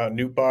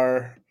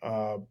Nootbaar.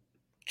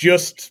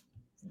 Just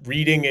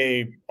reading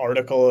a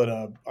article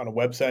on a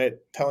website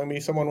telling me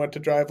someone went to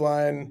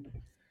Driveline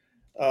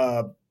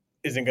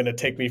isn't going to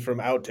take me from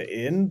out to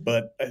in.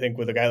 But I think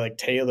with a guy like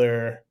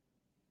Taylor,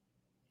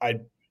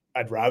 I'd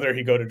rather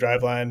he go to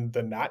Driveline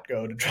than not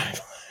go to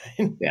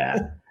Driveline. Yeah.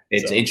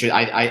 It's interesting.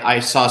 I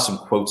saw some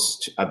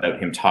quotes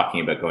about him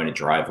talking about going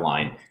to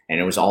Driveline, and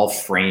it was all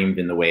framed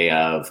in the way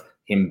of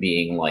him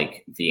being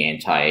like the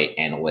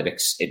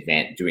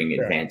anti-analytics doing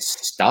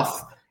advanced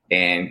stuff,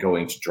 and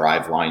going to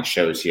Driveline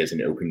shows he has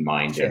an open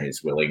mind and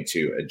is willing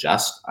to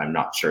adjust. I'm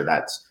not sure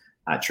that's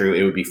true.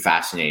 It would be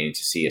fascinating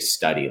to see a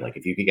study. Like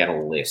if you could get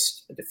a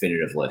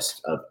definitive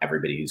list of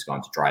everybody who's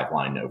gone to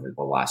Driveline over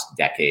the last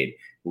decade,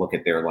 look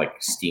at their like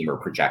steamer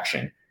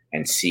projection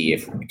and see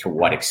if to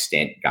what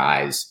extent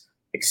guys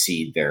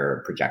exceed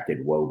their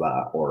projected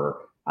WOBA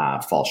or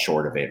fall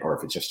short of it, or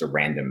if it's just a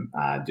random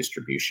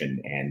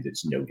distribution and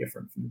it's no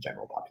different from the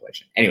general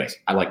population. Anyways,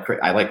 I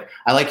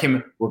like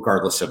him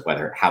regardless of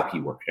how he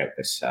worked out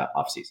this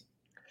offseason.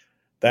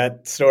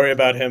 That story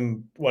about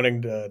him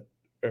wanting to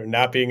or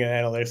not being an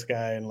analytics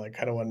guy and like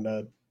kind of wanting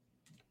to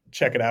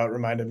check it out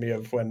reminded me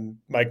of when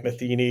Mike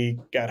Matheny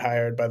got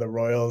hired by the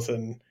Royals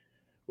and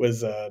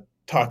was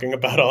talking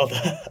about all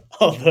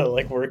the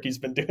like work he's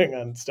been doing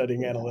on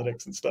studying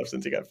analytics and stuff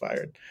since he got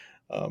fired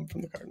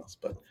from the Cardinals.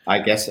 But I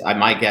guess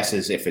my guess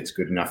is if it's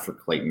good enough for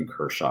Clayton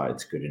Kershaw,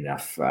 it's good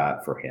enough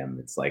for him.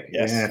 It's like,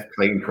 if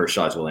Clayton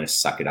Kershaw is willing to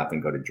suck it up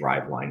and go to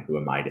Driveline, who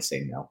am I to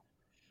say no?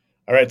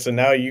 All right, so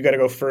now you got to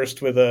go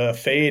first with a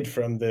fade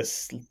from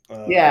this.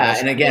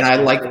 And again, I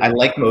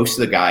like most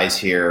of the guys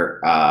here.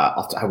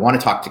 I want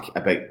to talk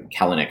about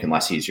Kelenic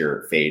unless he's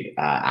your fade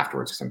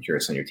afterwards, because I'm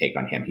curious on your take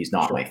on him. He's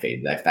not my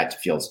fade.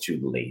 That feels too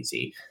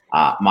lazy.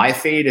 My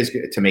fade is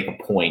to make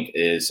a point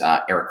is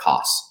Eric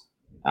Haas,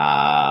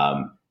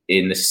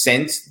 in the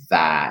sense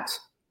that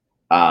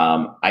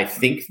I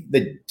think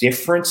the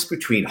difference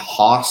between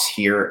Haas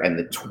here and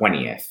the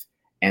 20th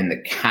and the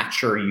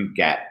catcher you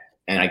get.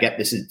 And I get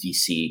this is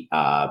DC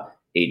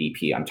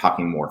ADP. I'm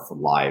talking more for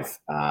live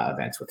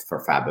events for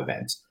Fab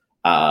events.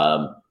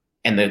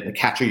 And the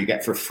catcher you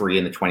get for free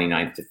in the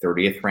 29th to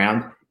 30th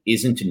round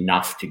isn't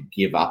enough to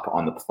give up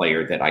on the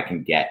player that I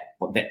can get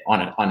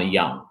on a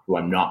young who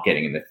I'm not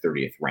getting in the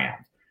 30th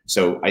round.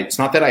 So it's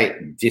not that I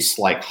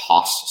dislike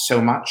Haas so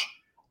much.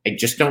 I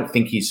just don't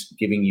think he's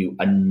giving you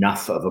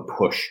enough of a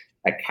push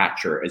at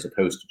catcher as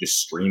opposed to just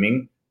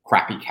streaming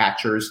crappy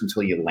catchers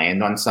until you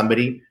land on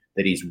somebody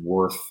that he's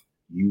worth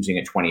using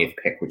a 20th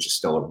pick, which is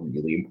still a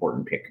really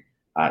important pick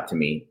to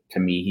me. To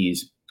me,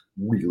 he's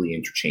really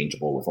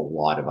interchangeable with a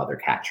lot of other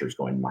catchers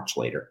going much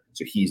later.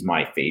 So he's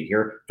my fade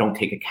here. Don't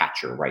take a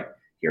catcher right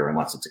here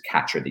unless it's a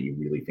catcher that you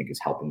really think is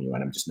helping you,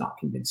 and I'm just not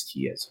convinced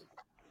he is.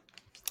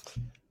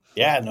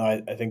 Yeah, no,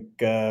 I think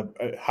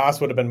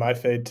Haas would have been my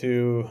fade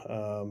too.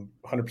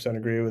 100%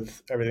 agree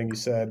with everything you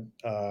said.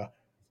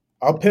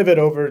 I'll pivot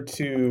over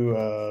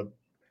to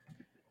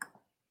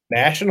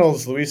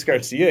Nationals Luis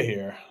Garcia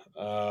here.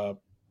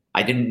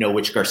 I didn't know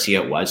which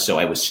Garcia it was, so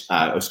I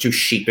was too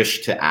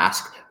sheepish to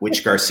ask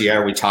which Garcia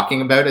are we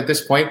talking about at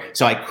this point.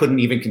 So I couldn't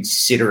even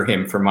consider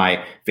him for my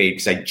fade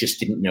because I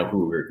just didn't know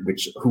who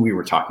we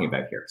were talking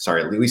about here.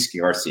 Sorry, Luis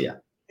Garcia.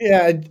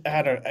 Yeah,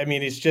 I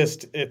mean, it's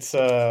just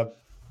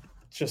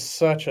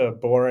such a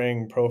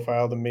boring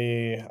profile to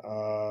me.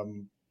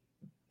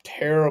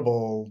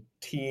 Terrible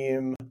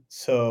team.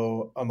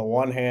 So on the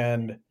one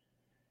hand,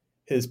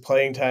 his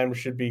playing time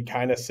should be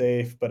kind of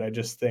safe, but I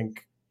just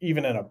think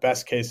even in a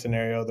best case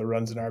scenario, the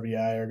runs in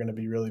RBI are going to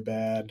be really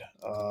bad.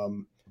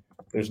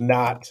 There's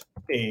not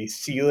a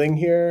ceiling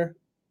here.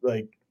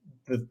 Like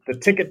the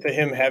ticket to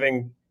him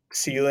having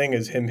ceiling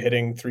is him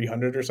hitting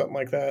 300 or something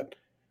like that,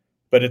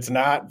 but it's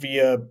not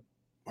via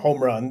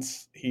home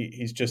runs.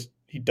 He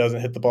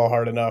doesn't hit the ball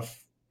hard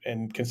enough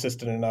and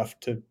consistent enough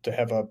to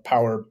have a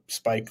power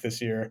spike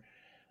this year.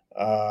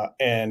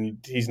 And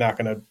he's not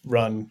going to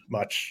run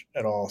much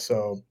at all.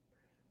 So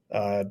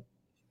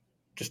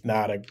just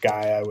not a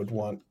guy I would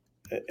want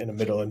in a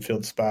middle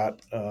infield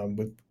spot.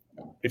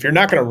 If you're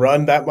not going to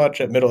run that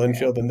much at middle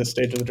infield in this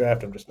stage of the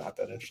draft, I'm just not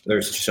that interested.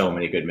 There's so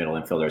many good middle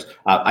infielders.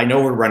 I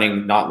know we're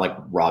running not like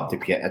Rob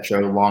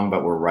DiPietro long,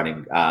 but we're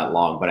running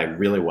long. But I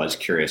really was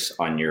curious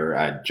on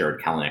your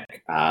Jarred Kelenic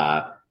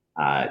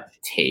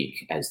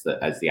take as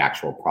the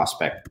actual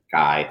prospect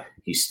guy.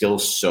 He's still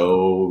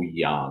so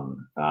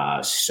young.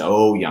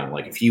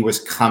 Like if he was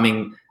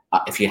coming,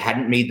 if he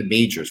hadn't made the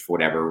majors for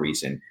whatever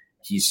reason,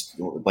 he's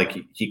like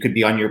he could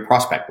be on your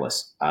prospect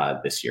list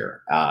this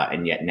year,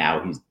 and yet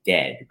now he's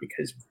dead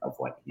because of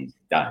what he's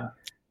done.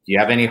 Do you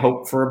have any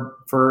hope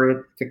for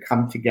it to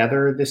come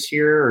together this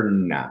year or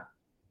not?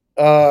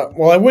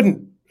 Well, I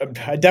wouldn't.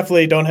 I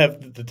definitely don't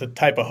have the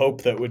type of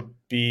hope that would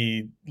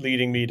be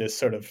leading me to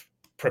sort of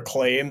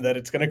proclaim that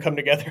it's going to come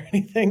together or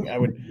anything. I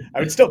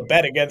would still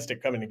bet against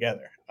it coming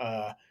together.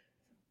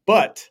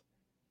 But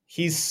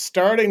he's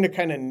starting to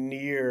kind of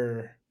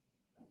near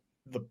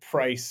the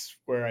price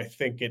where I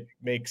think it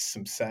makes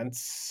some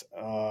sense.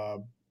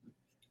 The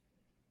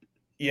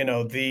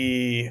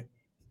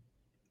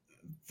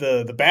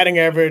batting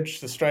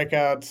average, the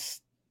strikeouts,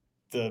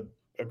 the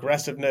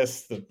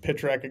aggressiveness, the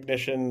pitch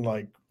recognition,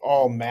 like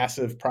all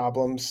massive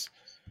problems.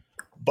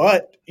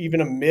 But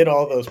even amid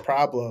all those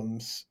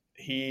problems,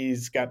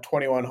 he's got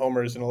 21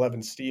 homers and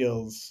 11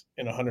 steals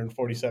in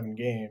 147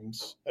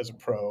 games as a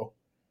pro.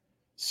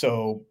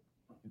 So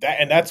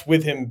that's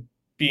with him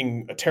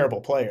being a terrible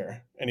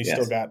player, and he's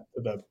still got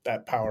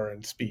that power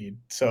and speed.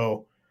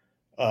 So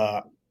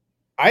I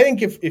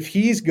think if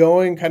he's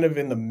going kind of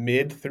in the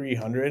mid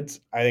 300s,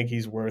 I think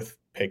he's worth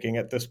picking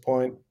at this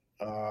point.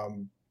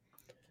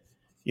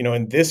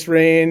 In this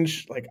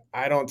range, like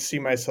I don't see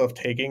myself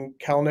taking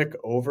Kelenic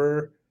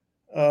over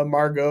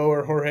Margot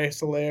or Jorge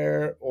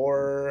Soler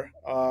or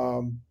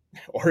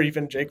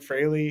even Jake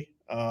Fraley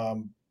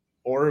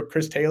or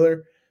Chris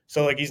Taylor.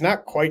 So like he's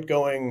not quite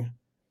going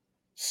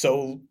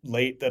so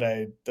late that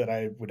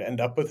I would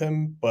end up with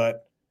him,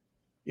 but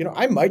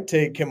I might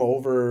take him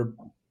over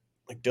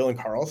like Dylan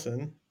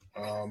Carlson.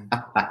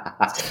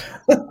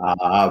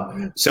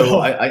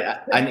 So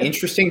an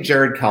interesting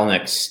Jarred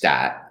Kelenic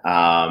stat,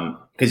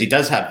 because he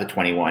does have the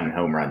 21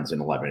 home runs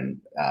and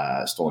 11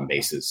 stolen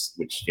bases,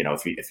 which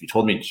if you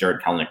told me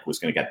Jarred Kelenic was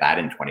going to get that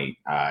in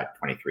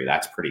 2023,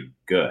 that's pretty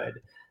good.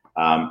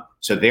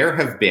 So there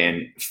have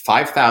been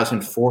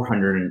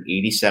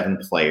 5,487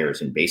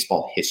 players in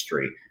baseball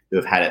history who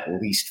have had at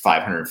least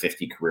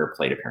 550 career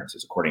plate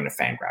appearances, according to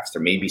Fangraphs.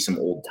 There may be some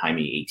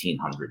old-timey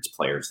 1800s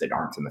players that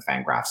aren't in the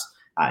Fangraphs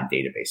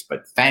database,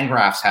 but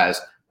Fangraphs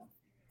has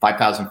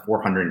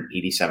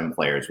 5,487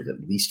 players with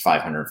at least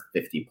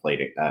 550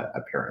 plate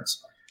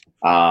appearance.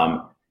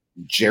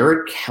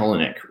 Jarred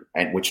Kelenic,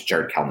 which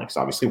Jarred Kelenic is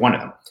obviously one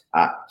of them,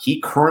 he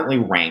currently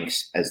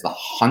ranks as the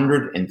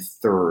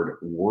 103rd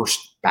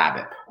worst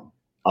BABIP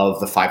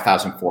of the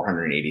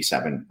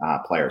 5,487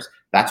 players.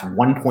 That's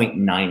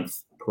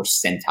 1.9th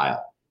percentile.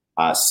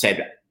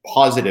 Said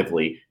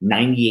positively,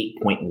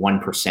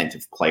 98.1%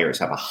 of players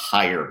have a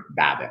higher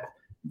BABIP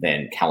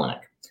than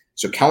Kelenic.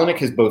 So Kelenic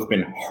has both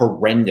been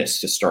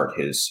horrendous to start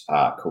his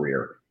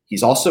career.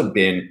 He's also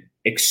been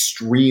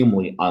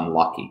extremely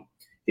unlucky.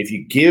 If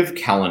you give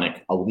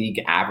Kelenic a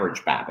league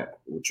average BABIP,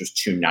 which was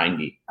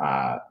 290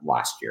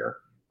 last year,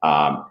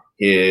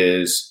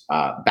 his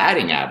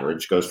batting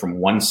average goes from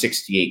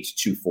 168 to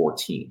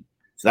 214.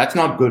 So that's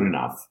not good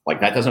enough. Like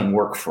that doesn't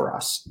work for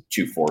us,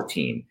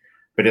 214.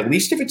 But at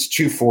least if it's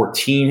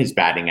 214, his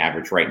batting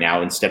average right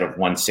now instead of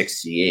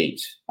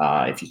 168,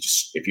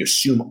 if you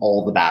assume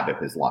all the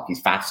BABIP is luck, he's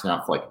fast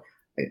enough. Like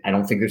I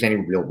don't think there's any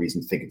real reason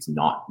to think it's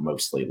not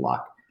mostly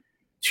luck.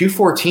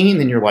 214,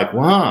 then you're like,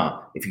 wow,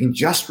 if you can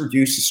just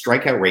reduce the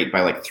strikeout rate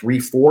by like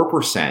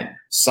 3-4%,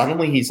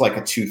 suddenly he's like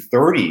a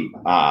 230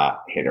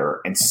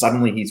 hitter, and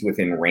suddenly he's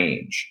within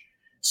range.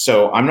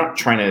 So I'm not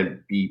trying to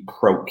be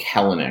pro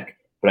Kelenic,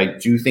 but I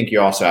do think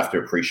you also have to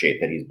appreciate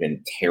that he's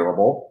been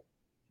terrible.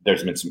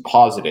 There's been some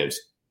positives,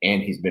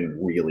 and he's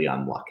been really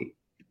unlucky.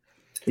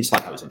 I just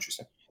thought that was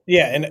interesting.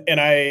 Yeah,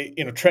 and I,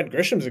 Trent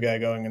Grisham's a guy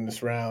going in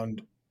this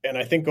round, and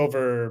I think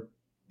over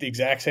the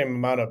exact same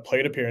amount of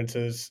plate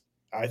appearances,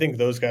 I think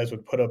those guys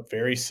would put up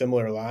very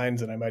similar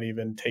lines, and I might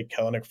even take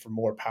Kelenic for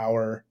more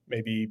power,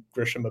 maybe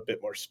Grisham a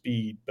bit more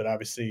speed, but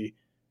obviously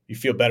you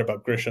feel better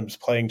about Grisham's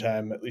playing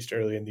time, at least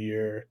early in the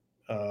year.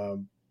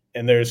 And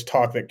there's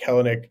talk that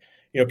Kelenic,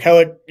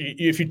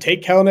 if you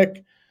take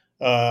Kelenic,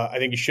 I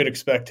think you should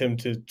expect him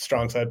to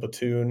strong side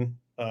platoon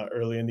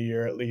early in the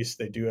year, at least.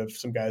 They do have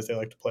some guys they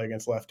like to play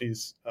against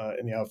lefties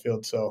in the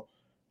outfield. So,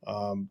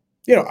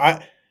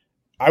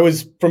 I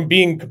was, from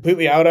being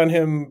completely out on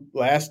him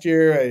last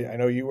year, I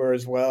know you were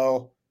as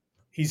well.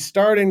 He's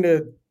starting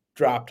to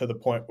drop to the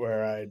point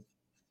where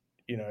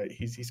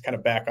he's kind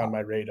of back on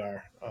my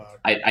radar.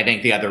 I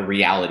think the other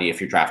reality,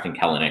 if you're drafting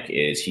Kelenic,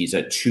 is he's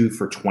a 2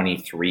 for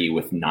 23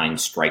 with 9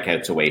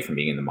 strikeouts away from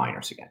being in the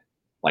minors again.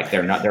 Like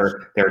they're not.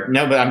 They're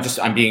no. But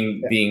I'm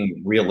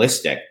being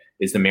realistic.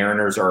 Is the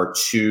Mariners are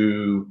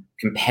too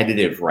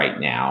competitive right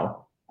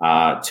now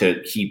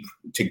to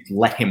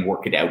let him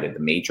work it out at the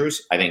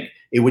majors. I think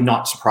it would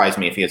not surprise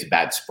me if he has a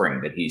bad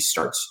spring that he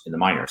starts in the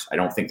minors. I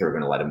don't think they're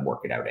going to let him work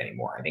it out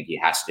anymore. I think he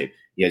has to.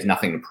 He has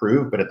nothing to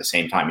prove, but at the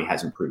same time, he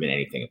hasn't proven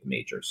anything at the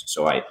majors.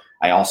 So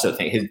I also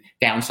think his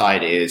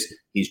downside is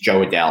he's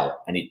Joe Adell,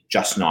 and he's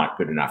just not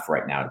good enough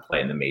right now to play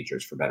in the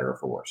majors, for better or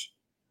for worse.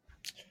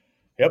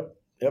 Yep.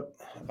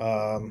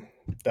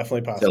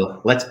 Definitely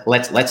possible. So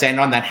let's end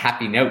on that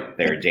happy note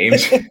there,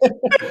 James.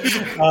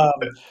 I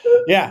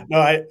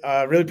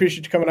really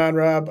appreciate you coming on,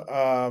 Rob.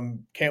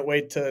 Can't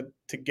wait to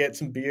get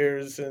some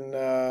beers in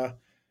the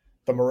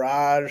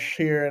Mirage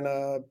here in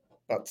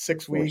about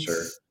 6 weeks.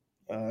 Sure.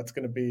 It's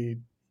gonna be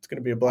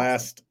a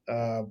blast.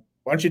 Why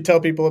don't you tell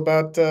people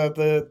about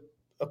the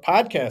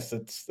podcast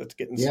that's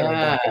getting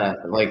started? Yeah,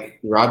 like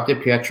Rob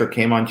DiPietro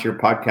came onto your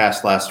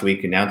podcast last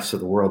week, announced to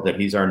the world that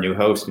he's our new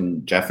host,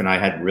 and Jeff and I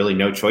had really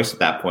no choice at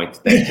that point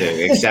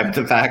to accept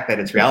the fact that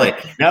it's reality.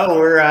 No,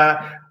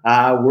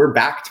 we're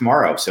back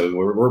tomorrow, so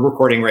we're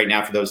recording right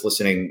now. For those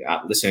listening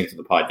to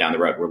the pod down the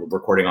road, we're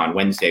recording on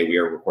Wednesday. We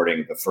are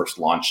recording the first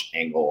launch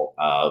angle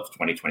of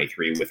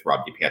 2023 with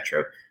Rob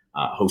DiPietro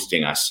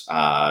hosting us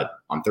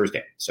on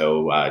Thursday.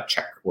 So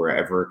check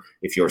wherever.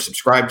 If you're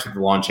subscribed to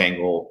the launch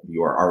angle,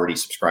 you are already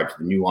subscribed to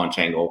the new launch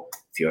angle.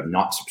 If you have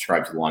not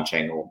subscribed to the launch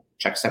angle,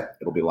 check us out.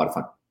 It'll be a lot of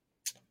fun.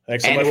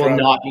 Thanks so and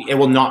much, it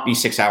will not be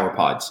 6 hour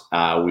pods.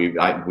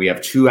 We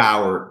have 2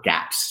 hour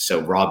gaps.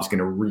 So Rob's going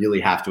to really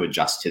have to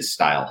adjust his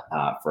style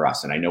for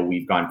us. And I know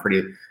we've gone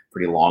pretty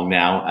long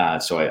now.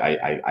 So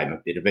I'm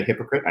a bit of a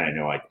hypocrite. And I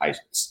know I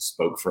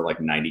spoke for like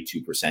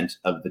 92%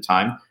 of the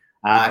time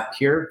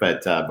here,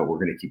 but we're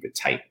going to keep it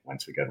tight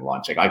once we go to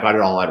launch. Like, I got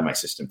it all out of my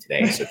system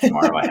today, so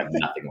tomorrow I have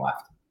nothing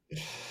left.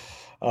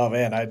 Oh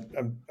man,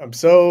 I'm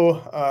so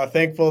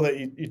thankful that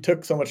you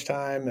took so much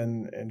time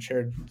and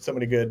shared so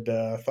many good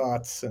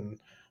thoughts, and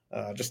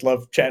just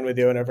love chatting with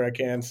you whenever I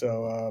can.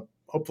 So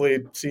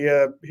hopefully see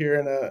you here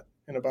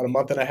in about a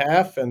month and a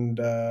half, and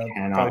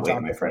cannot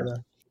wait, my friend,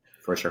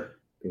 for sure.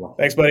 Well.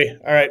 Thanks, buddy.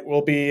 All right,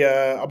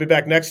 I'll be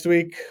back next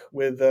week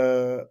with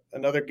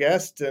another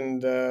guest,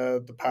 and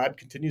the pod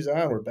continues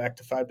on. We're back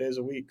to 5 days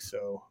a week,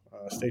 so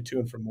stay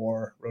tuned for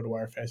more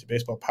RotoWire Fantasy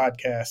Baseball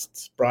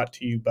podcasts brought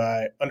to you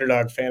by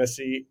Underdog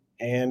Fantasy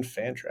and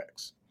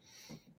Fantrax.